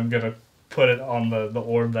body, and I'm gonna put it on the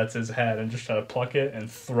orb that's his head and just try to pluck it and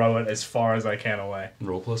throw it as far as I can away.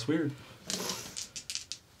 Roll plus weird.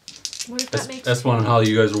 What if that makes Esteban and Holly,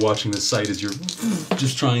 you guys are watching this sight as you're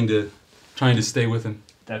just trying to stay with him.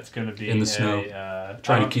 That's gonna be in the snow.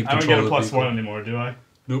 Trying to keep I don't control get a of plus people. 1 anymore, do I?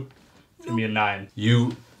 Nope. It's gonna be a 9.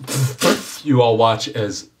 You all watch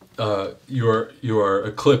as you are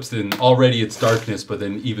eclipsed, and already it's darkness, but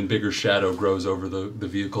then even bigger shadow grows over the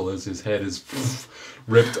vehicle as his head is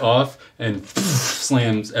ripped off and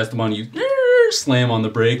slams Esteban. You slam on the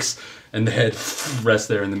brakes, and the head rests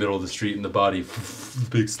there in the middle of the street, and the body,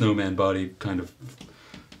 big snowman body, kind of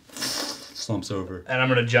slumps over. And I'm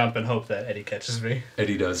gonna jump and hope that Eddie catches me.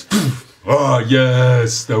 Eddie does. Ah,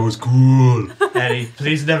 yes, that was cool. Eddie,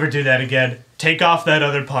 please never do that again. Take off that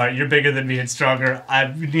other part. You're bigger than me and stronger.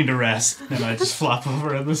 I need to rest. And I just flop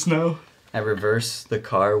over in the snow. I reverse the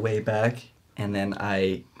car way back, and then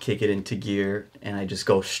I kick it into gear, and I just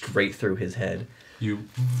go straight through his head. You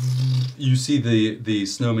see the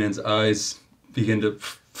snowman's eyes begin to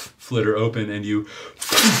flitter open, and you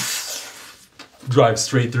drive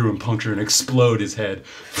straight through and puncture and explode his head,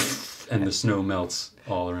 and the snow melts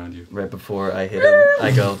all around you. Right before I hit him,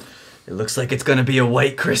 I go, it looks like it's gonna be a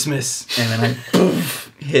white Christmas, and then I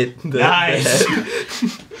poof, hit the Nice. head.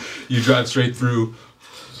 You drive straight through,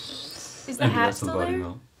 Is the and the hat rest of the still body there?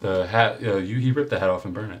 melt. The hat, he ripped the hat off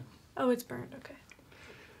and burned it. Oh, it's burned. Okay.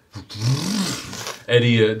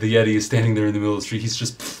 Eddie, the Yeti, is standing there in the middle of the street. He's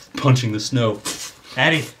just punching the snow.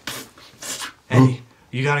 Eddie, Eddie,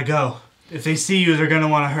 you gotta go. If they see you, they're gonna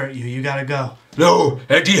want to hurt you. You gotta go. No,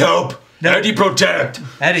 Eddie, help! No. Eddie, protect!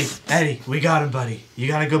 Eddie, we got him, buddy. You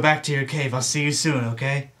gotta go back to your cave. I'll see you soon,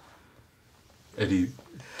 okay? Eddie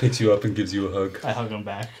picks you up and gives you a hug. I hug him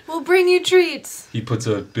back. We'll bring you treats. He puts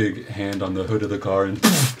a big hand on the hood of the car and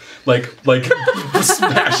like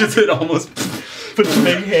smashes it almost. Puts a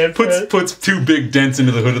big hand. Puts 2 big dents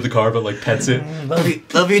into the hood of the car, but like pets it.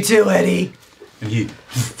 Love you too, Eddie. And he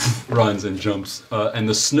runs and jumps. And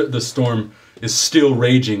the storm is still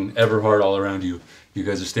raging ever hard all around you. You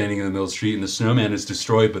guys are standing in the middle of the street, and the snowman is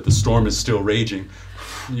destroyed, but the storm is still raging.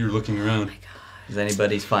 You're looking around. Does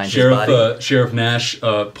anybody find his body? Sheriff Nash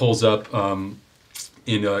pulls up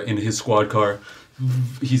in his squad car.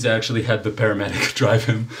 He's actually had the paramedic drive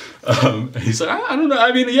him. And he's like, I don't know.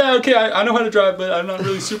 I mean, yeah, okay, I know how to drive, but I'm not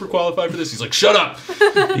really super qualified for this. He's like, shut up.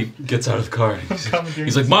 He gets out of the car. And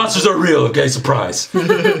he's like, monsters are real, okay, surprise.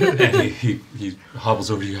 And he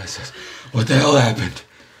hobbles over to you guys and says, what the hell happened?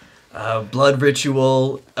 Blood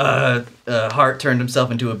ritual. Hart turned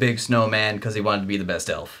himself into a big snowman because he wanted to be the best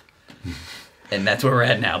elf. And that's where we're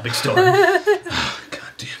at now, big storm. Oh, God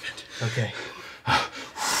damn it. Okay.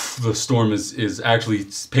 The storm is actually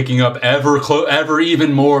picking up ever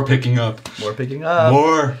even more picking up. More picking up.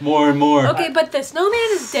 More and more. Okay, but the snowman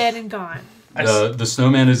is dead and gone. The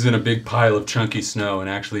snowman is in a big pile of chunky snow, and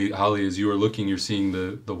actually, Holly, as you are looking, you're seeing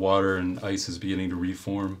the water and ice is beginning to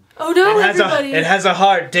reform. Oh no, everybody! It has a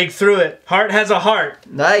heart. Dig through it. Heart has a heart.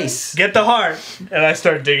 Nice. Get the heart. And I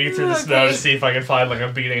start digging through the snow Okay. to see if I can find like a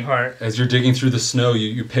beating heart. As you're digging through the snow,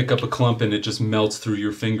 you pick up a clump, and it just melts through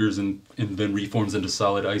your fingers and then reforms into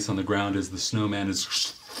solid ice on the ground as the snowman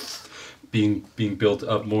is being built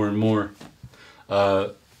up more and more.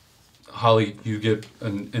 Holly, you get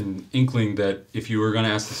an inkling that if you were going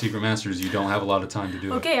to ask the Secret Masters, you don't have a lot of time to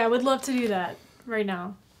do it. Okay, I would love to do that right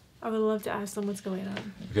now. I would love to ask them what's going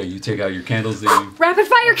on. Okay, you take out your candles. That Rapid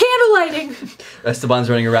fire candle lighting! Esteban's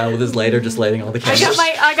running around with his lighter, just lighting all the candles.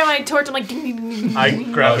 I got my torch. I'm like, ding, ding, ding, ding, I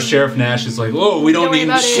ding. grab it. Sheriff Nash is like, "Whoa, we don't Don't worry need."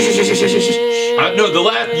 about it. No, the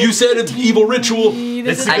last you said it's evil ritual.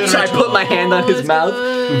 This is I good try to put my hand on his It's mouth.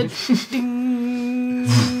 good. Ding.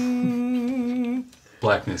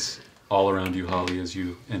 Blackness all around you, Holly, as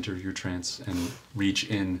you enter your trance and reach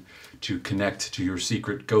in to connect to your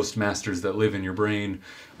secret ghost masters that live in your brain.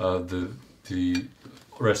 The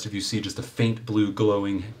rest of you see just a faint blue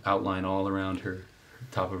glowing outline all around her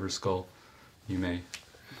top of her skull. You may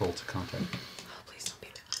roll to contact. Oh, please don't be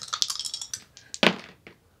that.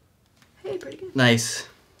 Hey, pretty good. Nice.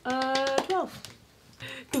 12.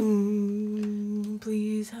 Ding.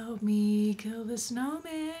 Please help me kill the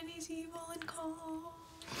snowman. He's evil and cold.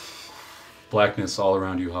 Blackness all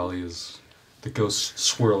around you, Holly, as the ghosts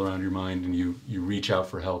swirl around your mind and you reach out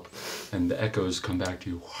for help and the echoes come back to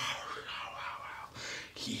you.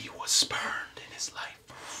 He was spurned in his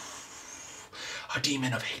life. A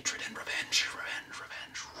demon of hatred and revenge.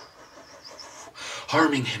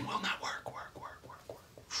 Harming him will not work.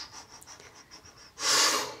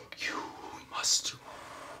 You must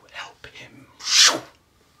help him.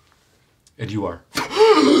 And you are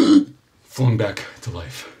flung back to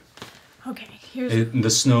life. Okay, here's... The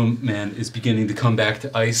snowman is beginning to come back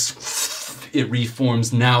to ice. It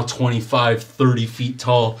reforms now 25, 30 feet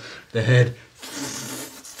tall. The head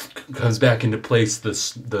comes back into place.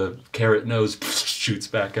 The carrot nose shoots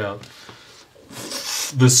back out.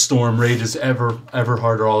 The storm rages ever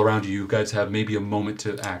harder all around you. You guys have maybe a moment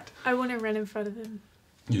to act. I want to run in front of him.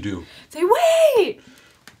 You do. Say, wait!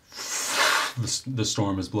 The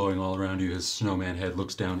storm is blowing all around you. His snowman head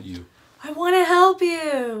looks down at you. I want to help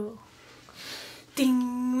you.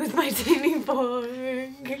 Ding, with my tiny fork.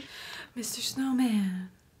 Mr. Snowman,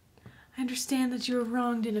 I understand that you were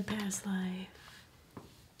wronged in a past life.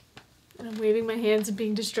 And I'm waving my hands and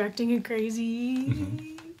being distracting and crazy.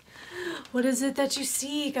 Mm-hmm. What is it that you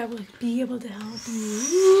seek? I will be able to help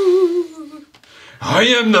you. I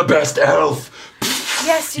am the best elf!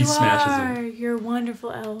 Yes, you smashes are. You're a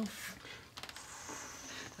wonderful elf.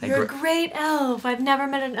 You're a great elf. I've never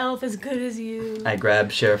met an elf as good as you. I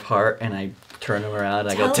grab Sheriff Hart and I turn him around and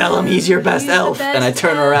I go, Tell tell him he's your best he's the elf. best And I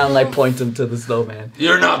turn around and I elf. point him to the snowman.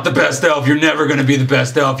 You're not the best elf. You're never going to be the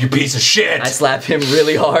best elf, you piece of shit! I slap him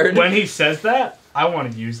really hard. When he says that, I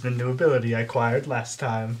want to use the new ability I acquired last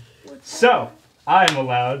time. So, I am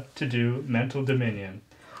allowed to do mental dominion.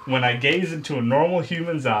 When I gaze into a normal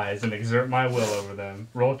human's eyes and exert my will over them,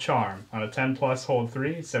 roll charm. On a 10 plus, hold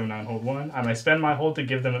 3, 7, 9, hold 1. I may spend my hold to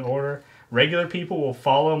give them an order. Regular people will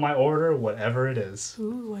follow my order, whatever it is.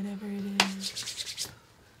 Ooh, whatever it is.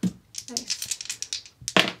 Nice.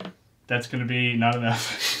 That's going to be not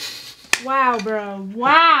enough. Wow, bro.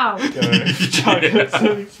 Wow. Chocolate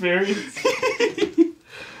some experience.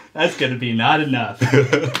 That's gonna be not enough.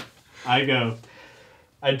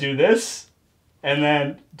 I do this, and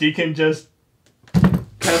then Deacon just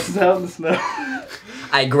passes out in the snow.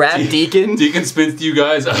 I grab Deacon. Deacon spins to you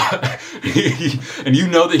guys, and you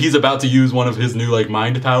know that he's about to use one of his new like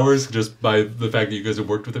mind powers just by the fact that you guys have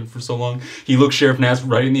worked with him for so long. He looks Sheriff Nass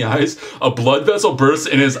right in the eyes. A blood vessel bursts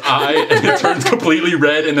in his eye, and it turns completely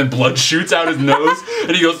red, and then blood shoots out his nose,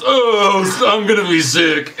 and he goes, "Oh, I'm gonna be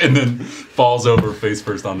sick," and then falls over face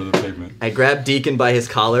first onto the pavement. I grab Deacon by his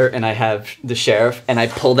collar, and I have the sheriff, and I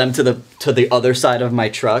pull them to the other side of my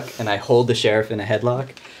truck, and I hold the sheriff in a headlock,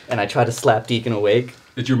 and I try to slap Deacon awake.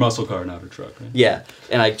 It's your muscle car, not a truck, right? Yeah,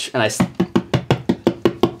 and I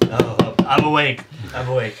Oh, I'm awake.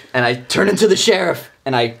 and I turn into the sheriff,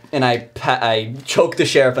 and I choke the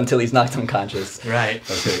sheriff until he's knocked unconscious. Right.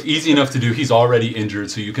 Okay, easy enough to do. He's already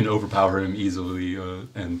injured, so you can overpower him easily,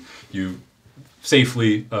 and you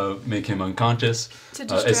safely make him unconscious To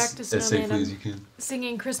distract the as safely snowman, as you can.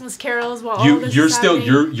 Singing Christmas carols while all this You're is still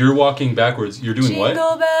happening. you're walking backwards. You're doing what?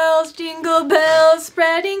 Jingle bells,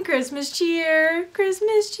 spreading Christmas cheer.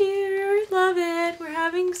 Christmas cheer, love it. We're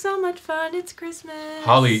having so much fun. It's Christmas.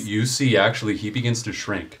 Holly, you see actually he begins to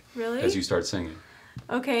shrink Really? as you start singing.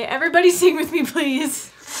 Okay, everybody sing with me,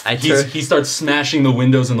 please. He starts smashing the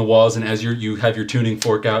windows and the walls, and as you have your tuning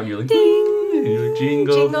fork out, and you're like, Ding. and you're like,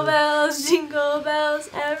 jingle Jingle bells,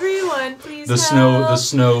 everyone, please The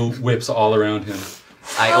snow whips all around him.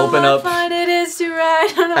 I open up fun it is to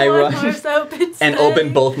ride on a I run one-horse open and sleigh.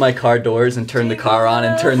 open both my car doors and turn the car on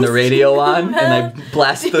and turn the radio on, and I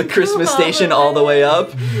blast the Christmas station all the way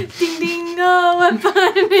up. Ding ding, oh, what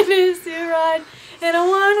fun it is to ride in a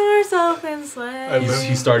one-horse open sleigh.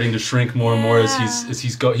 He's starting to shrink more and more as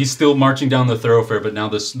he's still marching down the thoroughfare, but now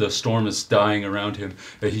the storm is dying around him.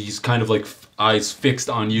 He's kind of like eyes fixed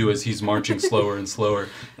on you as he's marching slower and slower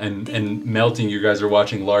and melting. You guys are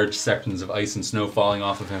watching large sections of ice and snow falling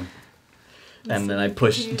off of him. And then I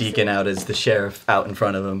push Deacon out as the sheriff out in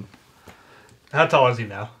front of him. How tall is he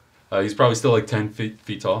now? He's probably still like 10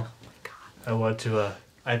 feet tall. I want to,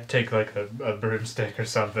 I take like a broomstick or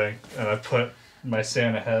something, and I put my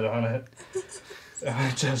Santa head on it.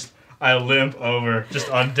 And I limp over just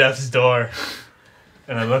on death's door.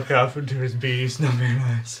 And I look up into his beady snowman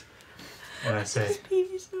eyes. And I say,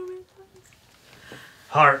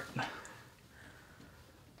 Heart,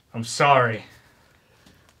 I'm sorry.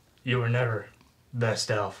 You were never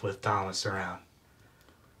best elf with Thomas around.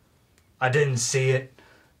 I didn't see it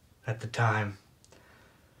at the time,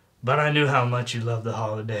 but I knew how much you loved the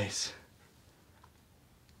holidays.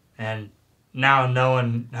 And now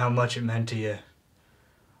knowing how much it meant to you,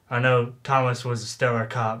 I know Thomas was a stellar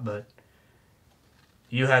cop, but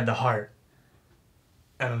you had the heart.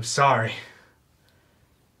 And I'm sorry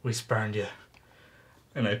we spurned you.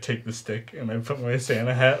 And I take the stick and I put my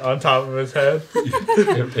Santa hat on top of his head.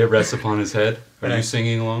 It rests upon his head. Are And you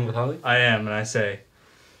singing along with Holly? I am, and I say,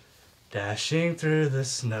 dashing through the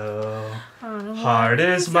snow, heart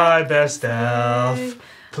is my best elf.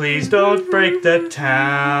 Please don't break the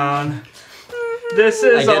town. This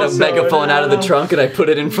is I get a also megaphone out of the an trunk and I put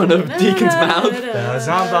it in front of Deacon's mouth. bells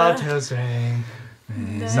on bobtails ring.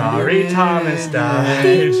 Sorry Thomas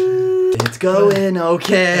died. It's going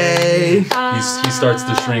okay. He starts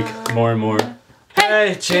to shrink more and more.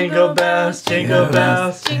 Hey, jingle bells, jingle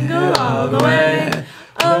jingle all the way.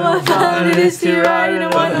 Oh, what fun it is to ride in a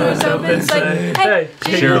one-horse open sleigh. Hey,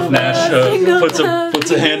 Sheriff Nash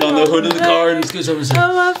puts a hand on the hood of the car and goes over and says,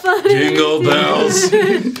 oh, what fun it Jingle bells,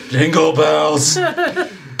 jingle bells,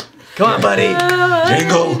 Come on, buddy.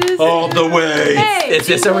 jingle all the way. Hey, It's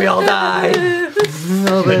this or we all die.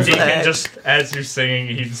 The Deacon just, as you're singing,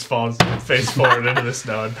 he just falls face forward into the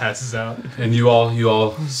snow and passes out. And you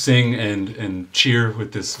all sing and cheer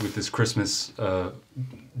with this Christmas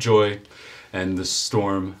joy, and the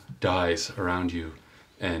storm dies around you,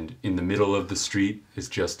 and in the middle of the street is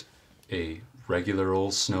just a regular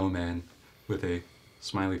old snowman with a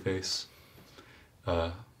smiley face,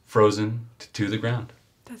 frozen to the ground.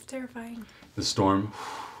 That's terrifying. The storm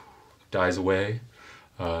dies away,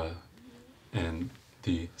 and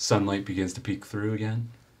the sunlight begins to peek through again.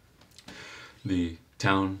 The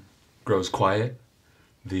town grows quiet.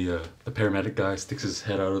 The paramedic guy sticks his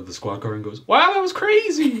head out of the squad car and goes, "Wow, that was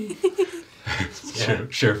crazy!"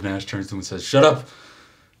 Sheriff Nash turns to him and says, "Shut up!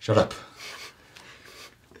 Shut up!"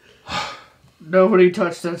 Nobody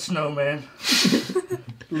touched that snowman.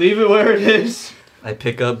 Leave it where it is. I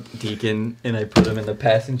pick up Deacon and I put him in the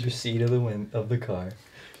passenger seat of the car.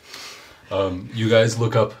 You guys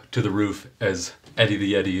look up to the roof as Eddie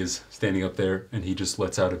the Yeti is standing up there, and he just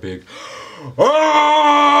lets out a big,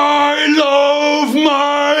 I love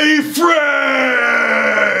my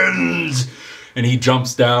friends! And he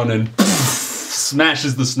jumps down and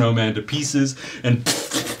smashes the snowman to pieces and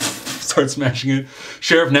starts smashing it.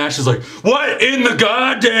 Sheriff Nash is like, what in the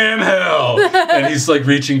goddamn hell? And he's like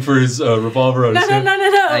reaching for his revolver on his hip.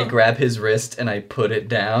 No. I grab his wrist and I put it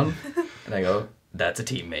down, and I go, that's a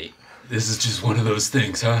teammate. This is just one of those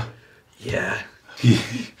things, huh? Yeah.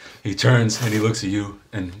 He turns and he looks at you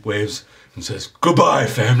and waves and says, goodbye,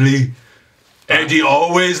 family. Eddie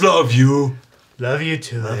always love you. Love you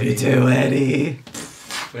too. Love you too, Eddie.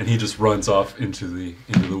 And he just runs off into the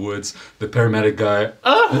woods. The paramedic guy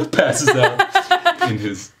passes out in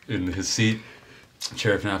his seat.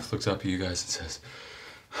 Sheriff Naff looks up at you guys and says,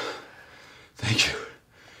 thank you.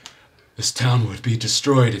 This town would be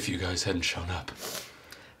destroyed if you guys hadn't shown up.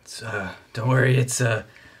 It's, don't worry, it's,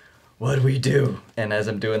 what we do. And as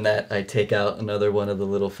I'm doing that, I take out another one of the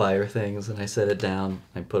little fire things and I set it down.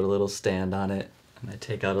 I put a little stand on it, and I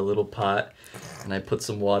take out a little pot and I put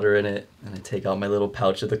some water in it, and I take out my little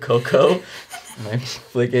pouch of the cocoa and I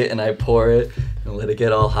flick it and I pour it and let it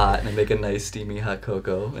get all hot, and I make a nice steamy hot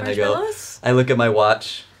cocoa. And I look at my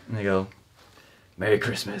watch and I go, Merry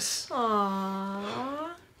Christmas. Aww.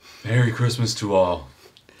 Merry Christmas to all,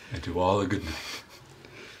 and to all a good night.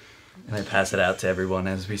 And I pass it out to everyone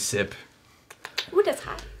as we sip. Ooh, that's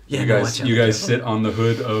hot. Yeah, you guys sit on the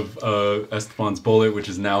hood of Esteban's bullet, which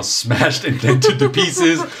is now smashed and dented to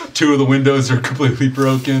pieces. 2 of the windows are completely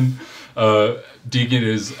broken. Deacon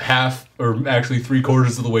is half, or actually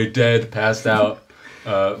 3/4 of the way dead, passed out,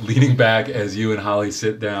 leaning back as you and Holly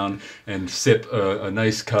sit down and sip a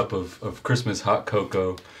nice cup of Christmas hot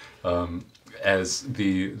cocoa. As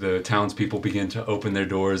the townspeople begin to open their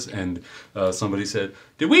doors, and somebody said,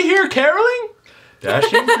 "Did we hear caroling?"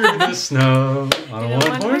 Dashing through the snow on a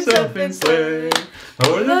one-horse open sleigh,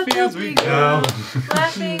 o'er the fields we go,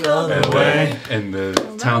 laughing all the way. And the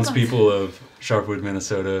townspeople of Sharpwood,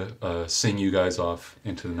 Minnesota, sing you guys off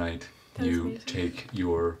into the night. You amazing. take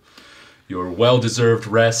your well-deserved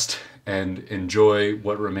rest and enjoy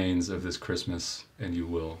what remains of this Christmas, and you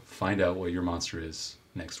will find out what your monster is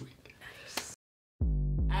next week.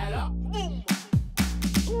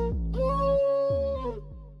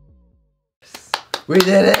 We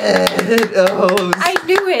did it! Oh, I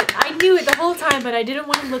knew it the whole time, but I didn't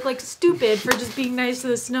want to look like stupid for just being nice to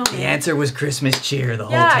the snowman. the answer was Christmas cheer the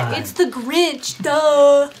whole Yeah, time. it's the Grinch,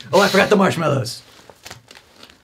 duh. Oh, I forgot the marshmallows.